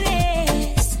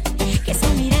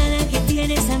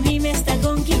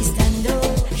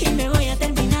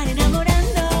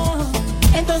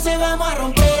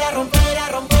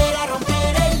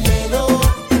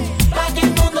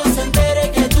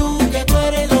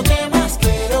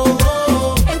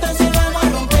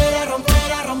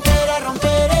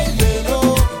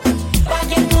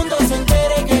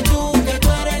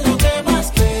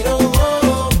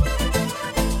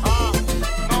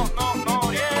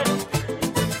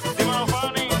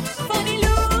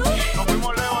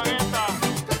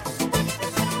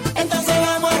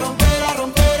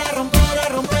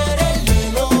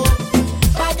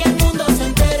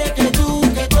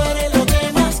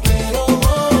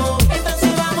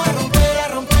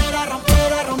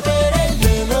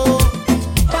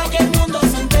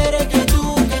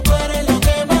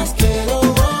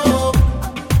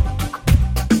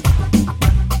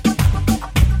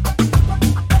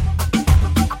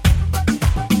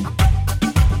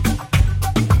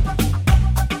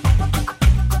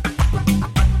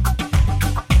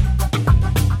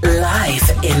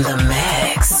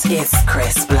It's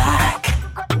Chris Black.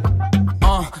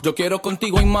 Yo quiero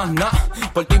contigo y más nada.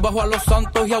 Por ti bajo a Los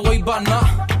Santos y a Guaybana.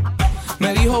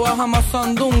 Me dijo baja más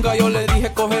sandunga. Yo le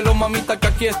dije cógelo mamita que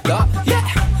aquí está. Yeah.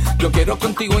 Yo quiero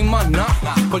contigo y más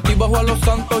nada. Por ti bajo a Los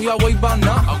Santos y a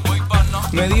Guaybana.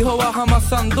 Me dijo baja más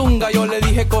sandunga, yo le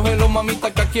dije cógelo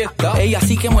mamita que aquí está. Ella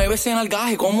sí que mueve ese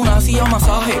nalgaje como una silla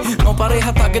masaje. No pares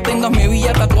hasta que tengas mi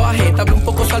villa tatuaje. Te un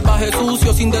poco salvaje,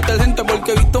 sucio, sin detergente,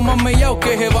 porque he visto más mellao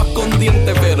que jevas con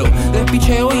dientes. Pero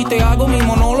despicheo y te hago mi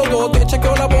monólogo. Te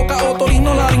chequeo la boca,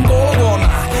 otorino laringólogo.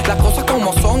 Las cosas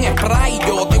como son, spray.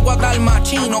 Yo te voy a dar más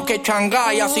chino que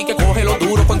Shanghái. Así que cógelo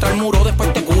duro contra el muro,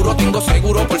 después te curo. Tengo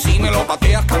seguro por si me lo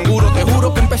pateas canguro. Te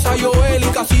juro que empezó a llover y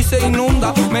casi se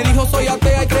inunda. Me dijo soy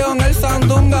atea y creo en el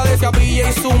sandunga. Decía brilla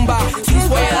y zumba, si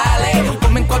fue dale.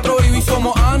 Ponme en 4 y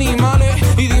somos animales.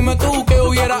 Y dime tú qué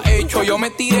hubiera hecho. Yo me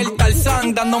tiré el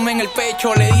Tarzán dándome en el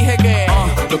pecho. Le dije que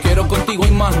yo quiero contigo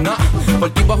y más nada.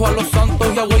 Por ti bajo a Los Santos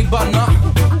y a Guaybana.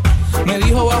 Me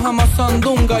dijo baja más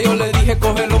sandunga. Yo le dije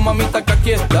cógelo mamita que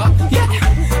aquí está. Yeah.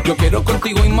 Yo quiero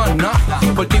contigo y más nada.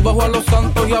 Por ti bajo a Los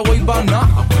Santos y a Guaybana.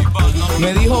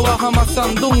 Me dijo baja más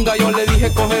sandunga. Yo le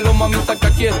dije cógelo mamita que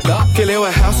aquí está. Que le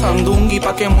baja a sandungi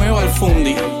pa' que mueva el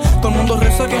fundi. Todo el mundo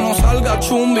reza que no salga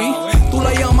chumbi. Tú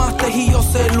la llamaste y yo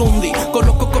sé lundi. Con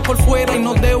los cocos por fuera y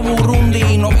no de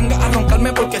Burundi. No vengas a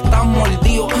roncarme porque estás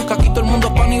mordido. Que aquí todo el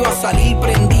mundo pan iba a salir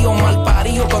prendido. Mal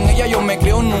parido, con ella yo me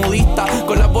creo nudista.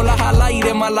 Con las bolas al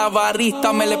aire,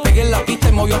 malabarista. Me le pegué en la pista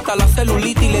y movió hasta la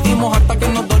celulitis. Y le dimos hasta que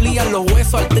nos dolían los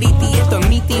huesos artritis. Esto es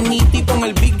niti con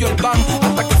el Big Joel Bang.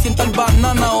 Hasta que sienta el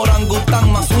banana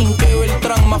orangután. Más swing que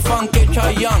Beltrán, más fan que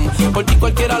Chayanne. Por ti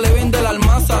cualquiera le vende el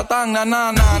alma a Satán.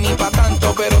 Nanana, ni pa'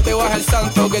 tanto, pero te baja el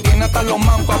santo. Que tiene hasta los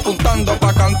mancos apuntando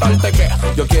pa' cantarte que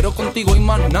yo quiero contigo y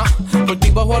más nada. Por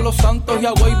ti bajo a Los Santos y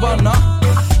a Guaybana.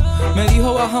 Me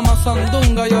dijo baja más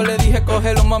sandunga. Yo le dije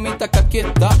cógelo mamita que aquí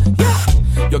está.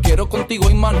 Yeah. Yo quiero contigo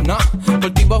y más nada.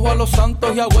 Por ti bajo a Los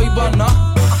Santos y a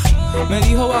Guaybana. Me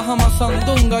dijo baja más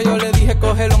sandunga. Yo le dije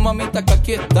cógelo mamita que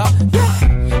aquí está.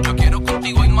 Yeah. Yo quiero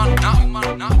contigo y más nada.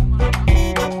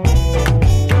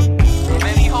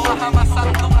 Me dijo baja más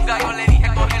sandunga. Yo le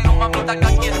dije cógelo mamita que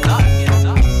aquí está.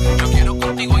 Yo quiero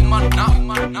contigo y más nada.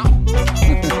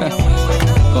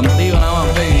 Contigo nada más,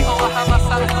 baby. Me dijo baja más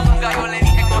sandunga. Yo le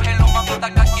dije cógelo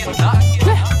mamita que aquí está.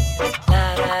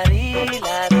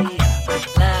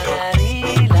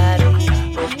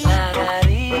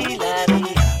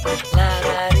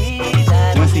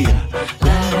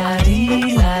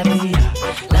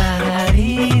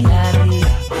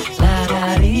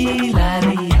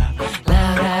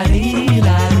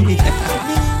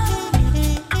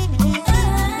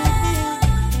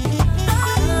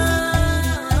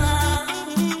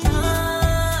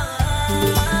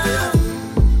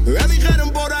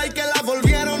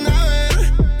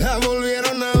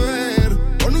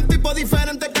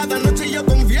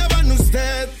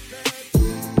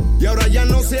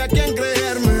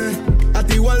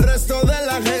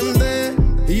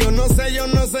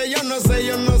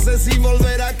 Si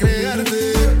volver a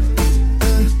creerte.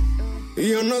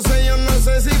 Yo no sé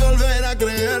si volver a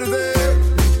creerte.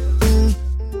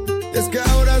 Es que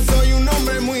ahora soy un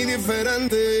hombre muy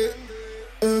diferente.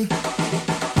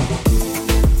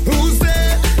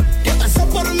 Usted que pasó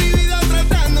por mi vida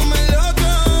tratándome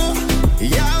loco. Y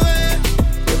ya ve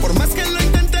que por más que lo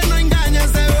intente no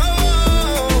engañas de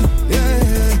bobo.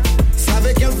 Yeah.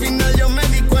 Sabe que al final yo me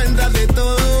di cuenta de todo.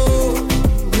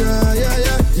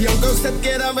 Y aunque usted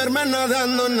quiera verme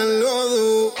nadando en el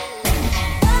lodo.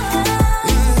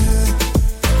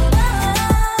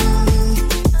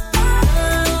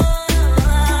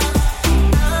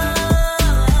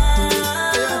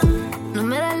 No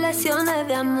me das lecciones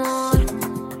de amor.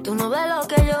 Tú no ves lo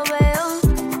que yo veo.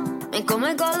 Me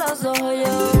come con los ojos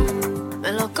yo.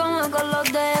 Me los como con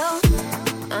los dedos.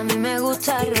 A mí me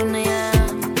gusta ronear.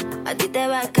 A ti te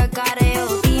va el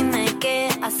cacareo. Dime qué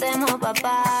hacemos,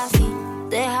 papá.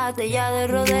 Déjate ya de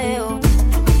rodeo.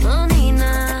 No,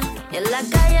 Nina. En la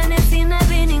calle ni en cine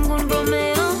vi ningún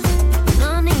Romeo.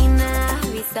 No, Nina.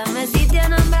 Avísame si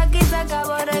tiene hambre, aquí se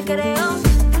acabó el recreo.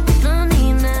 No,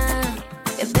 Nina.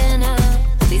 Qué pena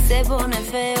si se pone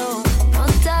feo. No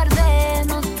tarde.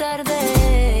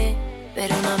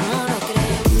 Pero no lo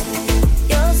creo.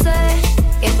 Yo sé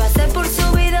que pasé por su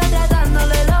vida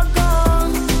tratándole loco.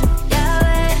 Ya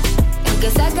ves, que aunque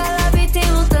saca la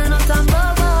víctima, usted no tampoco.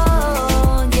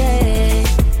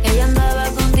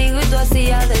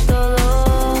 Hacía de todo,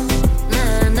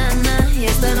 y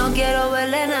este no quiero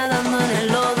verle nadando en el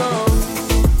lodo.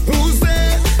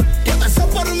 Usted que pasó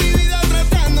por mi vida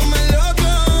tratándome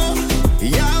loco. Y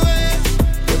ya ve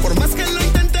que por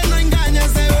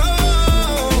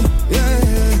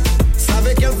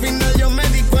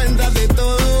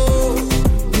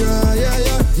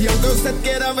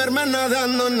quiera verme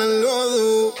nadando en el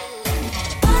lodo.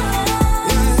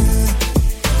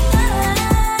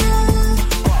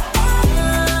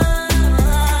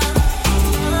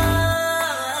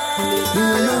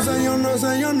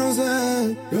 Yo no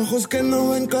sé, ojos que no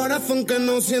ven, corazón que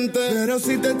no siente, pero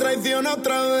si te traiciona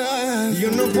otra vez, yo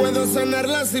no puedo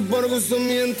sanarla si por gusto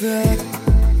miente.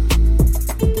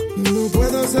 No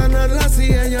puedo sanarla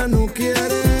si ella no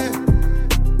quiere.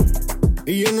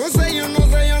 Y yo no sé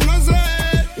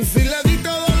si le di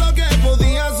todo lo que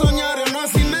podía soñar o no,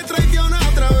 si me traiciona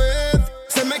otra vez.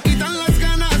 Se me quitan las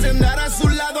ganas de andar a su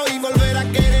lado y volver a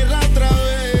quererla otra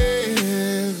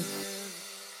vez.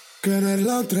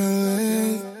 Quererla otra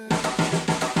vez.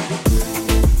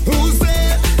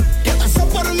 Usted que pasó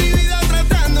por mi vida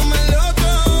tratándome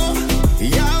loco, y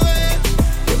ya ve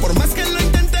que por más que lo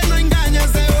intente no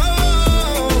engañas de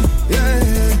bobo.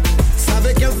 Yeah.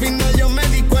 Sabe que al final yo me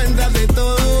di cuenta de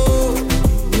todo.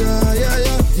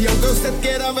 Y aunque usted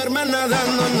quiera verme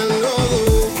nadando en el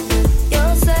lodo,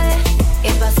 Yo sé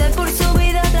que pasé por su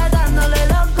vida tratándole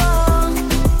loco.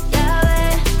 Ya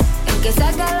ves, que aunque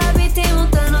saca la víctima,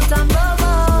 usted no está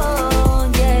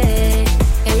bobo. Yeah.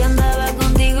 Ella andaba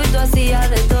contigo y tú hacías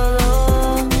de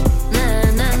todo. Na,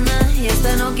 na, na. Y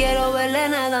este no quiero verle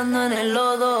nadando en el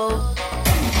lodo.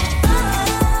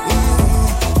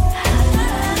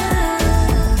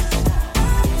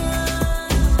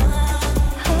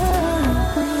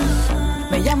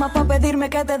 Me llamas pa' pedirme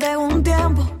que te dé un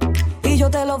tiempo y yo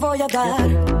te lo voy a dar.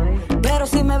 Pero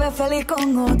si me ves feliz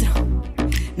con otro,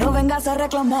 no vengas a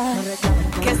reclamar.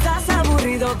 Que estás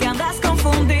aburrido, que andas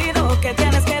confundido, que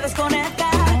tienes que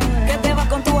desconectar, que te vas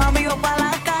con tus amigos pa'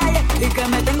 la calle y que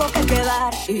me tengo que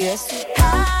quedar. Y eso,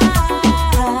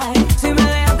 ay, si me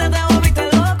dejaste te volviste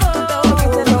loco.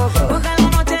 Porque la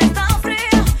noche está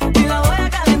fría y la voy a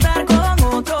calentar con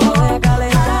otro. La voy a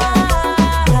calentar.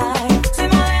 Si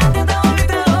me dejaste te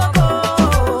volviste loco.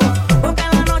 Porque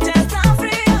la noche está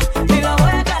fría y la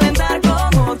voy a calentar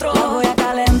con otro. La voy a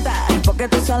calentar porque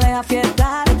tú sales a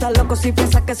fiestar. Estás loco si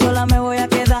piensas que sola me voy a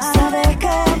quedar. ¿Sabes qué?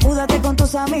 Múdate con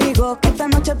tus amigos, que esta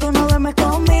noche tú no duermes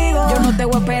conmigo. Yo no te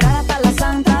voy a esperar hasta las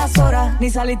santas horas, ni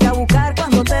salirte a buscar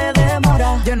cuando te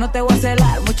demoras. Yo no te voy a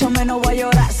celar, mucho menos voy a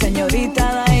llorar.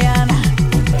 Señorita Diana,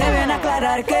 te viene a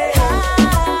aclarar que ay,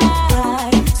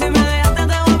 si me dejaste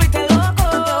te volviste loco.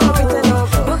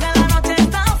 Porque la noche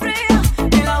está fría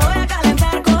y la voy a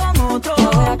calentar con otro. La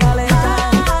voy a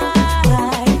calentar.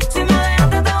 Si me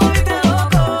dejaste te volviste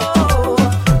loco.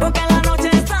 Porque la noche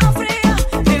está fría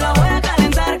y la voy a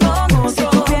calentar con otro. Si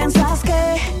tú piensas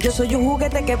que yo soy un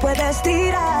juguete que puedes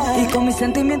tirar y con mis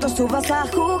sentimientos tú vas a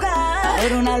jugar,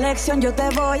 ahora una lección yo te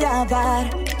voy a dar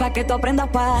pa' que tú aprendas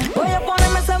paz. Voy a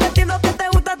ponerme ese vestido que te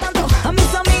gusta tanto. A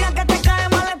mis amigas que te cae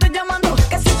mal estoy llamando.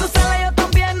 Que si tú sales yo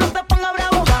también, no te pongas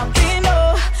bravo. Papi,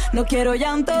 no quiero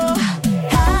llanto. Ay,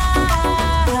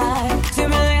 si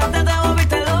me dejaste te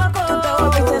volviste loco. Tú te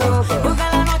volviste loco. Porque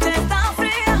la noche está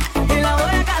fría y la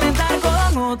voy a calentar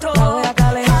con otro. La voy a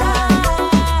calentar.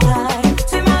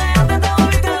 Si me dejaste te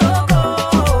volviste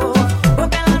loco.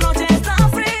 Porque la noche está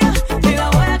fría y la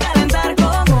voy a calentar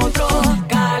con otro.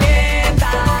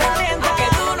 Calienta, calienta, que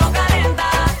tú no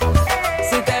calientas.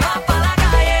 Si te vas pa' la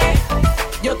calle,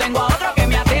 yo tengo a otro que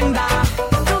me atienda.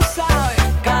 Tú sabes,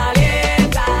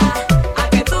 calienta, a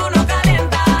que tú no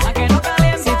calientas, a que no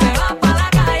calientas. Si te vas pa' la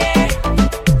calle,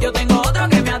 yo tengo otro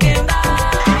que me atienda.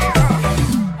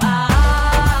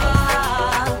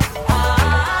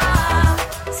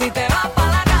 Si te vas pa'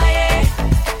 la calle,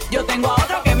 yo tengo a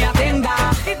otro que me atienda.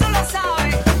 Y tú lo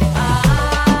sabes.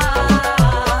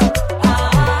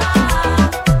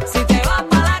 Si te vas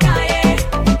pa' la calle,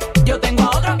 yo tengo a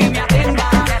otro que me atienda.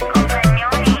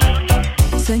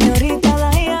 Señorita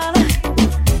Diana,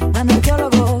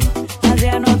 anarqueólogo,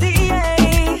 Adriano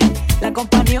DJ, la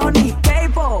compañía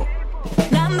K-Pop,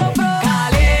 Nando Pro.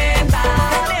 Calienta,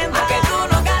 calienta, a que tú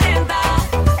no calientas.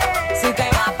 Si te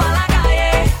vas pa' la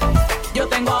calle, yo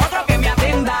tengo a otro que me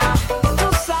atienda. Tú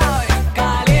sabes,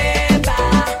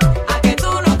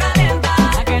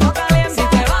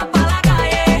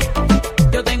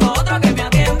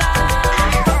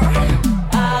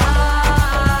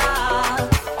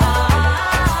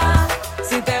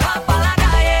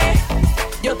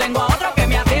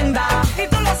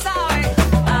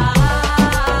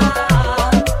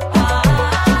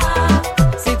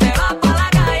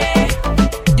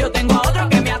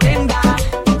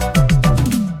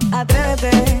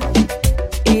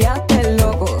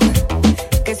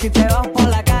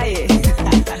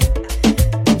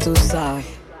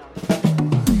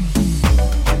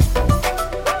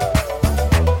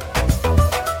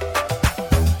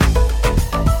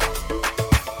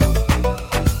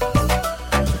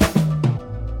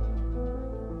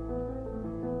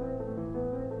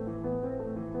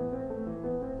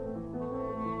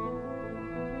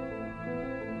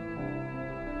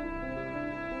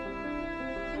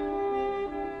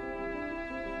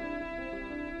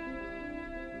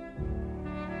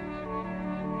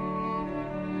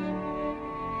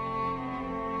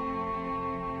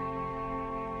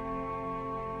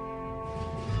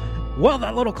 Well,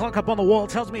 that little clock up on the wall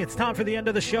tells me it's time for the end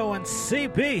of the show, and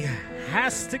CB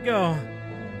has to go.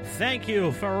 Thank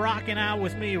you for rocking out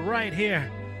with me right here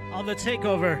on The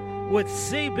Takeover with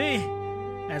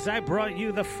CB as I brought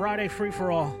you the Friday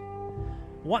Free-For-All.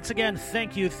 Once again,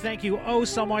 thank you oh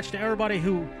so much to everybody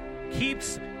who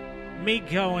keeps me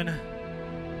going.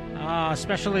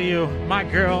 Especially you, my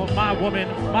girl, my woman,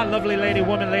 my lovely lady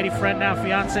friend, now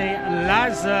fiance,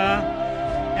 Liza.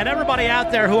 And everybody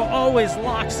out there who always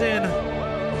locks in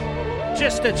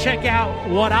just to check out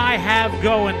what I have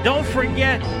going. Don't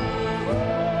forget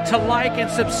to like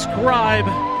and subscribe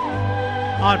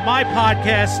on my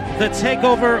podcast, The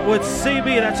Takeover with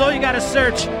CB. That's all you got to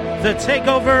search, The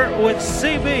Takeover with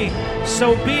CB.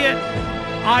 So be it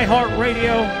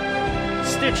iHeartRadio,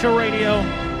 Stitcher Radio,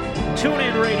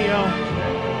 TuneIn Radio,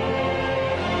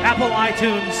 Apple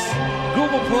iTunes,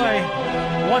 Google Play.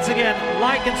 Once again,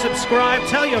 like and subscribe.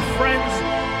 Tell your friends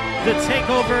The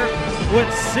Takeover with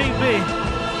CB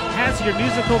has your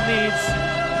musical needs.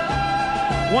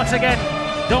 Once again,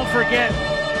 don't forget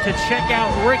to check out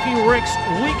Ricky Rick's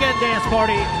Weekend Dance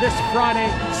Party this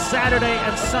Friday, Saturday,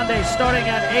 and Sunday starting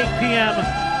at 8 p.m.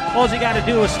 All you got to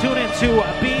do is tune into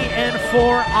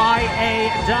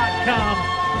bn4ia.com.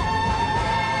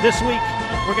 This week,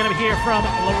 we're going to hear from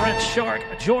Laurent Shark,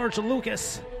 George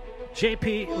Lucas,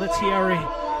 JP Lettieri,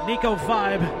 Nico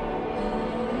Vibe.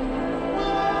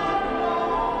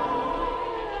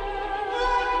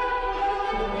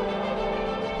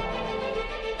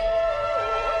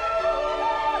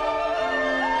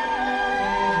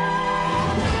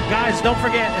 Guys, don't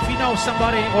forget, if you know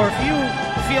somebody or if you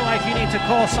feel like you need to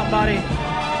call somebody,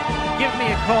 give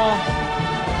me a call,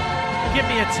 give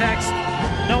me a text.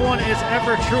 No one is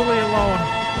ever truly alone.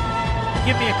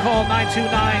 Give me a call,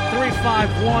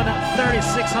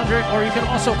 929-351-3600, or you can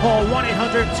also call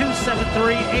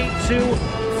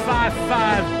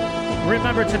 1-800-273-8255.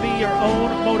 Remember to be your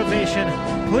own motivation.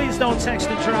 Please don't text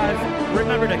and drive.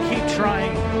 Remember to keep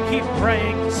trying, keep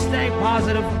praying, stay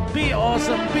positive, be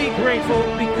awesome, be grateful,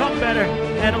 become better,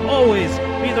 and always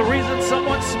be the reason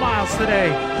someone smiles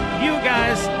today. You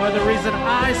guys are the reason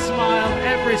I smile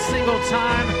every single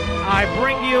time I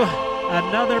bring you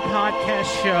another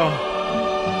podcast show.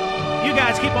 You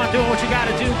guys keep on doing what you got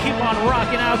to do. Keep on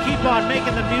rocking out. Keep on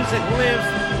making the music live.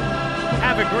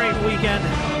 Have a great weekend.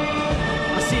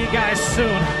 I'll see you guys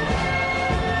soon.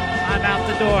 I'm out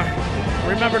the door.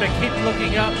 Remember to keep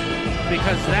looking up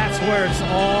because that's where it's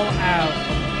all out.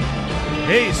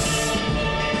 Peace.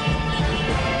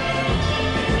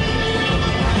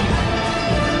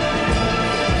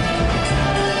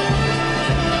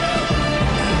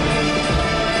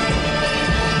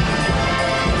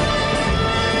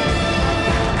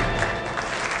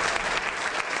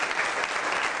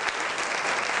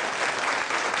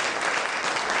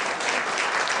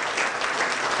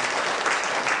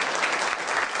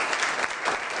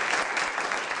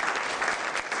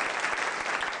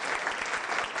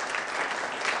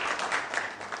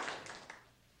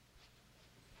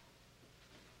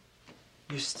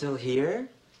 Still here?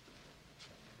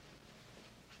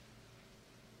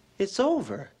 It's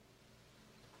over.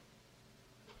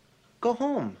 Go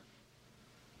home.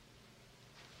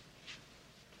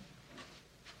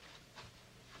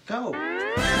 Go.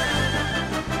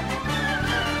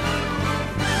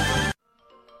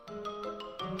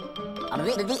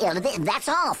 That's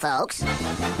all, folks.